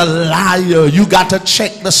is a liar. You got to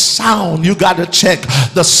check the sound. You got to check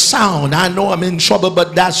the sound. I know I'm in trouble,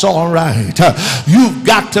 but that's all right. You've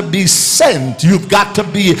got to be sent. You've got to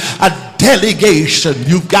be a delegation.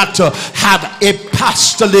 You've got to have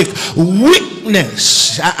apostolic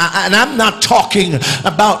witness. And I'm not talking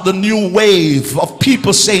about the new wave of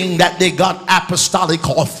people saying that they got apostolic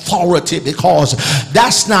authority, because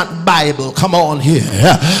that's not Bible. Come on here.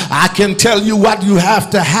 I can tell you what you have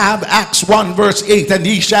to have. Acts 1 verse 8, and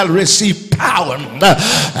ye shall receive power.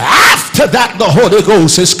 After that the Holy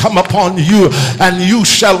Ghost is come upon you, and you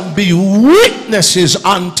shall be witnesses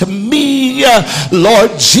unto me.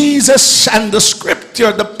 Lord Jesus, and the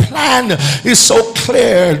scripture, the plan is so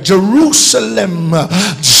clear. Jerusalem,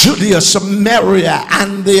 Judea, Samaria,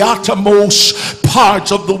 and the uttermost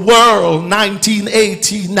parts of the world.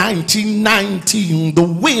 1918, 1919, the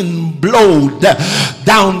wind blowed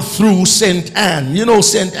down through St. Anne. You know,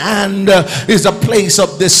 St. Anne is a place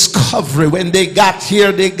of discovery. When they got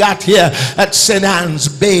here at St. Anne's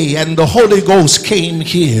Bay, and the Holy Ghost came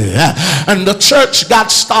here, and the church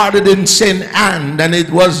got started in St. Anne, and it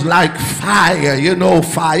was like fire, you know,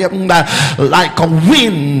 fire like a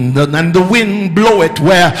wind, and the wind blow it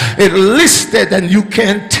where it listed, and you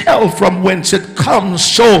can't tell from whence it comes.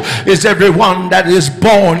 So is everyone that is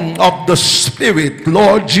born of the Spirit.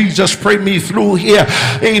 Lord Jesus, pray me through here.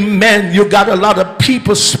 Amen. You got a lot of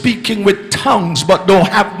people speaking with tongues but don't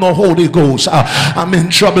have no Holy Ghost. I'm in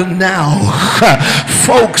trouble now.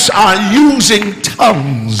 Folks are using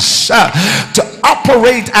tongues to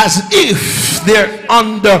operate as if they're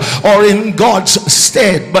under or in God's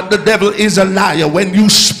stead, but the devil is a liar. When you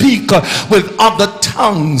speak with other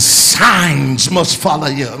tongues, signs must follow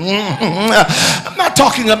you. I'm not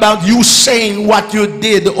talking about you saying what you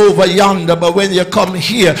did over yonder, but when you come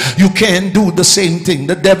here you can't do the same thing.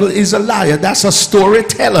 The devil is a liar. That's a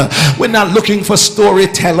storyteller. We're not looking for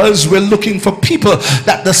storytellers. We're looking for people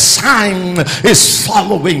that the sign is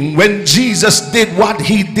following. When Jesus did what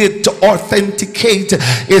he did to authenticate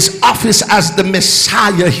his office as the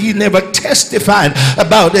Messiah, he never testified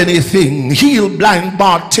about anything. Healed blind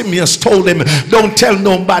Bartimaeus, told him, don't tell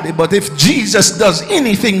nobody. But if Jesus does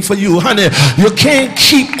anything for you, honey, you can't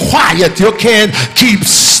keep quiet. You can't keep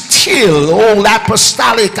still. Old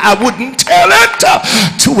apostolic, I wouldn't tell it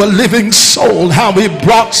to a living soul how he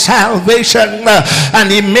brought salvation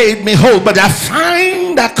and he made me whole. But I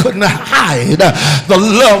find I couldn't hide the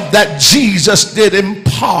love that Jesus did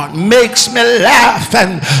impart. Makes me laugh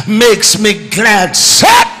and makes me glad.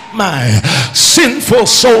 Set my sinful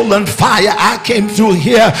soul on fire. I came through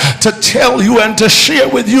here to tell you and to share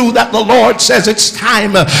with you that the Lord says it's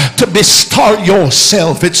time to bestir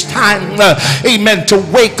yourself. It's time, amen, to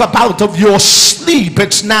wake up out of your sleep.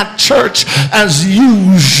 It's not church as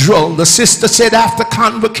usual. The sister said after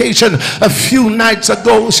convocation a few nights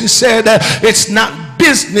ago, she said it's not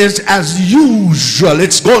business as usual.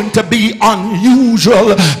 It's going to be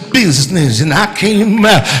unusual business. And I came,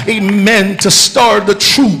 amen, to stir the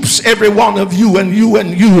troops, every one of you and you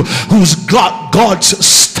who's got God's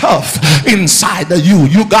stuff inside of you.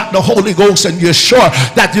 You got the Holy Ghost and you're sure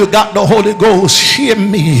that you got the Holy Ghost. Hear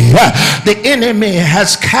me. The enemy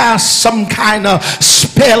has cast some kind of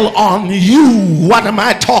spell on you. What am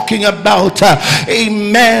I talking about?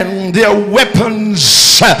 Amen. There are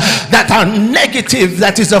weapons that are negative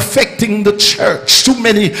that is affecting the church. Too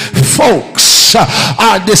many folks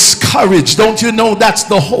are discouraged. Don't you know that's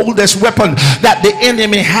the oldest weapon that the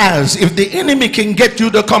enemy has? If the enemy can get you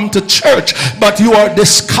to come to church but you are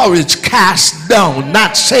discouraged, cast down,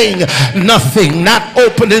 not saying nothing, not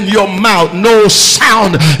opening your mouth, no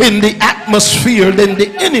sound in the atmosphere, then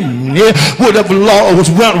the enemy would have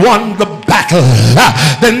won the battle.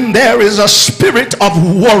 Then there is a spirit of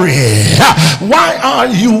worry. Why are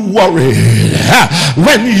you worried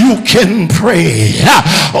when you can pray?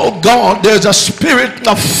 Oh God, there's a spirit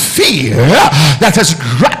of fear that has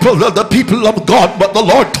grappled the people of God. But the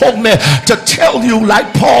Lord told me to tell you,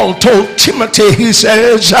 like Paul told Timothy, he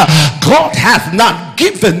says, God hath not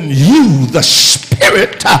given you the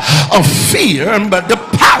spirit of fear, but the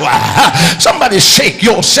power. Somebody shake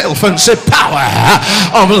yourself and say, power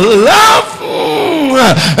of love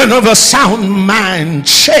and of a sound mind.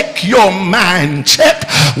 Check your mind. Check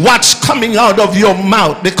what's coming out of your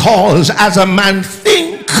mouth, because as a man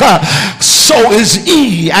think, so is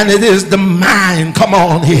he, and it is the mind. Come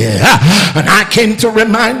on here. And I came to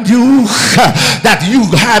remind you that you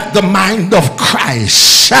have the mind of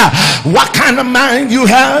Christ. What kind of mind you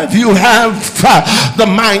have? You have the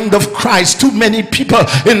mind of Christ. Too many people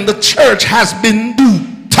in the church has been duped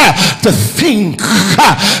to think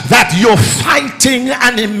that you're fighting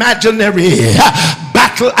an imaginary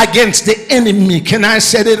battle against the enemy. Can I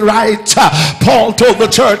say it right? Paul told the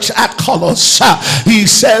church at Colossus, he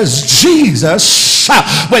says Jesus,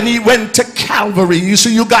 when he went to Calvary, so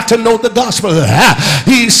you got to know the gospel,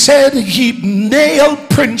 he said he nailed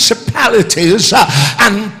principalities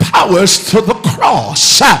and powers to the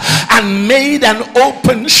cross and made an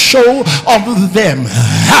open show of them.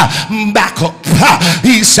 Back up.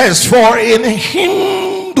 He says, for in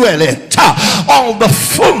him dwelleth all the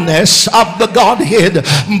fullness of the Godhead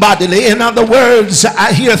bodily. In other words,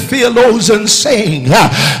 I hear theologians saying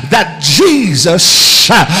that Jesus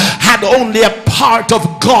had only a part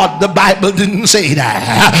of God. The Bible didn't say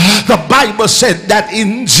that. The Bible said that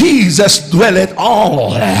in Jesus dwelleth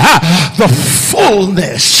all the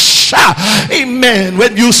fullness. Amen.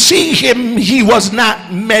 When you see him, he was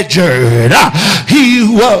not measured. He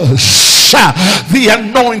was the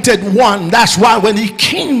anointed one. That's why when he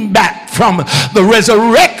came back from the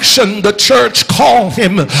resurrection, the church called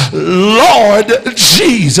him Lord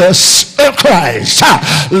Jesus Christ.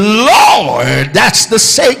 Lord, that's the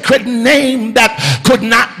sacred name that could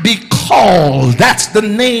not be called. That's the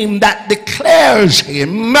name that declares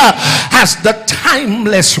him as the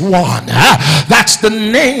timeless one. That's the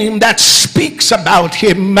name that speaks about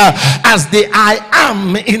him as the I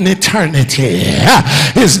am in eternity.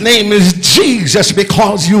 His name is Jesus,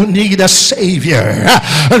 because you need a savior.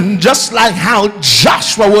 And just like how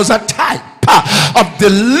Joshua was a type of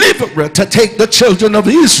deliverer to take the children of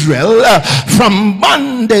Israel from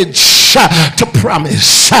bondage to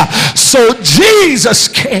promise, so Jesus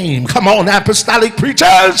came, come on apostolic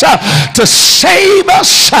preachers, to save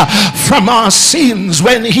us from our sins.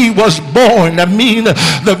 When he was born, I mean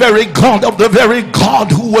the very God of the very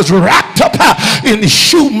God who was wrapped up in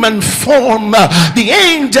human form, the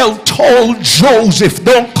angel told Joseph,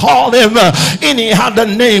 don't call him any other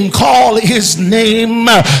name, call his name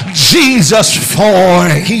Jesus, for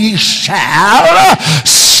he shall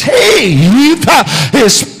save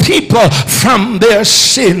his people from their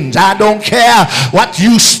sins. I don't care what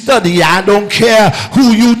you study, I don't care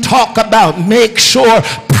who you talk about. Make sure,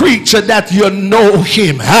 preacher, that you know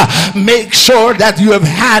him. Make sure that you have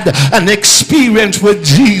had an experience with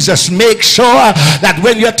Jesus. Make sure that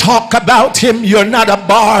when you talk about him, you're not a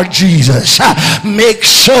bar Jesus. Make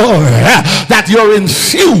sure that you're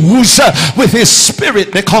infused with his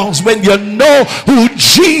spirit, because when you know who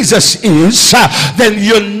Jesus is, then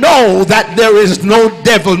you know that there is no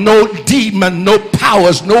devil, no demon, no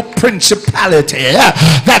powers, no principality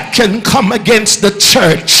that can come against the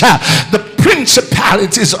church. The principality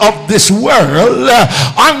principalities of this world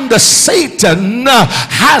under Satan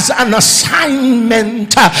has an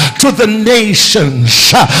assignment to the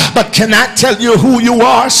nations. But can I tell you who you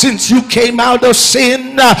are? Since you came out of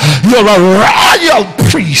sin, you're a royal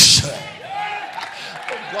priest.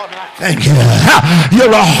 Thank you.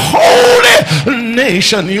 You're a holy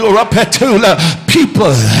nation. You're a peculiar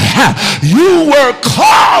people. You were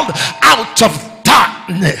called out of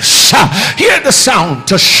darkness. Hear the sound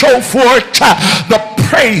to show forth the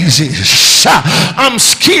praises. I'm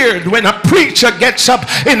scared when a preacher gets up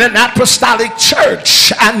in an apostolic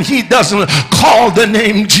church and he doesn't call the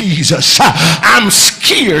name Jesus. I'm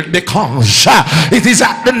scared because it is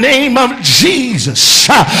at the name of Jesus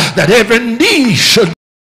that every knee should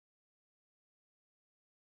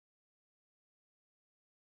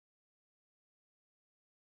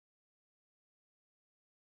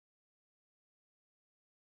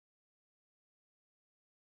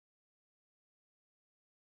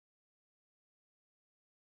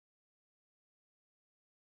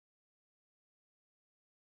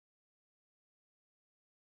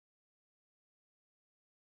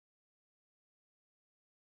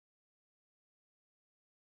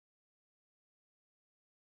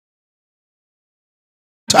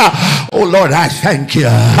oh Lord, I thank you.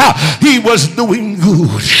 He was doing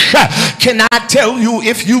good. Can I tell you,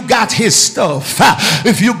 if you got his stuff,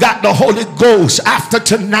 if you got the Holy Ghost after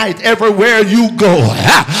tonight, everywhere you go,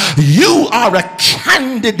 you are a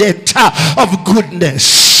candidate of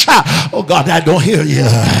goodness. Oh God, I don't hear you.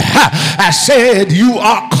 I said you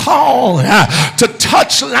are called to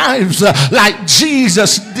touch lives like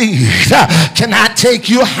Jesus did. Can I take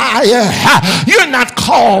you higher? You're not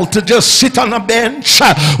called to just sit on a bench.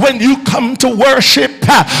 When you come to worship,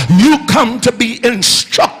 you come to be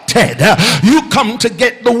instructed. You come to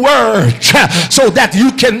get the word so that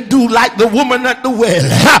you can do like the woman at the well.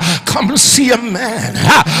 Come see a man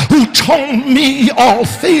who told me all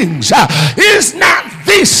things. Is not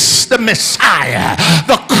this the Messiah,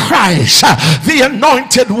 the Christ, the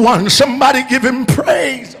anointed one? Somebody give him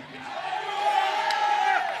praise.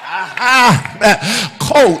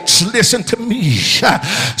 Coach, listen to me.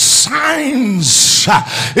 Signs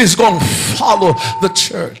is going to follow the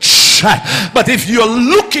church. But if you're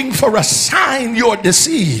looking for a sign, you're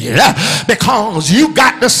deceived, because you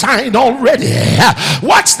got the sign already.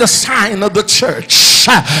 What's the sign of the church?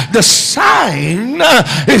 The sign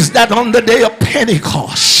is that on the day of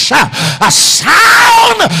Pentecost, a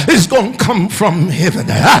sound is going to come from heaven.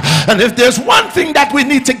 And if there's one thing that we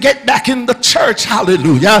need to get back in the church,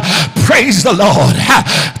 hallelujah, praise the Lord,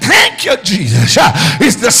 thank you Jesus,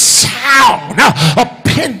 is the sound of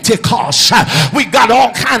Pentecost. We got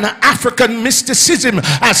all kind of African mysticism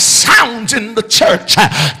as sounds in the church.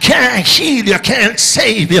 Can't heal you, can't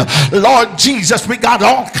save you. Lord Jesus, we got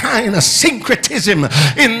all kind of syncretism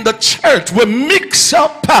in the church. We mix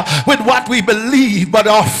up with what we believe. But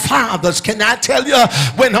our fathers, can I tell you,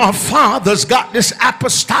 when our fathers got this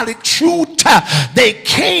apostolic truth, they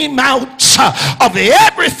came out of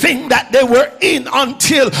everything that they were in,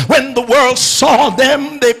 until when the world saw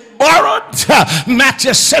them, they borrowed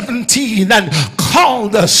Matthew 17 and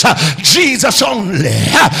called us Jesus only,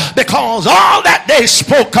 because all that they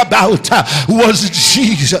spoke about was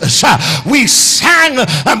Jesus. We sang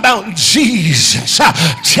about Jesus.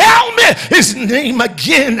 Tell me his name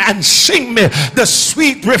again and sing me the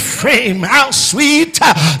sweet refrain. How sweet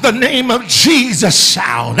the name of Jesus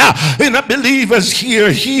sound in a believer's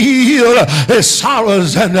here. Heal his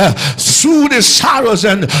sorrows and soothe his sorrows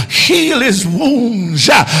and heal his wounds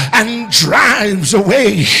and drives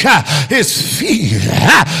away his fear.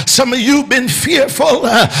 Some of you been fearful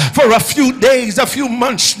for a few days, a few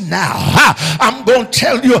months now. I'm going to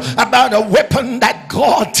tell you about a weapon that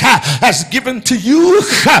God has given to you.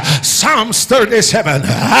 Psalms 37.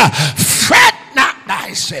 Fret not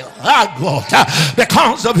thyself, God,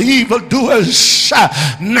 because of evildoers,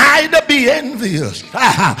 neither be envious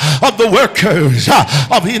of the workers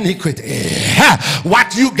of iniquity.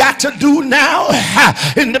 What you got to do now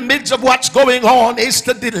in the midst of what's going on is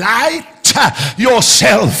to delight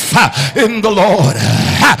yourself in the Lord.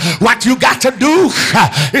 What you got to do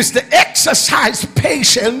is to exercise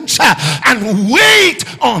patience and wait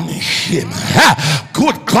on him.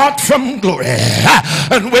 Good God from glory.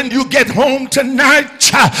 And when you get home tonight,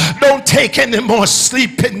 don't take any more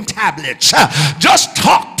sleeping tablets. Just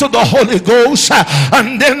talk to the Holy Ghost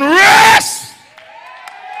and then rest.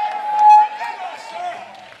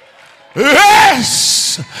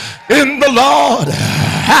 Rest in the Lord.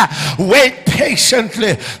 Wait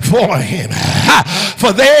patiently for him.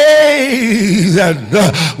 For they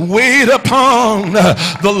that wait upon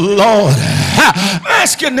the Lord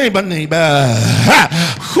Ask your neighbor,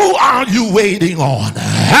 who are you waiting on?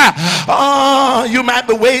 You might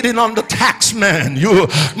be waiting on the tax man. You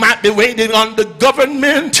might be waiting on the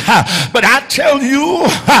government. But I tell you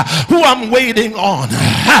who I'm waiting on.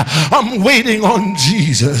 I'm waiting on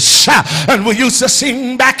Jesus. And we used to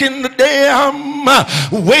sing back in the day, I'm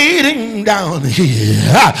waiting down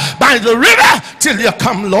here by the river till you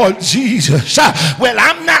come, Lord Jesus. Well,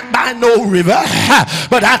 I'm not by no river,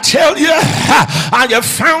 but I tell you, I have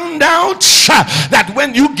found out that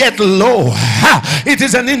when you get low, it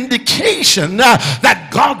is an indication that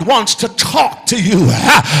God wants to talk to you.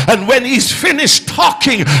 And when he's finished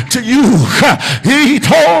talking to you, he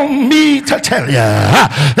told me to tell you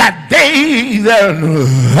that they that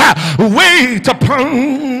wait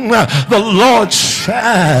upon the Lord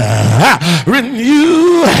shall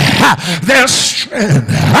renew their strength,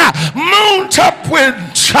 mount up with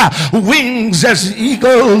wings as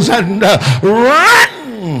eagles, and run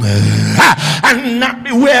and not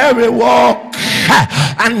be weary, walk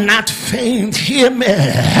and not faint. Hear me.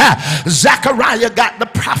 Zechariah got the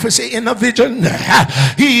prophecy in a vision.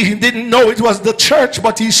 He didn't know it was the church,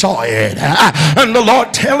 but he saw it. And the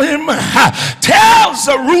Lord tell him, tell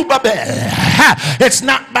Zerubbabel, it's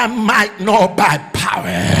not by might nor by power.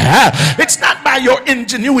 It's not by your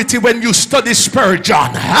ingenuity when you study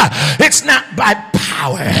Spurgeon. It's not by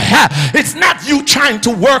power. It's not you trying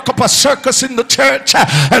to work up a circus in the church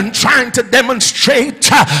and trying to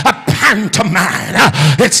demonstrate a pantomime.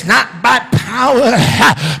 It's not by power,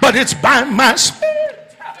 but it's by my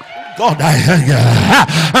spirit. God,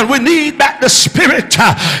 and we need back the spirit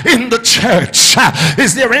in the church.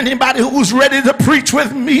 Is there anybody who's ready to preach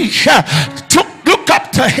with me? Look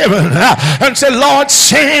up to heaven and say, Lord,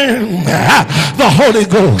 send the Holy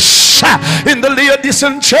Ghost. In the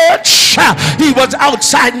Laodicean church, he was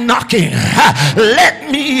outside knocking. Let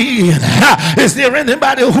me in. Is there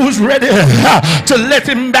anybody who's ready to let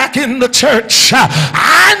him back in the church?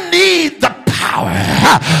 I need the power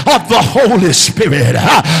of the Holy Spirit.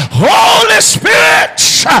 Holy Spirit,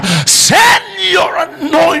 send your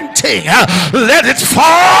anointing. Let it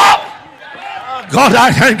fall. God,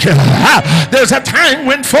 I thank you. There's a time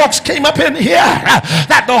when folks came up in here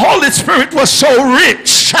that the Holy Spirit was so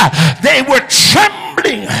rich they were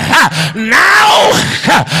trembling. Now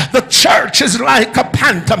the church is like a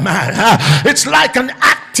pantomime. It's like an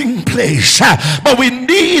acting place. But we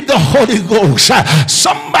need the Holy Ghost.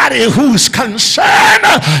 Somebody who's concerned,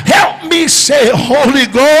 help me say, Holy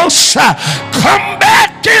Ghost, come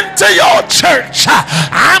back into your church.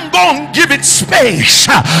 I'm going to give it space.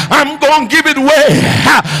 I'm going to give it way.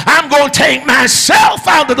 I'm going to take myself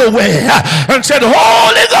out of the way and said,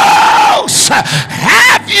 Holy Ghost,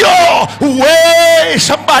 have your way.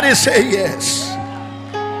 Somebody say yes.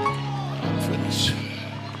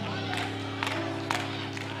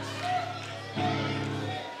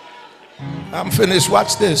 I'm finished.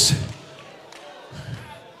 Watch this.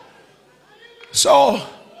 So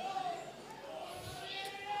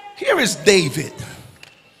here is David.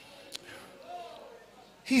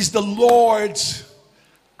 He's the Lord's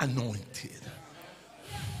anointed.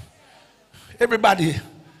 Everybody,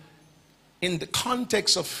 in the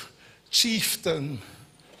context of chieftain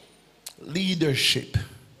leadership,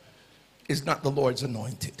 is not the Lord's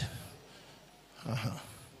anointed.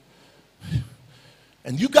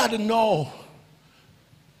 And you got to know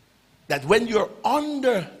that when you're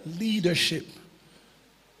under leadership,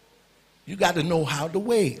 you got to know how to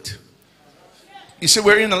wait. You see,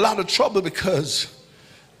 we're in a lot of trouble because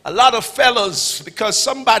a lot of fellas, because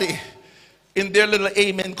somebody in their little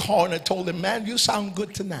amen corner told them, man, you sound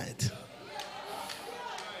good tonight.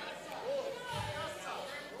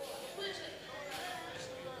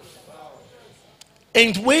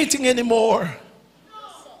 Ain't waiting anymore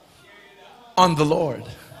on the Lord.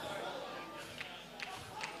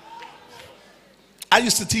 I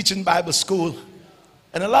used to teach in Bible school,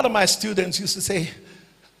 and a lot of my students used to say,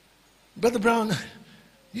 Brother Brown,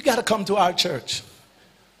 you got to come to our church.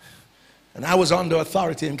 And I was under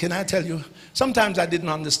authority, and can I tell you, sometimes I didn't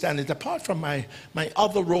understand it, apart from my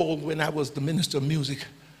other role when I was the minister of music.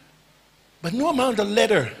 But no amount of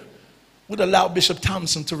letter would allow Bishop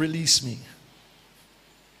Thompson to release me.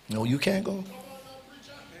 No, you can't go.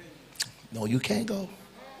 No, you can't go.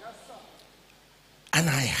 And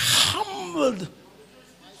I humbled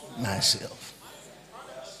myself.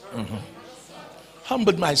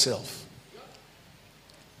 Humbled myself.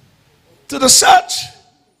 To the such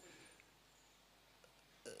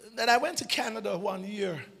that I went to Canada one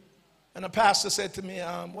year, and a pastor said to me,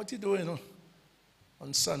 what are you doing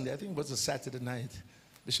on Sunday? I think it was a Saturday night,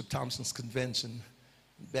 Bishop Thompson's convention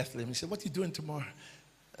in Bethlehem. He said, what are you doing tomorrow?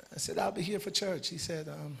 I said, I'll be here for church. He said,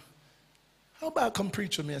 how about come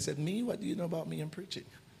preach with me? I said, me? What do you know about me and preaching?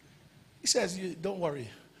 He says, don't worry.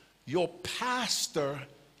 Your pastor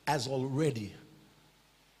has already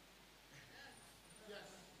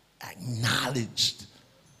acknowledged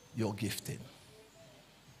your gifting.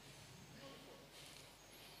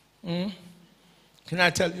 Can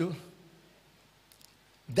I tell you?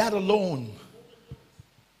 That alone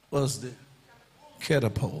was the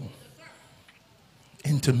catapult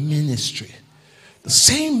into ministry. The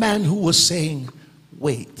same man who was saying,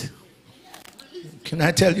 wait. Can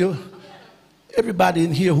I tell you? Everybody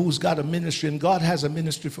in here who's got a ministry, and God has a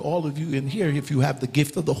ministry for all of you in here if you have the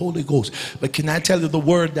gift of the Holy Ghost. But can I tell you the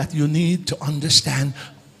word that you need to understand?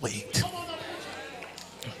 Wait.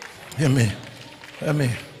 Hear me. Hear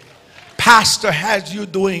me. Pastor has you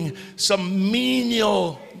doing some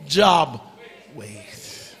menial job.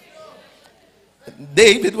 Wait.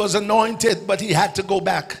 David was anointed, but he had to go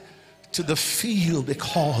back to the field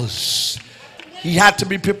because he had to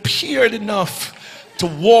be prepared enough to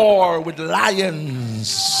war with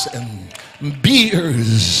lions and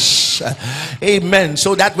bears. Amen.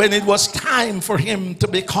 So that when it was time for him to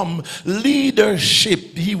become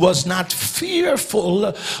leadership, he was not fearful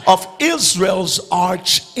of Israel's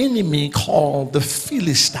arch enemy called the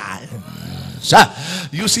Philistines.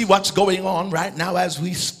 You see what's going on right now as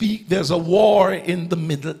we speak. There's a war in the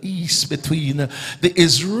Middle East between the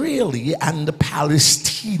Israeli and the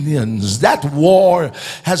Palestinians. That war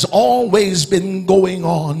has always been going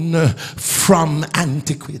on from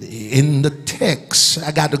antiquity. In the text,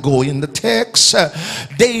 I got to go in the text,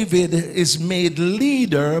 David is made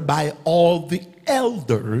leader by all the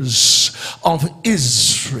elders of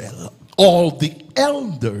Israel. All the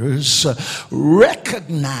elders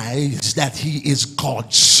recognize that he is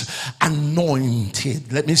God's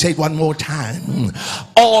anointed. Let me say it one more time.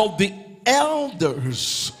 All the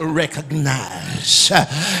elders recognize.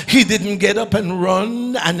 He didn't get up and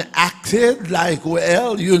run and acted like,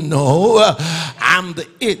 well, you know, I'm the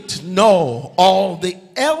it. No, all the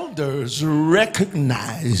elders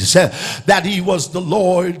recognize that he was the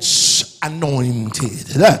Lord's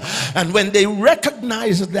anointed. And when they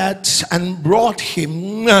recognized that and brought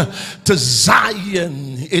him to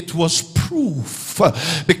Zion, it was proof,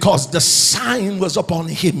 because the sign was upon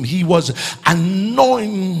him. He was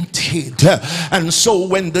anointed. And so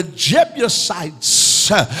when the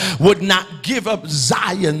Jebusites would not give up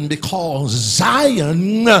Zion, because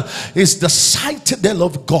Zion is the citadel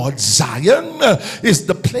of God. Zion is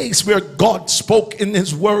the place where God spoke in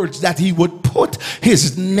his words that he would put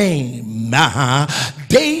his name.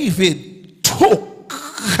 David took.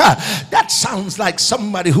 That sounds like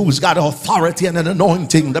somebody who's got authority and an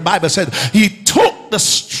anointing. The Bible said he took the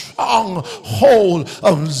stronghold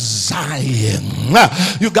of Zion.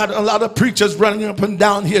 You got a lot of preachers running up and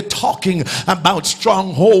down here talking about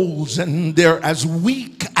strongholds, and they're as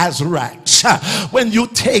weak as rats. When you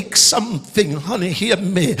take something, honey, hear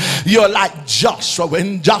me, you're like Joshua.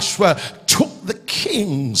 When Joshua took the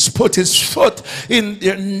kings, put his foot in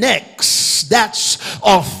their necks, that's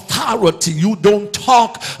authority. You don't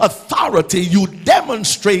talk authority, you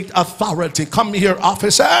demonstrate authority. Come here,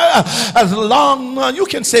 officer. As long, you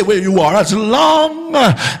can say where you are, as long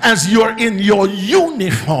as you're in your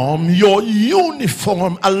uniform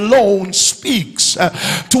alone speaks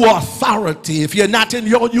to authority. If you're not in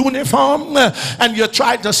your uniform and you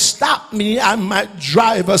try to stop me, I might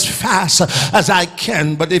drive as fast as I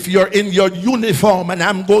can. But if you're in your uniform and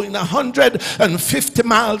I'm going 150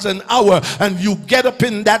 miles an hour and you get up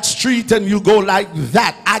in that street and you go like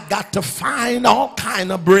that, I got to find all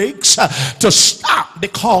kind of brakes to stop,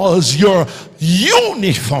 because your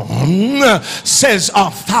uniform says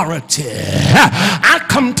authority. I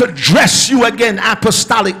come to dress you again,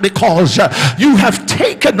 apostolic, because you have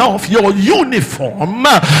taken off your uniform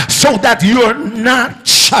so that you're not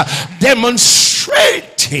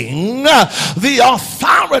demonstrating the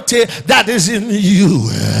authority that is in you.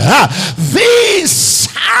 These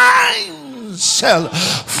signs shall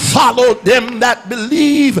follow them that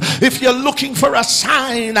believe. If you're looking for a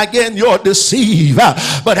sign, again, you're deceived.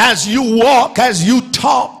 But as you walk, as you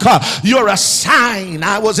talk, you're a sign.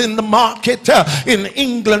 I was in the market in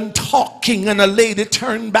England talking, and a lady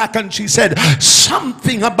turned back and she said,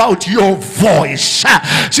 something about your voice.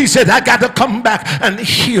 She said, I got to come back and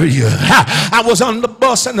hear you. I was on the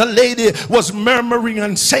bus and the lady was murmuring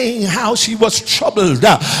and saying how she was troubled,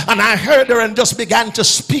 and I heard her and just began to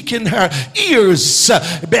speak in her ears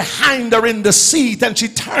behind her in the seat, and she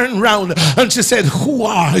turned around and she said, who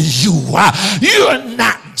are you? You're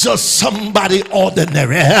not just somebody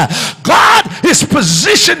ordinary. God is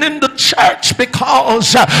positioned in the church because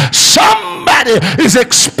somebody somebody is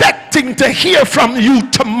expecting to hear from you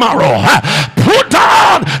tomorrow. Put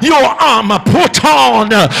on your armor, put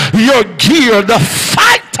on your gear. The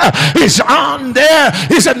fight is on. There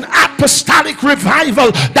is an apostolic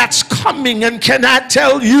revival that's coming, and can I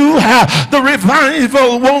tell you, the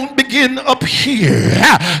revival won't begin up here.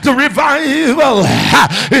 The revival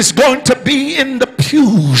is going to be in the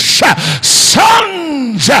pews.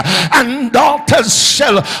 Sons and daughters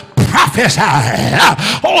shall prophesy.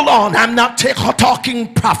 Hold on, I'm not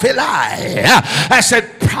talking prophet. I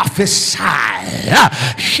said prophesy.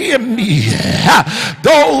 Hear me.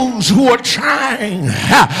 Those who are trying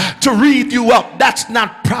to read you up, that's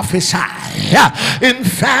not prophesy. In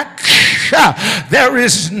fact, there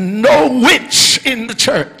is no witch in the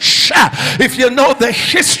church. If you know the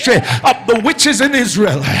history of the witches in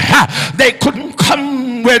Israel, they couldn't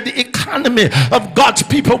come where the economy of God's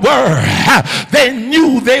people were. They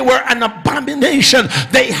knew they were an abomination.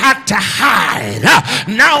 They had to hide.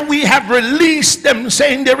 Now we have released them,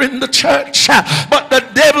 saying they're in the church, but the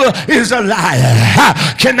devil is a liar.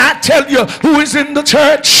 Can I tell you who is in the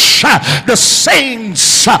church? The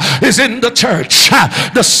saints is in the church.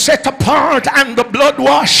 The set apart and the blood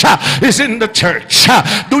wash is in the church.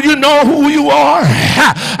 Do you know who you are?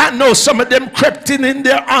 I know some of them crept in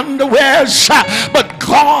their underwears, but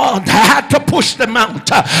God had to push them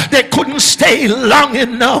out. They couldn't stay long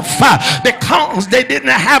enough because they didn't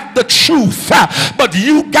have the truth. But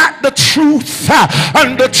you got the truth,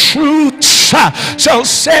 and the truth shall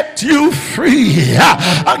set you free.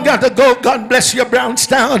 I gotta go. God bless you,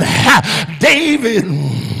 Brownstown. David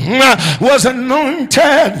was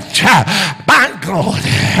anointed by God,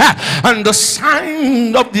 and the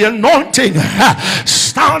sign of the anointing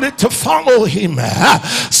started to follow him,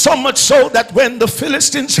 so much so that when the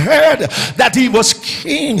Philistines heard that he was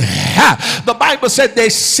king, the Bible said they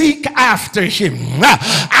seek after him.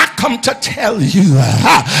 I come to tell you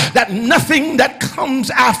that nothing that comes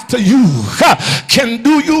after you can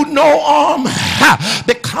do you no harm,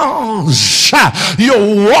 because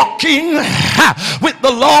you're walking with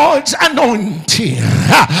the Lord's anointing.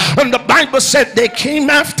 And the Bible said they came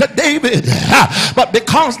after David, but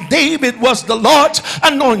because David was the Lord's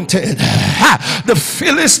anointed, the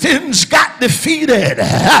Philistines got defeated.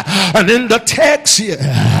 And in the text here,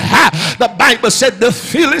 the Bible said the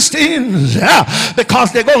Philistines,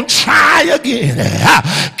 because they're going to try again,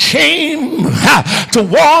 came to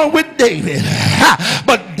war with David.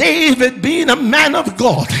 But David, being a man of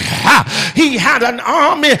God, he had an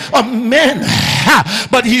army of men,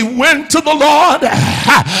 but he went to the Lord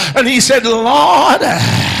and he said, Lord,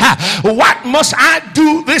 what must I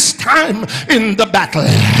do this time in the battle?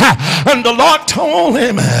 And the Lord told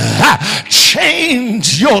him,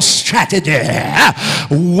 change your strategy.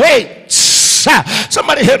 Wait.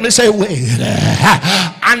 Somebody help me say wait.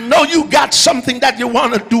 I know you got something that you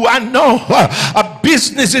want to do. I know a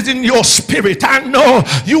business is in your spirit. I know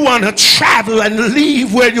you want to travel and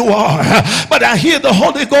leave where you are, but I hear the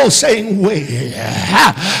Holy Ghost saying wait,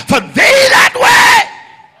 for they that wait.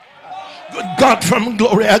 Good God from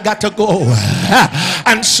glory, I got to go.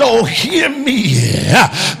 And so hear me.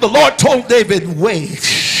 The Lord told David, wait.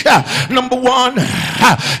 Number one,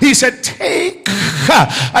 he said, take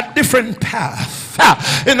a different path.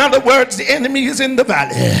 In other words, the enemy is in the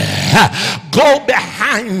valley. Go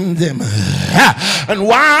behind them. And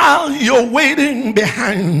while you're waiting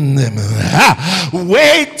behind them,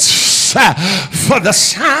 wait for the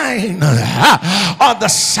sign or the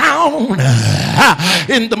sound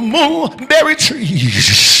in the mulberry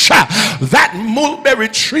trees. That mulberry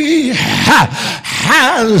tree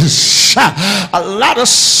has a lot of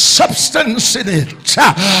substance in it.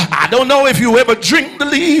 I don't know if you ever drink the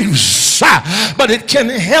leaves, but it can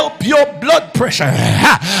help your blood pressure.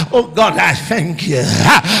 Oh God, I thank you.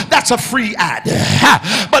 That's a free ad.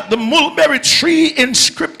 But the mulberry tree in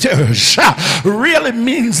scriptures really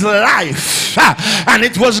means life, and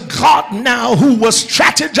it was God now who was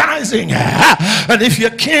strategizing. And if you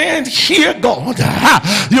can't hear God,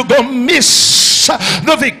 you're gonna miss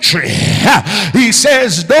the victory. He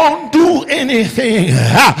says, don't do anything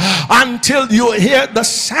until you hear the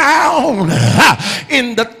sound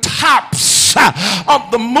in the tops of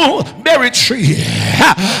the mulberry tree.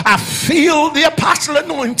 I feel the apostle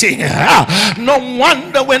anointing. No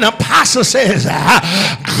wonder when apostle says,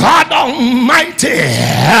 God Almighty,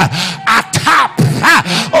 atop.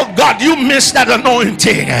 Oh God, you missed that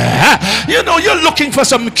anointing. You know, you're looking for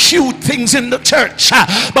some cute things in the church,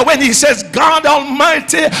 but when he says God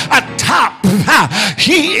Almighty atop,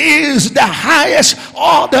 he is the highest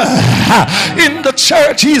order in the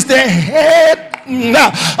church. He's the head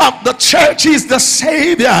of the church. He's the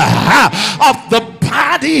savior of the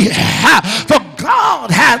body, for God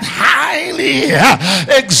hath highly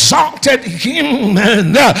exalted him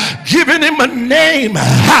and given him a name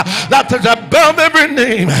that is above every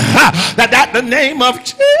name, that at the name of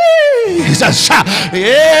Jesus,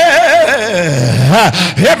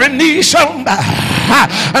 every knee shall bow.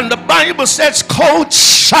 And the Bible says,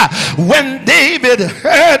 coach, when David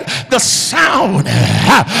heard the sound,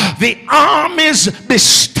 the armies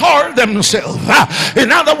bestirred themselves.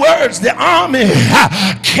 In other words, the army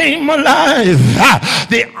came alive.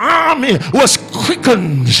 The army was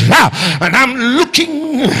quickened. And I'm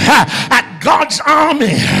looking at God's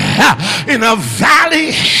army in a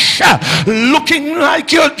valley looking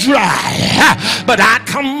like you're dry, but I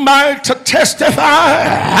come by to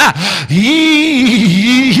testify,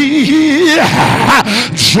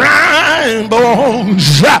 dry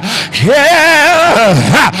bones, hear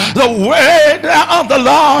the word of the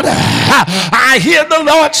Lord. I hear the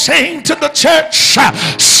Lord saying to the church,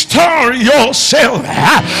 stir yourself,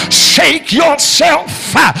 shake yourself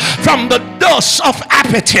from the dust of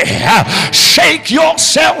apathy, shake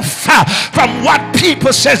yourself from what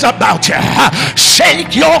people says about you,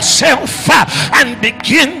 shake yourself and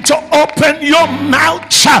begin to open your mouth.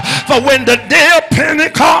 For when the day of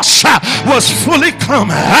Pentecost was fully come,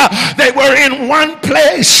 they were in one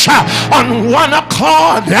place on one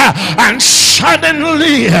accord, and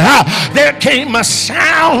suddenly there came a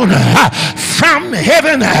sound from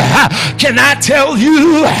heaven. Can I tell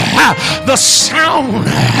you, the sound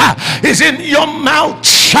is in your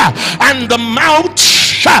mouth, and the mouth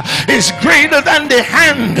is greater than the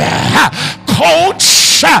hand.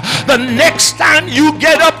 Coach, the next time you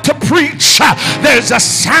get up to preach, there's a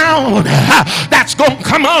sound that's going to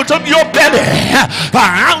come out of your belly.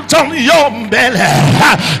 Out of your belly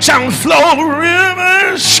shall flow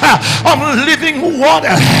rivers of living water.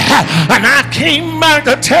 And I came by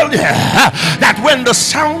to tell you that when the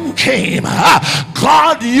sound came,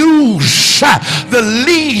 God used the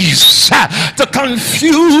leaves to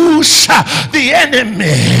confuse the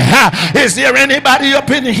enemy. Is there anybody up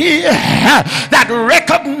in here that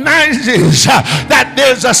recognizes that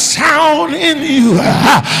there's a sound in you?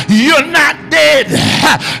 You're not dead.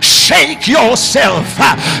 Shake yourself.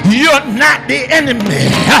 You're not the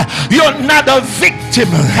enemy. You're not a victim.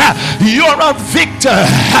 You're a victor.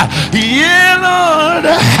 Yeah, Lord.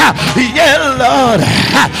 Yeah, Lord.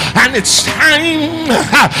 And it's time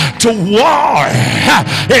to war.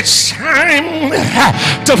 It's time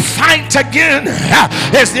to fight again.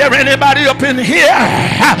 Is there anybody up in here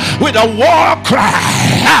with a war cry?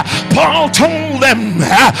 Paul told them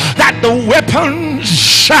that the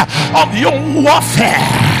weapons of your warfare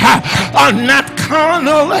are not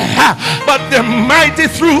carnal, but they're mighty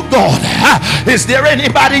through God. Is there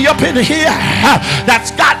anybody up in here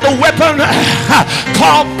that's got the weapon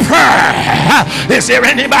called prayer? Is there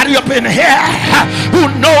anybody up in here who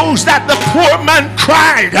knows that the poor man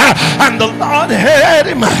cried and the Lord heard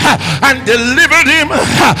him and delivered him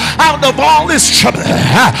out of all his trouble?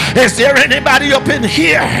 Is there anybody up in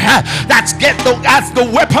here that's the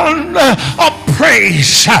weapon of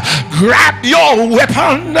praise? Grab your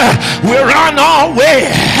weapon. We're on our way.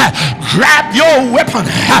 Grab your weapon.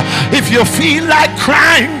 If you feel like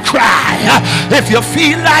crying, cry. If you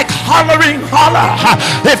feel like hollering, holler.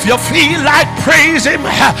 If you feel like praise him.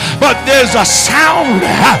 But there's a sound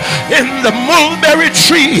in the mulberry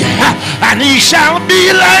tree, and he shall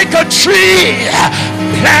be like a tree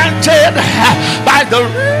planted by the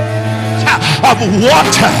of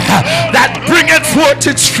water that bringeth forth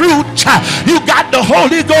its fruit. You got the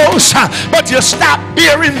Holy Ghost, but you stop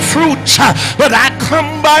bearing fruit. But I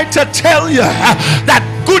come by to tell you that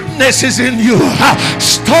goodness is in you.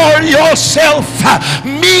 Store yourself.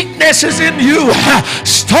 Meekness is in you.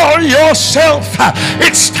 Store yourself.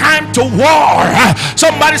 It's time to war.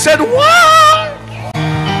 Somebody said war.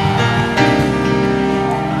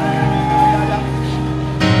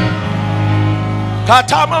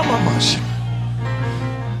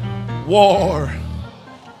 War.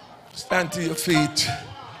 Stand to your feet.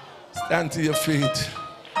 Stand to your feet.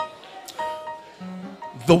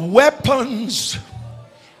 The weapons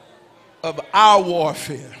of our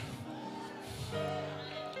warfare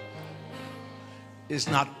is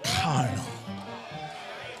not carnal.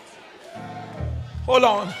 Hold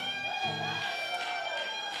on.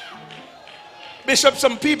 Bishop,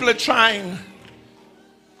 some people are trying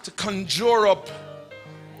to conjure up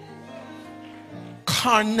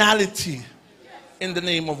carnality in the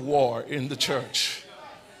name of war in the church.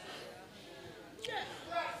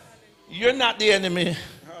 You're not the enemy.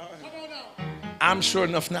 I'm sure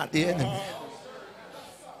enough not the enemy.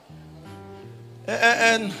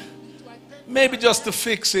 And maybe just to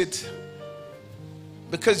fix it,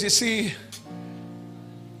 Because you see,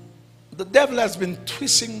 the devil has been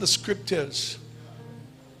twisting the scriptures,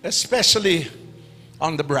 especially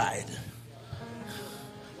on the bride.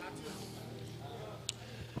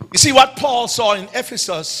 You see, what Paul saw in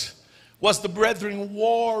Ephesus was the brethren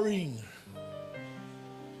warring.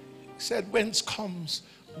 He said, whence comes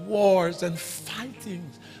wars and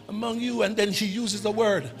fightings among you? And then he uses the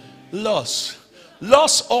word lust.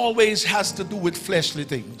 Lust always has to do with fleshly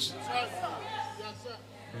things.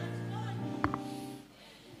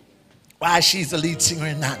 Why she's the lead singer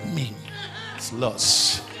and not me? It's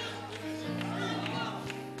lust.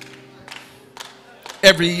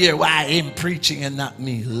 Every year, why I am preaching and not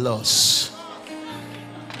me? Lust.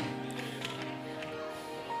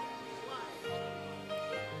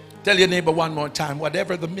 Tell your neighbor one more time,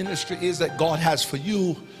 whatever the ministry is that God has for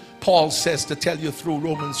you, Paul says to tell you through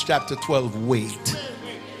Romans chapter 12, wait.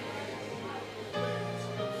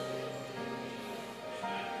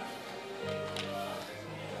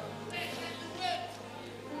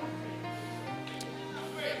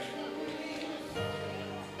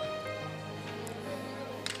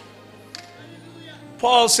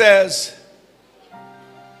 Paul says,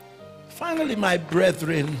 finally, my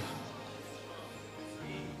brethren,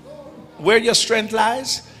 where your strength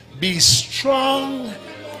lies, be strong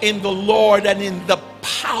in the Lord and in the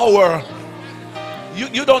power.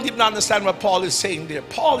 You don't even understand what Paul is saying there.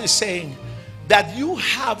 Paul is saying that you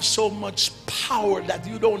have so much power that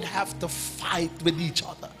you don't have to fight with each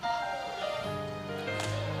other.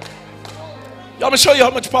 You want me to show you how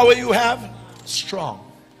much power you have?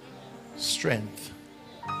 Strong. Strength.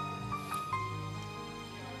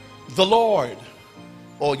 The Lord.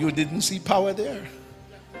 Oh, you didn't see power there.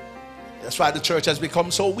 That's why the church has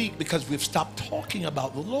become so weak, because we've stopped talking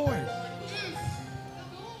about the Lord.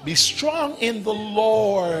 Be strong in the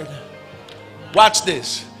Lord. Watch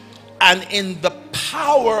this. And in the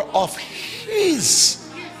power of his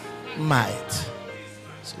might.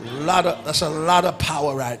 That's a lot of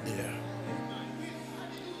power right there.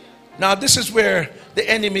 Now this is where the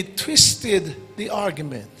enemy twisted the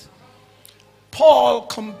argument. Paul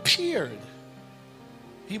compared.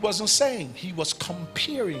 He wasn't saying, he was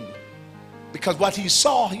comparing. Because what he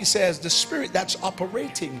saw, he says, the spirit that's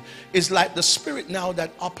operating is like the spirit now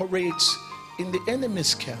that operates in the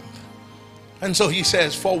enemy's camp. And so he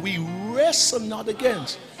says, for we wrestle not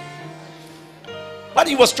against. But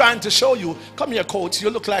he was trying to show you, come here coach, you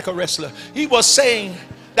look like a wrestler. He was saying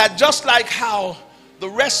that just like how the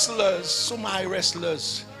wrestlers, Sumai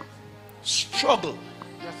wrestlers, struggle.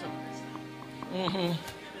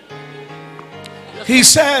 He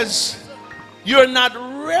says, you're not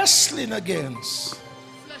wrestling against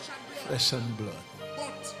flesh and blood.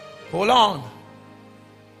 Hold on.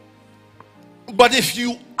 But if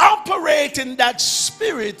you operate in that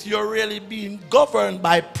spirit, you're really being governed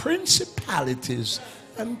by principalities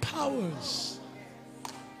and powers.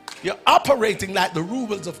 You're operating like the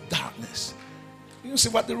rulers of darkness. You see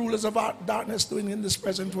what the rulers of darkness doing in this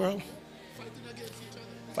present world?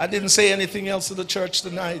 If I didn't say anything else to the church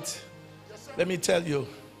tonight, let me tell you,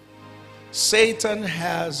 Satan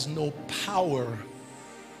has no power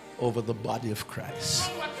over the body of Christ.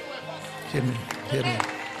 Hear me, hear me.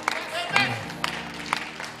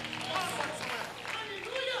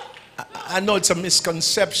 I know it's a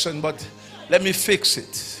misconception, but let me fix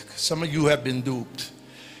it. Some of you have been duped.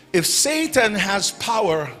 If Satan has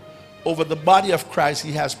power over the body of Christ,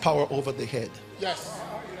 he has power over the head. Yes.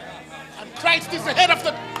 And Christ is the head of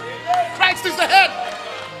the... Christ is the head.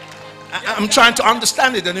 I'm trying to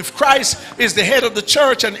understand it. And if Christ is the head of the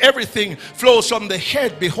church and everything flows from the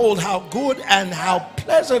head, behold how good and how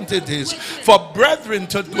pleasant it is for brethren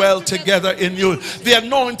to dwell together in you. The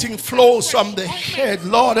anointing flows from the head.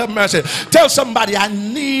 Lord have mercy. Tell somebody, I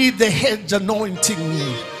need the head's anointing.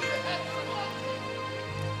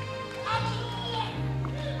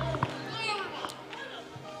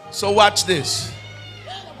 So watch this.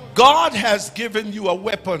 God has given you a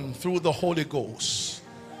weapon through the Holy Ghost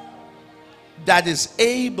that is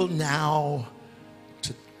able now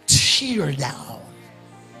to tear down.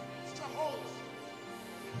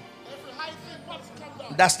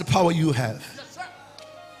 That's the power you have.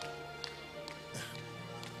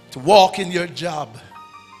 To walk in your job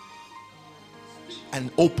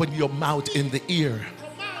and open your mouth in the ear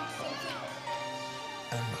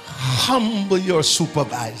and humble your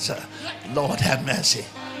supervisor. Lord have mercy.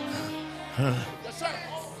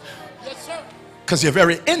 Because your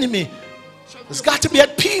very enemy has got to be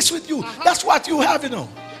at peace with you. That's what you have, you know.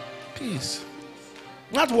 Peace.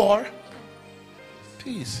 Not war.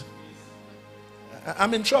 Peace.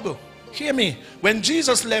 I'm in trouble. Hear me. When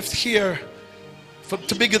Jesus left here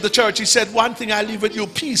to begin the church, he said, one thing I leave with you,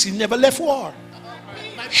 peace. He never left war.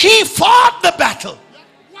 He fought the battle.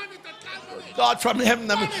 God from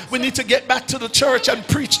heaven, we need to get back to the church and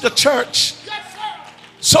preach the church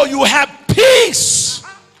so you have peace.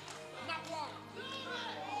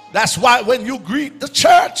 That's why when you greet the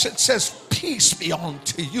church, it says, peace be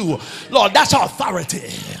unto you. Lord, that's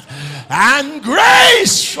authority and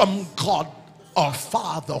grace from God our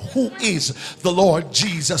Father, who is the Lord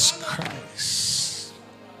Jesus Christ.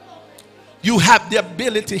 You have the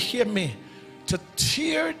ability, hear me, to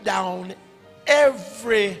tear down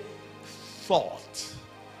every thought.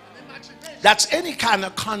 That's any kind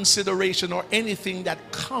of consideration or anything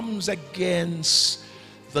that comes against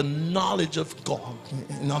the knowledge of God.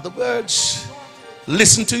 In other words,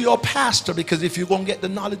 listen to your pastor, because if you're going to get the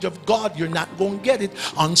knowledge of God, you're not going to get it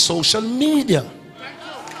on social media.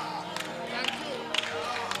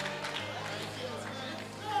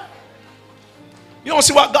 You don't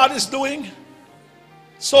see what God is doing?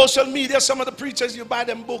 Social media, some of the preachers, you buy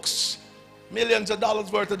them books, millions of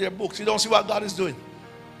dollars worth of their books. You don't see what God is doing?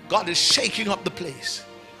 God is shaking up the place.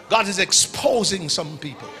 God is exposing some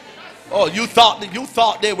people. Oh, you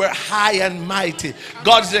thought they were high and mighty.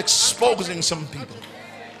 God is exposing some people.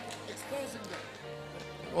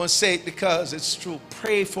 I want to say it because it's true.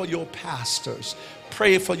 Pray for your pastors.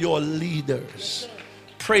 Pray for your leaders.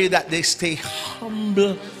 Pray that they stay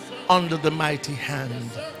humble under the mighty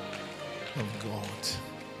hand of God.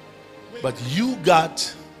 But you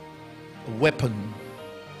got a weapon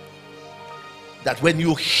that when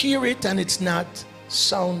you hear it and it's not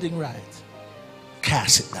sounding right,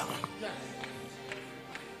 cast it down.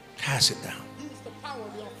 Cast it down.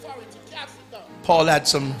 Paul had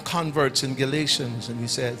some converts in Galatians and he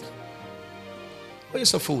said, "Well, you're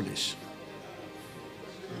so foolish."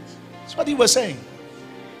 That's what he was saying.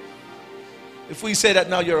 If we say that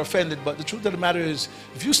now, you're offended, but the truth of the matter is,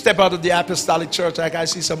 if you step out of the apostolic church, like I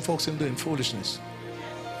see some folks in doing foolishness.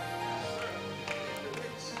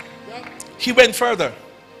 He went further,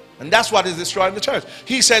 and that's what is destroying the church.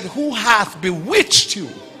 He said, "Who hath bewitched you?"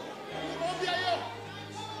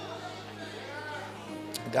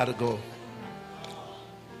 I gotta go.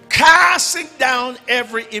 Casting down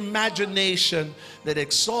every imagination that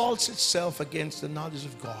exalts itself against the knowledge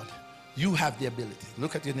of God. You have the ability.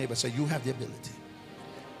 Look at your neighbor and say, you have the ability.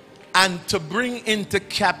 And to bring into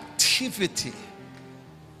captivity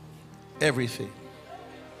everything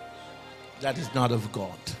that is not of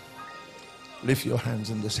God. Lift your hands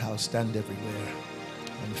in this house. Stand everywhere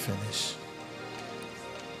and finish.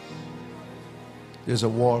 There's a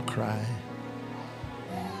war cry.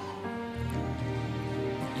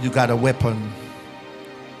 You got a weapon.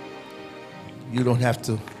 You don't have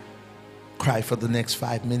to cry for the next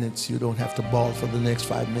 5 minutes. You don't have to bawl for the next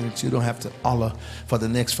 5 minutes. You don't have to holler for the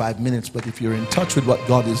next 5 minutes. But if you're in touch with what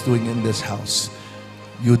God is doing in this house,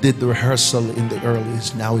 you did the rehearsal in the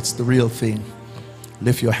earliest. Now it's the real thing.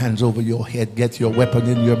 Lift your hands over your head. Get your weapon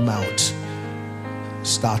in your mouth.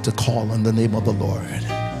 Start to call on the name of the Lord.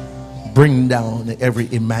 Bring down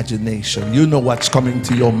every imagination. You know what's coming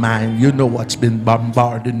to your mind. You know what's been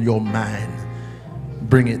bombarding your mind.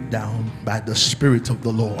 Bring it down by the Spirit of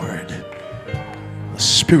the Lord. The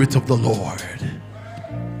Spirit of the Lord.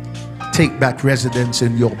 Take back residence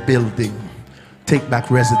in your building. Take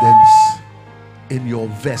back residence in your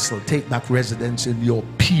vessel. Take back residence in your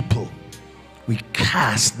people. We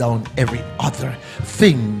cast down every other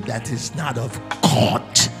thing that is not of God.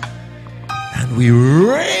 And we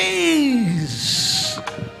raise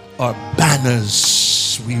our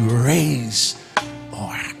banners. We raise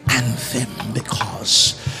our anthem,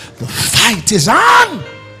 because the fight is on.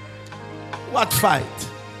 What fight?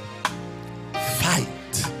 Fight.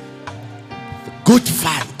 The good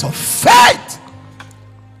fight of faith.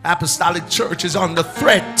 Apostolic Church is under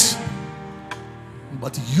threat.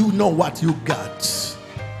 But you know what you got.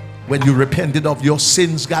 When you repented of your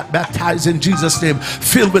sins, got baptized in Jesus' name,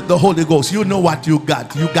 filled with the Holy Ghost, you know what you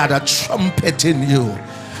got. You got a trumpet in you.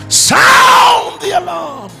 Sound the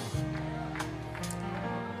alarm.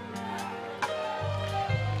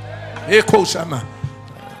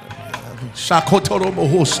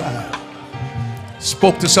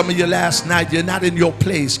 Spoke to some of you last night. You're not in your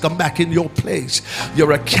place. Come back in your place.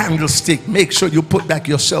 You're a candlestick. Make sure you put back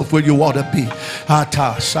yourself where you ought to be.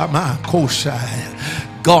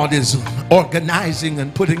 God is organizing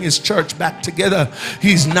and putting his church back together.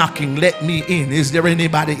 He's knocking. Let me in. Is there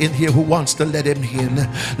anybody in here who wants to let him in?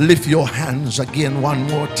 Lift your hands again one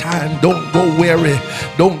more time. Don't go weary.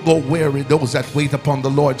 Don't go weary. Those that wait upon the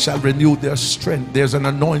Lord shall renew their strength. There's an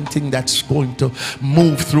anointing that's going to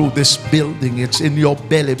move through this building. It's in your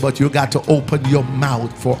belly, but you got to open your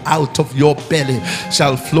mouth, for out of your belly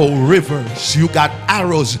shall flow rivers. You got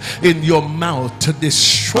arrows in your mouth to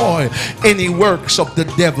destroy any works of the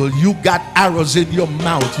devil. You got arrows in your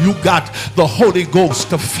mouth. You got the Holy Ghost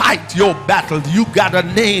to fight your battle. You got a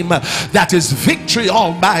name that is victory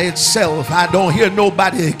all by itself. I don't hear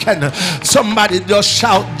nobody. Can somebody just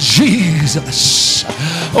shout Jesus?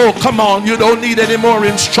 Oh, come on. You don't need any more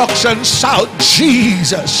instructions. Shout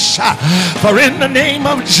Jesus. For in the name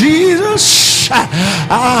of Jesus,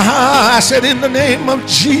 I said in the name of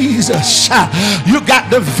Jesus, you got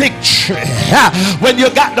the victory. When you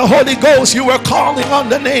got the Holy Ghost, you were calling on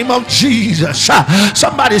the name of Jesus.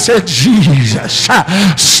 Somebody said Jesus.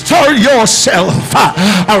 Stir yourself.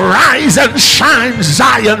 Arise and shine,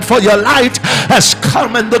 Zion, for your light has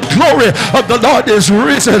come and the glory of the Lord is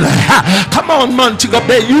risen. Come on, Montego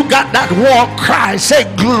Bay, you got that war cry. Say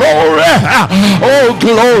glory. Oh,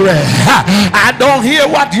 glory. I don't hear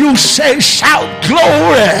what you say. Shout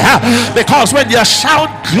glory, because when you shout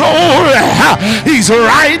glory, he's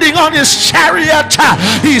riding on his chariot.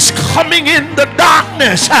 He's coming in the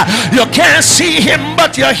darkness. You can't see him,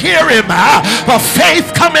 but you hear him. For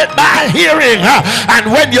faith cometh by hearing,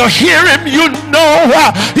 and when you hear him, you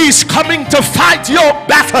know he's coming to fight your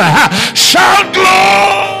battle. Shout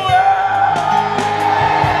glory.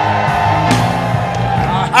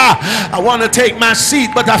 I want to take my seat,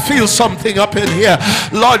 but I feel something up in here.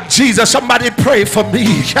 Lord Jesus, somebody pray for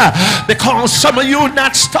me, because some of you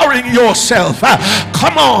not stirring yourself.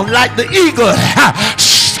 Come on, like the eagle.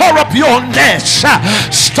 Stir up your nest.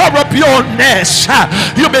 Stir up your nest.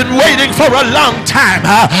 You've been waiting for a long time,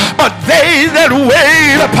 but they that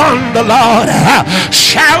wait upon the Lord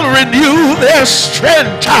shall renew their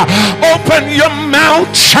strength. Open your mouth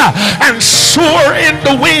and soar in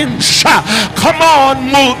the winds. Come on,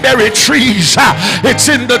 mulberry trees. It's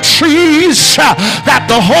in the trees that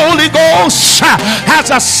the Holy Ghost has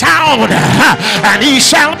a sound, and he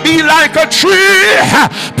shall be like a tree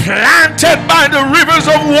planted by the rivers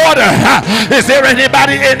of water. Is there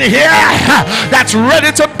anybody in here that's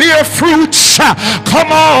ready to bear fruits?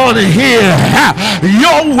 Come on here.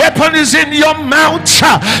 Your weapon is in your mouth.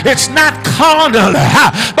 It's not carnal,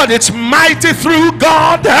 but it's mighty through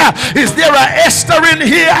God. Is there a Esther in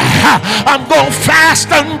here? I'm going to fast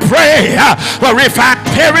and pray, for if I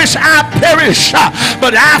perish, I perish.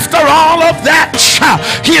 But after all of that,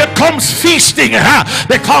 here comes feasting,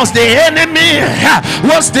 because the enemy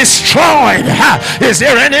was destroyed. Is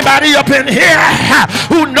there anybody up in here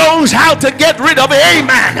who knows how to get rid of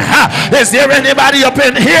Amen? Is there anybody up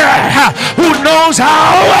in here who knows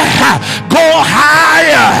how? Go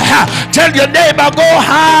higher. Tell your neighbor, go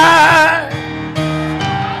high.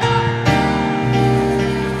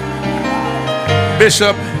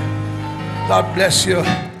 Bishop, God bless you.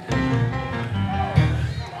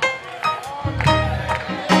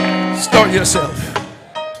 Start yourself.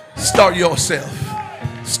 Start yourself.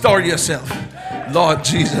 Start yourself. Lord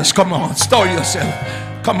Jesus, come on, start yourself.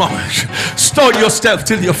 Come on, start yourself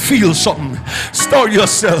till you feel something. Start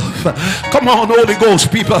yourself. Come on, Holy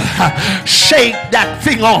Ghost people, shake that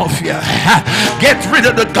thing off you. Get rid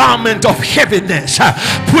of the garment of heaviness.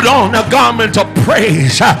 Put on a garment of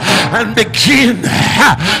praise and begin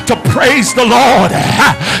to praise the Lord.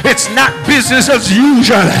 It's not business as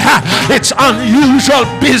usual. It's unusual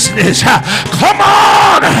business. Come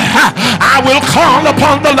on, I will call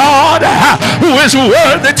upon the Lord who is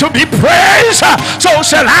worthy to be praised. So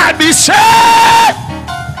shall I be saved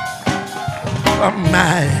from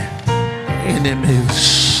my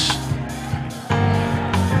enemies.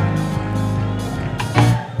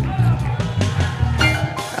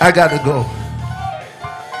 I gotta go.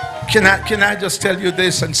 Can I just tell you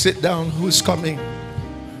this and sit down? Who's coming?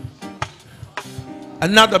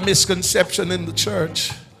 Another misconception in the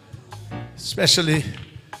church, especially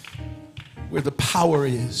where the power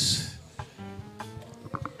is.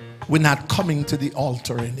 We're not coming to the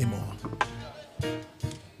altar anymore.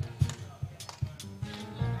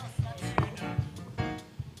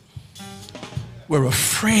 We're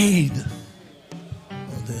afraid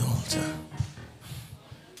of the altar.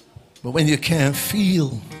 But when you can't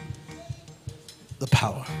feel the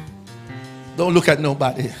power, don't look at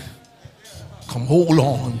nobody. Come hold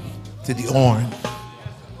on to the horn.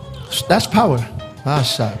 That's power.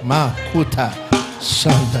 Masha, ma, kuta,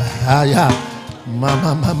 sanda, aya.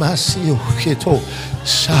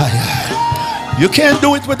 You can't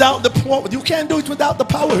do it without the power. You can't do it without the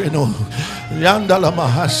power, you know.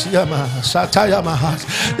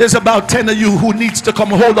 There's about 10 of you who needs to come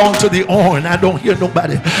hold on to the horn. I don't hear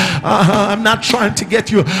nobody. I'm not trying to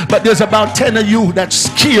get you, but there's about 10 of you that's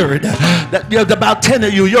scared. There's about 10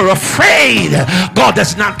 of you, you're afraid. God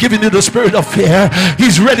has not given you the spirit of fear.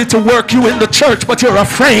 He's ready to work you in the church, but you're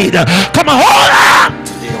afraid. Come on, hold on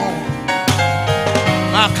to the horn.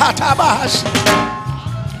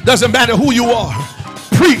 Doesn't matter who you are,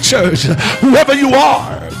 preachers, whoever you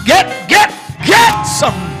are, get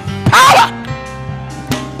some power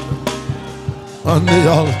on the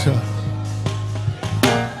altar.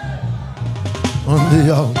 On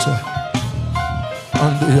the altar.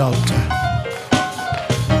 On the altar.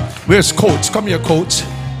 Where's Coach? Come here, Coach.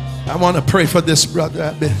 I want to pray for this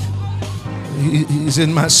brother. He's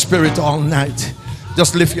in my spirit all night.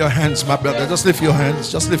 Just lift your hands, my brother. Just lift your hands.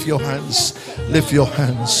 Just lift your hands. Lift your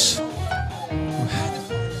hands.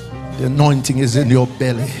 The anointing is in your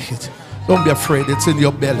belly. Don't be afraid. It's in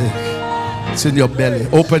your belly. It's in your belly.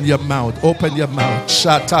 Open your mouth. Open your mouth.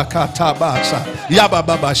 That's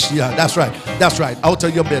right. That's right. Out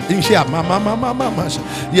of your belly.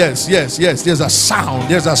 Yes, yes, yes. There's a sound.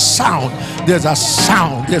 There's a sound. There's a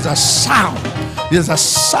sound. There's a sound. There's a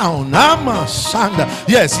sound.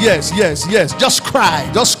 Yes, yes, yes, yes. Just cry.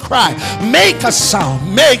 Just cry. Make a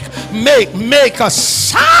sound. Make a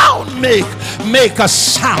sound. Make a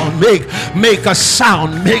sound. Make a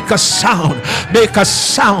sound. Make a sound. Make a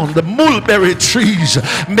sound. The mulberry trees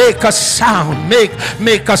make a sound. Make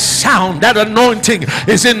a sound. That anointing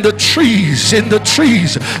is in the trees. In the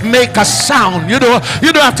trees. Make a sound. You don't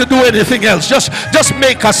have to do anything else. Just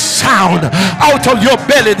make a sound. Out of your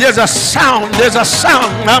belly there's a sound. There's a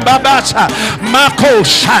sound. Mako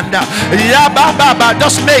Shanda. Yababa.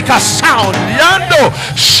 Just make a sound. Yando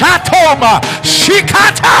Shatoma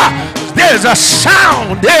Shikata. There's a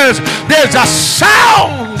sound. There's a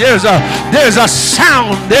sound. There's a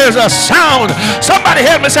sound. There's a sound. Somebody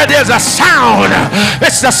help me say there's a sound.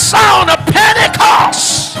 It's the sound of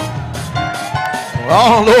Pentecost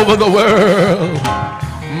all over the world.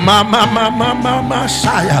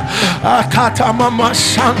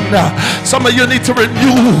 Some of you need to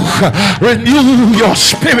renew your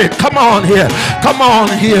spirit. Come on here. Come on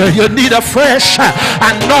here. You need a fresh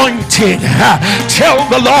anointing. Tell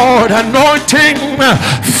the Lord, anointing,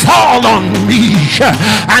 fall on me.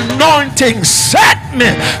 Anointing, set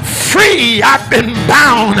me free. I've been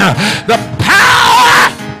bound. The power.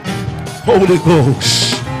 Holy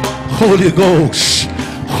Ghost. Holy Ghost.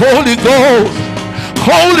 Holy Ghost.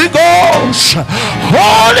 Holy Ghost,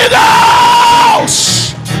 Holy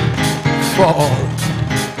Ghost, fall.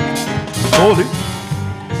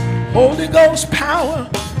 Holy Ghost power,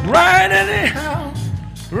 right anyhow,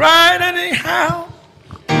 right anyhow,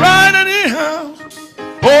 right anyhow.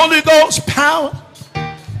 Holy Ghost power,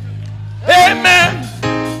 amen.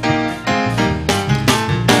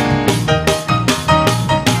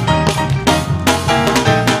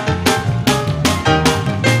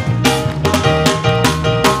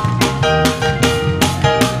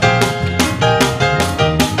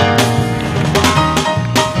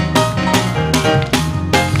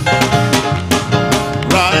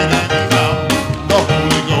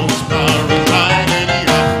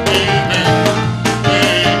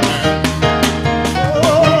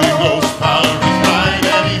 Power is right.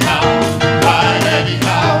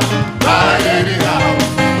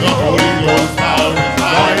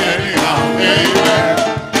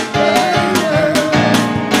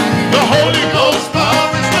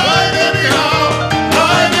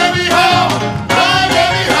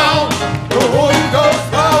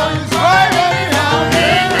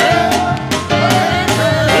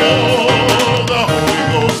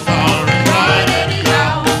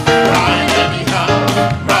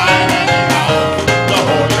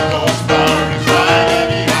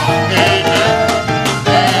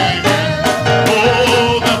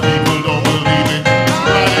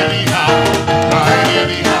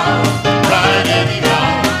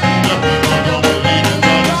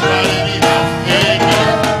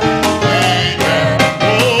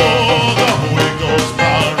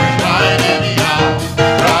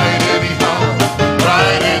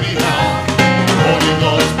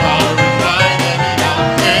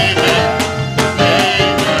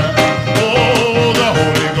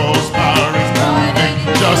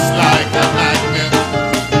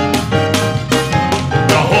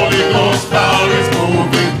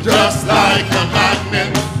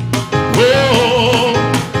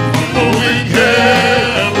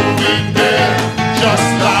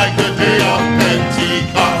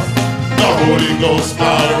 Ghost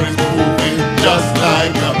power is moving just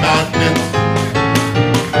like a magnet.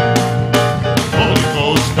 Holy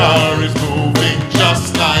Ghost power is moving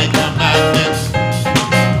just like a magnet.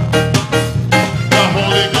 The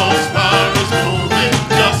Holy Ghost power is moving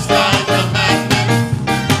just like a magnet.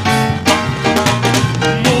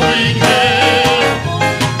 Moving here.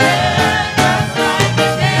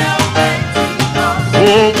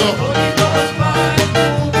 Oh, the Holy Ghost power is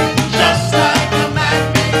moving just like a magnet.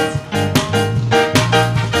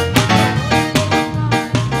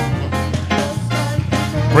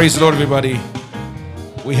 Praise the Lord, everybody.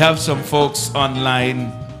 We have some folks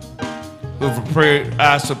online who've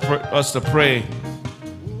asked us to pray.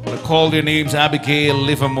 We call their names: Abigail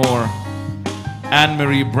Livermore,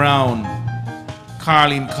 Anne-Marie Brown,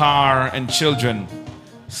 Carlene Carr and children,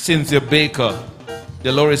 Cynthia Baker,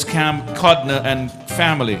 Dolores Codner and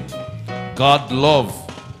family, God Love,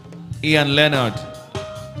 Ian Leonard,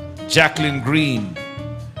 Jacqueline Green,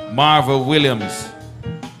 Marva Williams,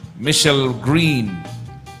 Michelle Green.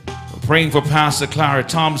 We're praying for Pastor Clara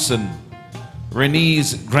Thompson,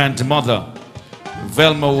 Renee's grandmother,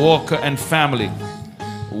 Velma Walker and family,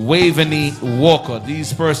 Waveney Walker.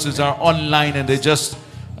 These persons are online and they just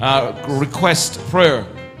request prayer.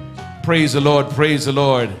 Praise the Lord, praise the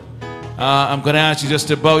Lord. I'm going to ask you just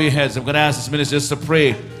to bow your heads. I'm going to ask this minister just to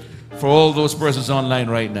pray for all those persons online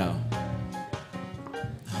right now.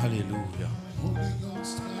 Hallelujah.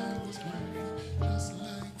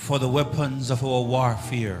 For the weapons of our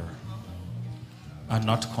warfare are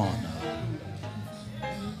not carnal,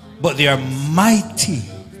 but they are mighty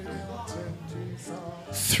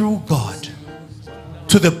through God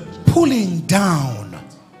to the pulling down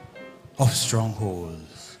of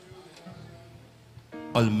strongholds.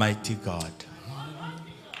 Almighty God.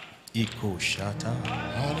 Iko Shata.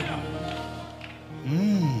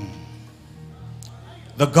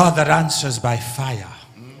 The God that answers by fire.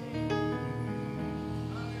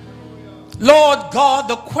 Lord God,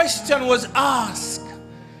 the question was asked,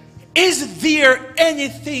 is there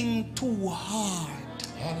anything too hard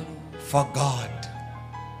for God?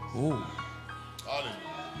 Oh.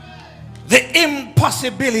 The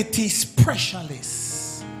impossibility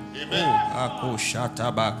specialist.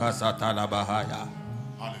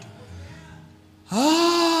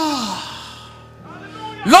 Oh.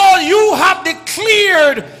 Lord, you have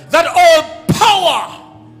declared that all power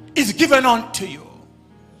is given unto you,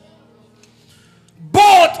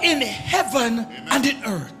 both in heaven and in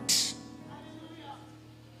earth.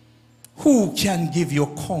 Who can give you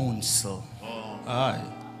counsel? Aye.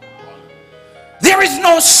 There is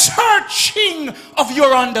no searching of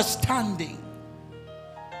your understanding,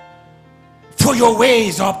 for your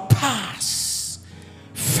ways are past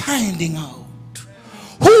finding out.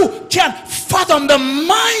 Who can fathom the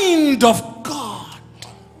mind of God?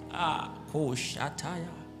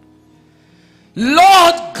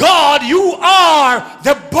 Lord God, you are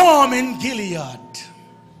the balm in Gilead.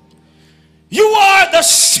 You are the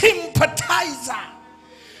sympathizer.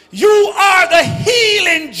 You are the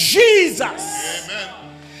healing Jesus. Amen.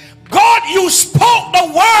 God, you spoke the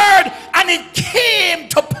word and it came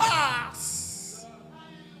to pass.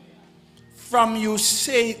 From you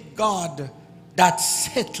say, God, that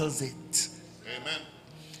settles it. Amen.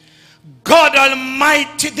 God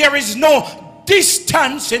Almighty, there is no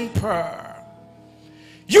distance in prayer.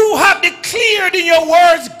 You have declared in your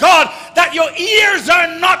words, God, that your ears are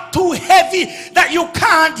not too heavy that you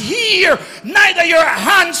can't hear, neither your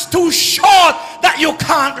hands too short that you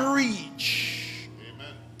can't reach.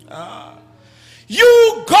 Amen.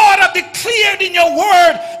 You, God, have declared in your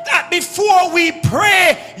word that before we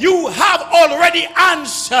pray, you have already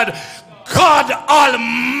answered. God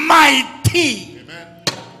Almighty. Amen.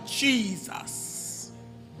 Jesus.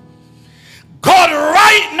 God,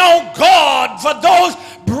 right now, God, for those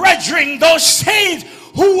brethren, those saints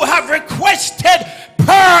who have requested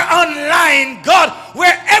prayer online, God,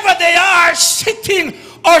 wherever they are sitting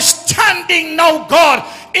or standing now, God,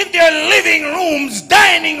 in their living rooms,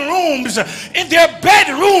 dining rooms, in their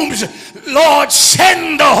bedrooms, Lord,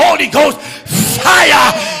 send the Holy Ghost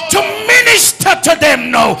fire to minister to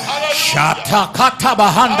them now.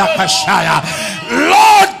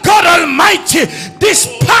 Lord God Almighty,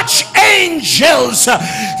 dispatch angels,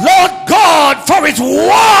 Lord God, for its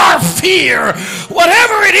warfare.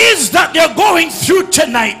 Whatever it is that they're going through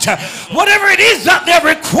tonight, whatever it is that they've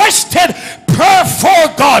requested prayer for,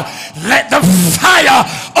 God, let the fire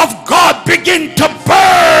of God begin to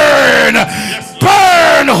burn.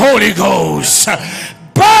 Burn, Holy Ghost.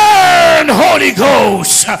 Burn, Holy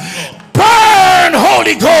Ghost. Burn,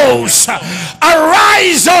 Holy Ghost.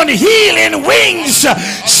 Arise on healing wings.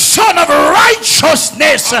 Son of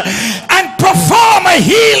Righteousness and perform a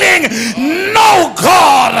healing. No,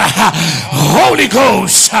 God. Holy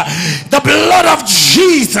Ghost, the blood of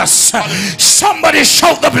Jesus. Somebody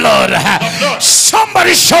shout the blood.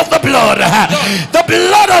 Somebody shout the blood. The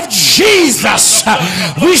blood of Jesus.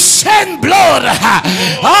 We send blood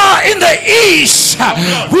in the east.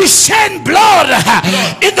 We send blood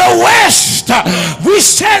in the west. We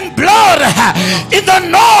send blood in the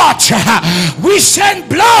north. We send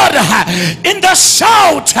blood in the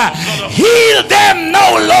south. Heal them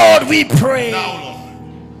now, Lord, we pray.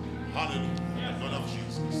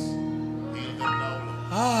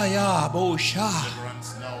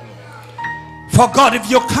 For God, if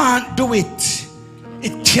you can't do it,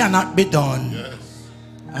 it cannot be done.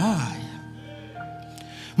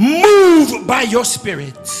 Move by your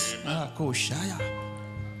spirit.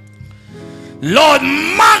 Lord,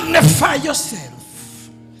 magnify yourself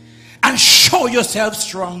and show yourself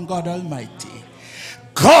strong, God Almighty.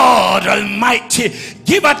 God Almighty,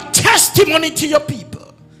 give a testimony to your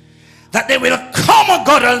people that they will come,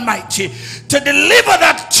 God Almighty, to deliver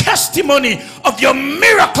that testimony of your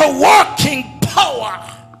miracle working power,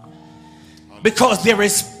 because there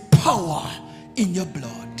is power in your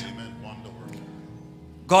blood.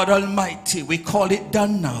 God Almighty, we call it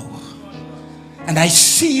done now, and I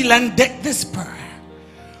seal and deck this prayer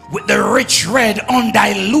with the rich, red,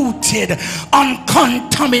 undiluted,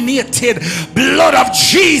 uncontaminated blood of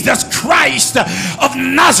Jesus Christ of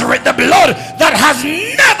Nazareth, the blood that has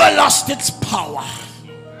never lost its power.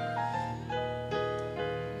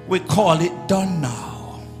 We call it done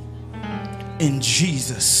now, in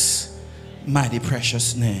Jesus' mighty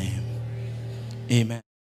precious name. Amen.